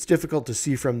 it's difficult to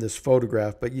see from this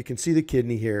photograph, but you can see the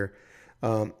kidney here.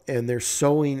 And they're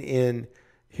sewing in.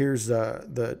 Here's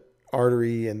the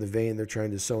artery and the vein they're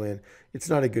trying to sew in. It's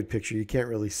not a good picture. You can't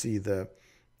really see the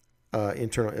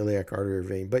internal iliac artery or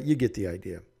vein, but you get the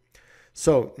idea.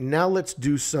 So now let's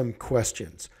do some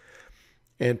questions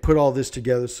and put all this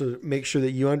together so make sure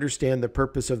that you understand the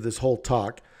purpose of this whole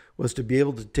talk was to be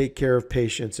able to take care of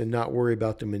patients and not worry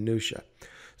about the minutia.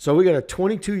 So we got a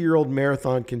 22-year-old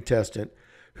marathon contestant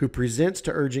who presents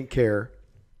to urgent care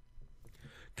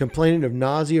complaining of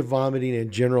nausea, vomiting,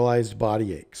 and generalized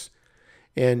body aches.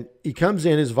 And he comes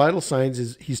in, his vital signs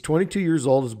is he's 22 years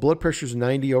old, his blood pressure is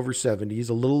 90/70, he's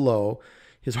a little low,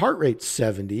 his heart rate's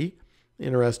 70,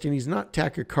 interesting, he's not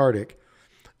tachycardic,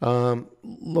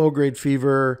 low-grade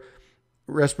fever,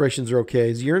 respirations are okay,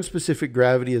 his urine-specific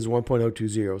gravity is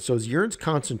 1.020, so his urine's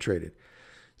concentrated.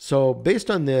 So based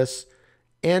on this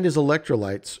and his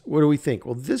electrolytes, what do we think?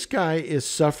 Well, this guy is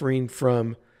suffering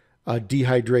from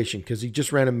dehydration because he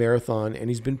just ran a marathon and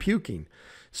he's been puking.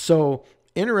 So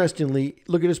interestingly,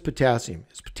 look at his potassium.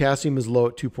 His potassium is low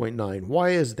at 2.9. Why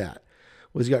is that?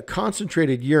 Well, he's got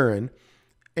concentrated urine,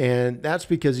 and that's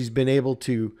because he's been able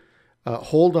to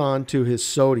hold on to his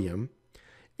sodium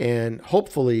and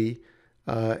hopefully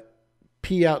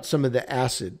pee out some of the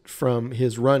acid from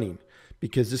his running,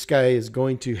 because this guy is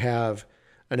going to have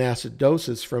an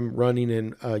acidosis from running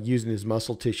and using his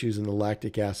muscle tissues and the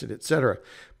lactic acid, etc.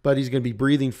 But he's going to be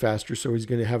breathing faster, so he's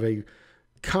going to have a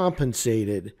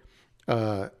compensated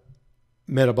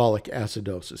metabolic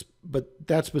acidosis. But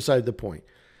that's beside the point.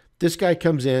 This guy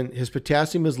comes in, his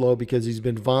potassium is low because he's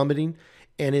been vomiting,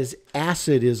 and his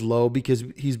acid is low because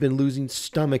he's been losing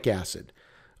stomach acid.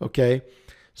 Okay?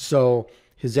 So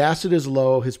his acid is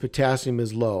low, his potassium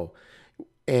is low,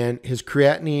 and his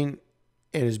creatinine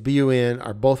and his BUN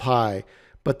are both high,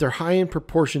 but they're high in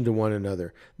proportion to one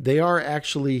another. They are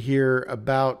actually here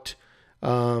about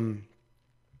 20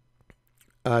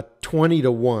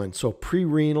 to 1. So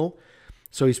pre-renal.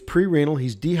 So he's pre-renal,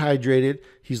 he's dehydrated,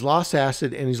 he's lost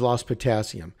acid, and he's lost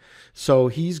potassium. So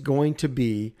he's going to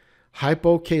be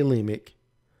hypokalemic,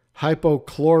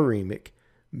 hypochloremic,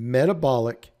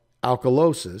 metabolic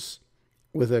alkalosis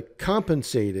with a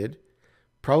compensated,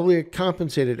 probably a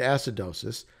compensated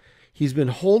acidosis. He's been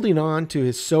holding on to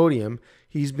his sodium.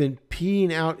 He's been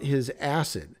peeing out his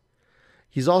acid.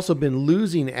 He's also been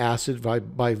losing acid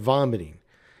by vomiting.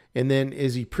 And then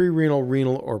is he pre-renal,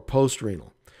 renal, or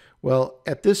post-renal? Well,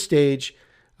 at this stage,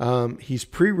 he's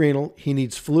pre-renal. He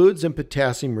needs fluids and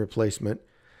potassium replacement.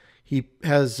 He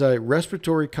has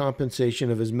respiratory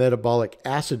compensation of his metabolic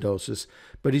acidosis,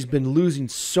 but he's been losing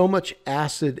so much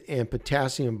acid and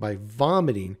potassium by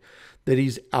vomiting that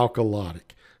he's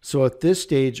alkalotic. So at this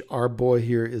stage, our boy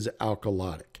here is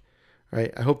alkalotic. All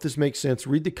right, I hope this makes sense.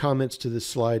 Read the comments to this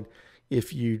slide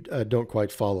if you don't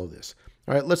quite follow this.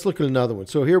 All right, let's look at another one.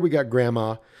 So here we got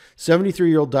grandma,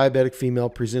 73-year-old diabetic female,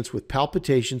 presents with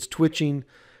palpitations, twitching,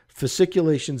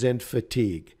 fasciculations, and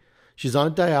fatigue. She's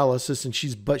on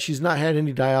dialysis, but she's not had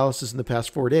any dialysis in the past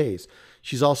 4 days.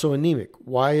 She's also anemic.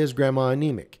 Why is grandma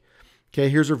anemic? Okay,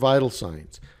 here's her vital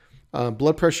signs.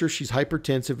 Blood pressure, she's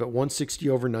hypertensive at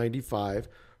 160/95.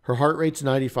 Her heart rate's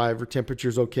 95. Her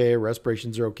temperature's okay. Her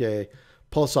respirations are okay.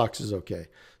 Pulse ox is okay.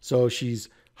 So she's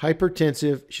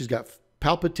hypertensive. She's got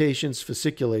palpitations,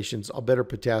 fasciculations. I'll bet her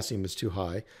potassium is too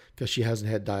high because she hasn't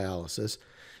had dialysis.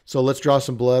 So let's draw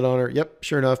some blood on her. Yep,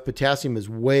 sure enough, potassium is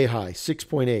way high,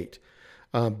 6.8.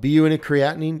 BUN and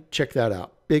creatinine, check that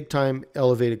out. Big time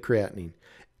elevated creatinine,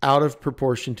 out of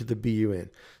proportion to the BUN.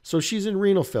 So she's in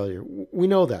renal failure. We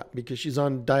know that because she's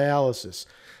on dialysis.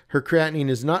 Her creatinine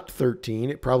is not 13.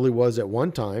 It probably was at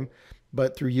one time,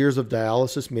 but through years of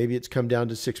dialysis, maybe it's come down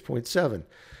to 6.7.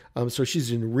 So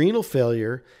she's in renal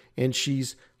failure and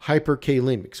she's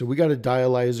hyperkalemic. So we got to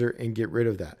dialyze her and get rid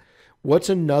of that. What's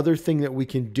another thing that we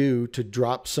can do to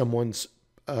drop someone's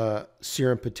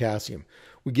serum potassium.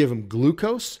 We give him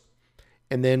glucose,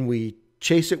 and then we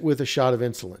chase it with a shot of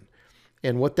insulin.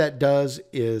 And what that does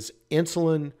is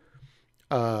insulin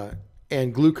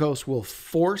and glucose will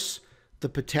force the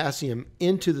potassium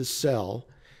into the cell,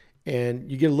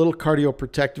 and you get a little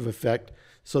cardioprotective effect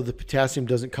so the potassium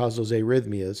doesn't cause those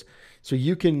arrhythmias. So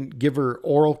you can give her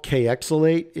oral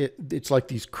K-exolate. It's like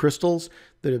these crystals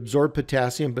that absorb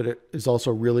potassium, but it is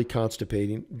also really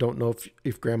constipating. Don't know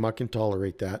if grandma can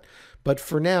tolerate that. But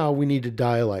for now, we need to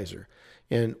dialyze her.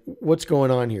 And what's going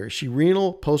on here? Is she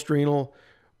renal, post-renal,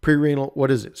 pre-renal?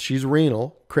 What is it? She's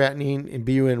renal, creatinine and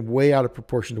BUN way out of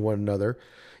proportion to one another.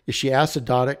 Is she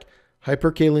acidotic,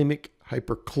 hyperkalemic,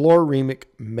 hyperchloremic,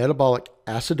 metabolic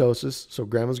acidosis? So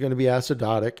grandma's going to be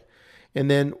acidotic. And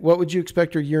then what would you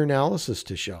expect her urinalysis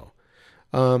to show?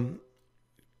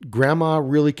 Grandma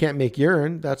really can't make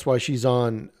urine. That's why she's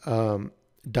on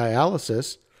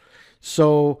dialysis.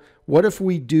 So what if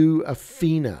we do a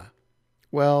FENA?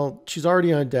 Well, she's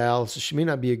already on dialysis. She may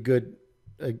not be a good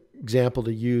example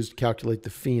to use to calculate the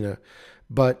FENA.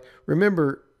 But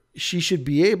remember, she should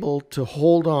be able to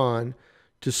hold on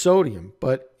to sodium.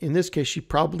 But in this case, she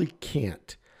probably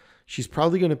can't. She's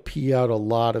probably going to pee out a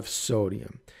lot of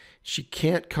sodium. She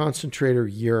can't concentrate her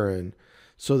urine.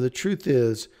 So the truth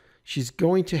is, she's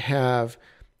going to have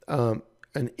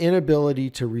an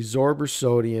inability to resorb her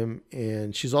sodium,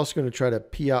 and she's also going to try to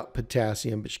pee out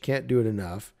potassium, but she can't do it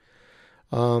enough.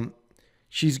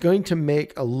 She's going to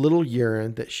make a little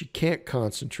urine that she can't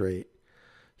concentrate.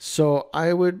 So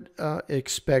I would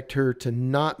expect her to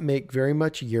not make very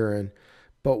much urine,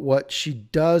 but what she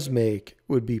does make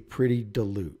would be pretty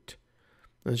dilute.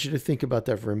 I want you to think about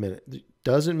that for a minute.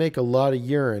 Doesn't make a lot of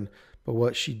urine, but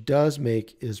what she does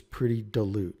make is pretty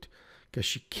dilute because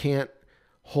she can't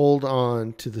hold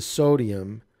on to the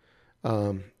sodium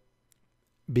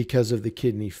because of the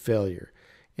kidney failure.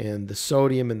 And the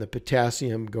sodium and the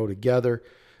potassium go together.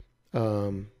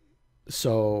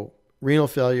 So renal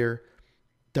failure,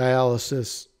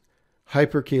 dialysis,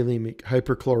 hyperkalemic,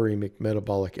 hyperchloremic,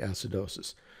 metabolic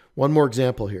acidosis. One more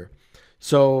example here.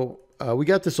 So we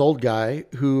got this old guy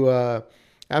who,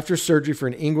 after surgery for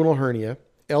an inguinal hernia,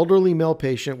 elderly male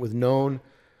patient with known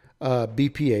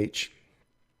BPH,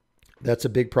 that's a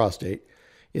big prostate,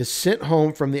 is sent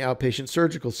home from the outpatient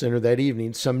surgical center that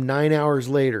evening, some 9 hours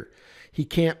later. He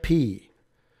can't pee.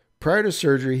 Prior to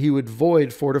surgery, he would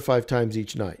void 4 to 5 times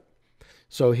each night.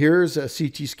 So here's a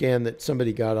CT scan that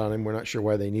somebody got on him. We're not sure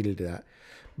why they needed that.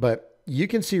 But you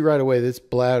can see right away this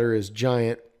bladder is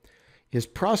giant. His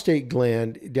prostate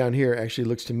gland down here actually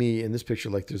looks to me in this picture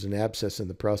like there's an abscess in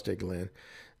the prostate gland.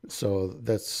 So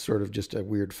that's sort of just a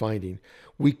weird finding.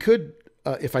 We could,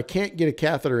 if I can't get a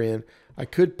catheter in, I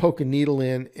could poke a needle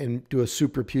in and do a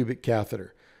suprapubic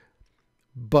catheter.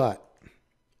 But,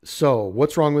 so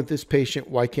what's wrong with this patient?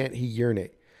 Why can't he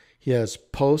urinate? He has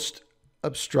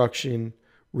post-obstruction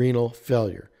renal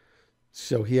failure.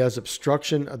 So he has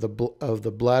obstruction of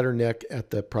the bladder neck at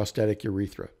the prostatic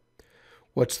urethra.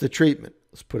 What's the treatment?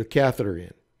 Let's put a catheter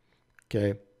in.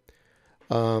 Okay.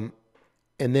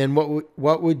 And then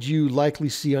what would you likely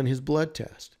see on his blood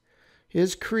test?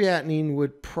 His creatinine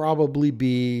would probably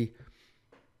be,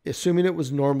 assuming it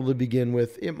was normal to begin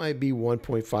with, it might be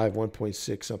 1.5,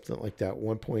 1.6, something like that,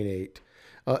 1.8.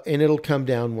 And it'll come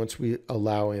down once we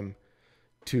allow him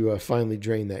to finally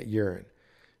drain that urine.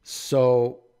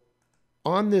 So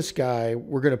on this guy,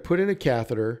 we're going to put in a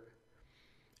catheter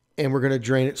and we're going to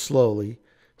drain it slowly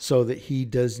so that he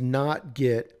does not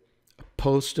get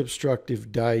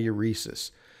post-obstructive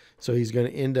diuresis. So he's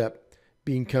going to end up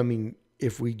becoming,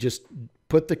 if we just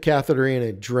put the catheter in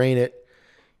and drain it,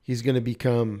 he's going to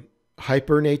become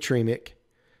hypernatremic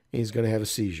and he's going to have a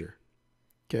seizure.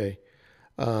 Okay.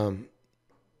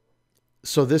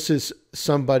 So this is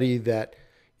somebody that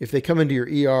if they come into your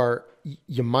ER,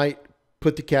 you might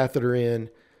put the catheter in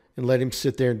and let him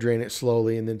sit there and drain it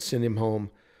slowly and then send him home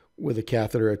with a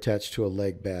catheter attached to a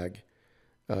leg bag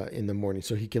in the morning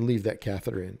so he can leave that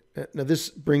catheter in. Now, this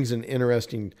brings an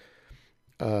interesting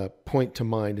point to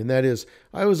mind, and that is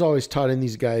I was always taught in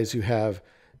these guys who have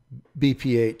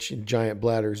BPH and giant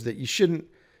bladders that you shouldn't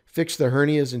fix the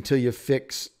hernias until you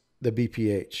fix the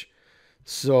BPH.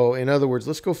 So in other words,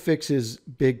 let's go fix his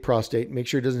big prostate, make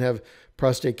sure he doesn't have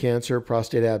prostate cancer,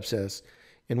 prostate abscess.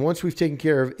 And once we've taken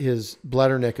care of his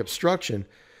bladder neck obstruction,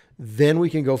 then we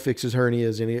can go fix his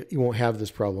hernias and he won't have this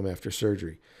problem after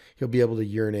surgery. He'll be able to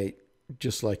urinate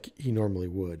just like he normally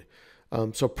would.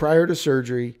 So prior to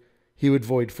surgery, he would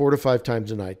void 4 to 5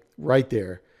 times a night right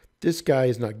there. This guy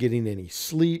is not getting any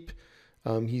sleep.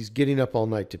 He's getting up all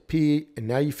night to pee, and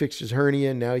now you fixed his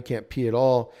hernia. Now he can't pee at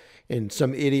all. and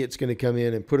some idiot's going to come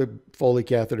in and put a Foley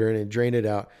catheter in and drain it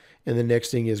out. And the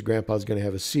next thing is grandpa's going to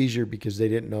have a seizure because they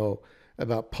didn't know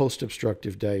about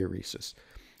post-obstructive diuresis.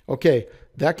 Okay,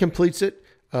 that completes it.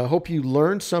 Hope you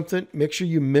learned something. Make sure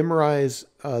you memorize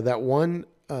that one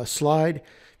slide.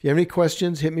 If you have any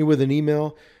questions, hit me with an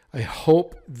email. I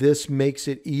hope this makes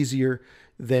it easier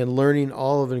than learning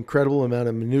all of an incredible amount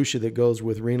of minutia that goes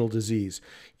with renal disease.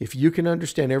 If you can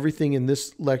understand everything in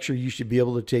this lecture, you should be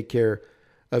able to take care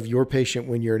of your patient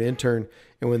when you're an intern.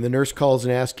 And when the nurse calls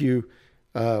and asks you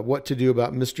what to do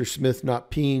about Mr. Smith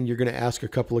not peeing, you're going to ask a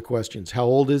couple of questions. How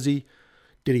old is he?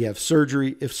 Did he have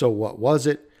surgery? If so, what was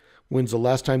it? When's the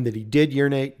last time that he did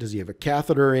urinate? Does he have a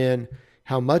catheter in?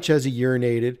 How much has he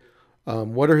urinated?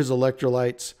 What are his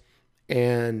electrolytes?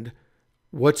 And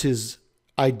what's his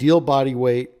ideal body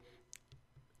weight?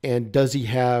 And does he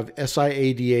have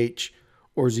SIADH,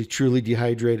 or is he truly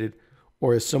dehydrated,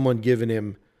 or has someone given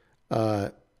him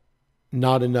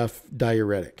not enough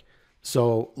diuretic?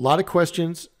 So a lot of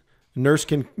questions. A nurse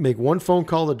can make one phone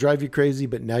call to drive you crazy,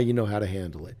 but now you know how to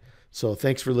handle it. So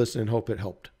thanks for listening. Hope it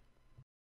helped.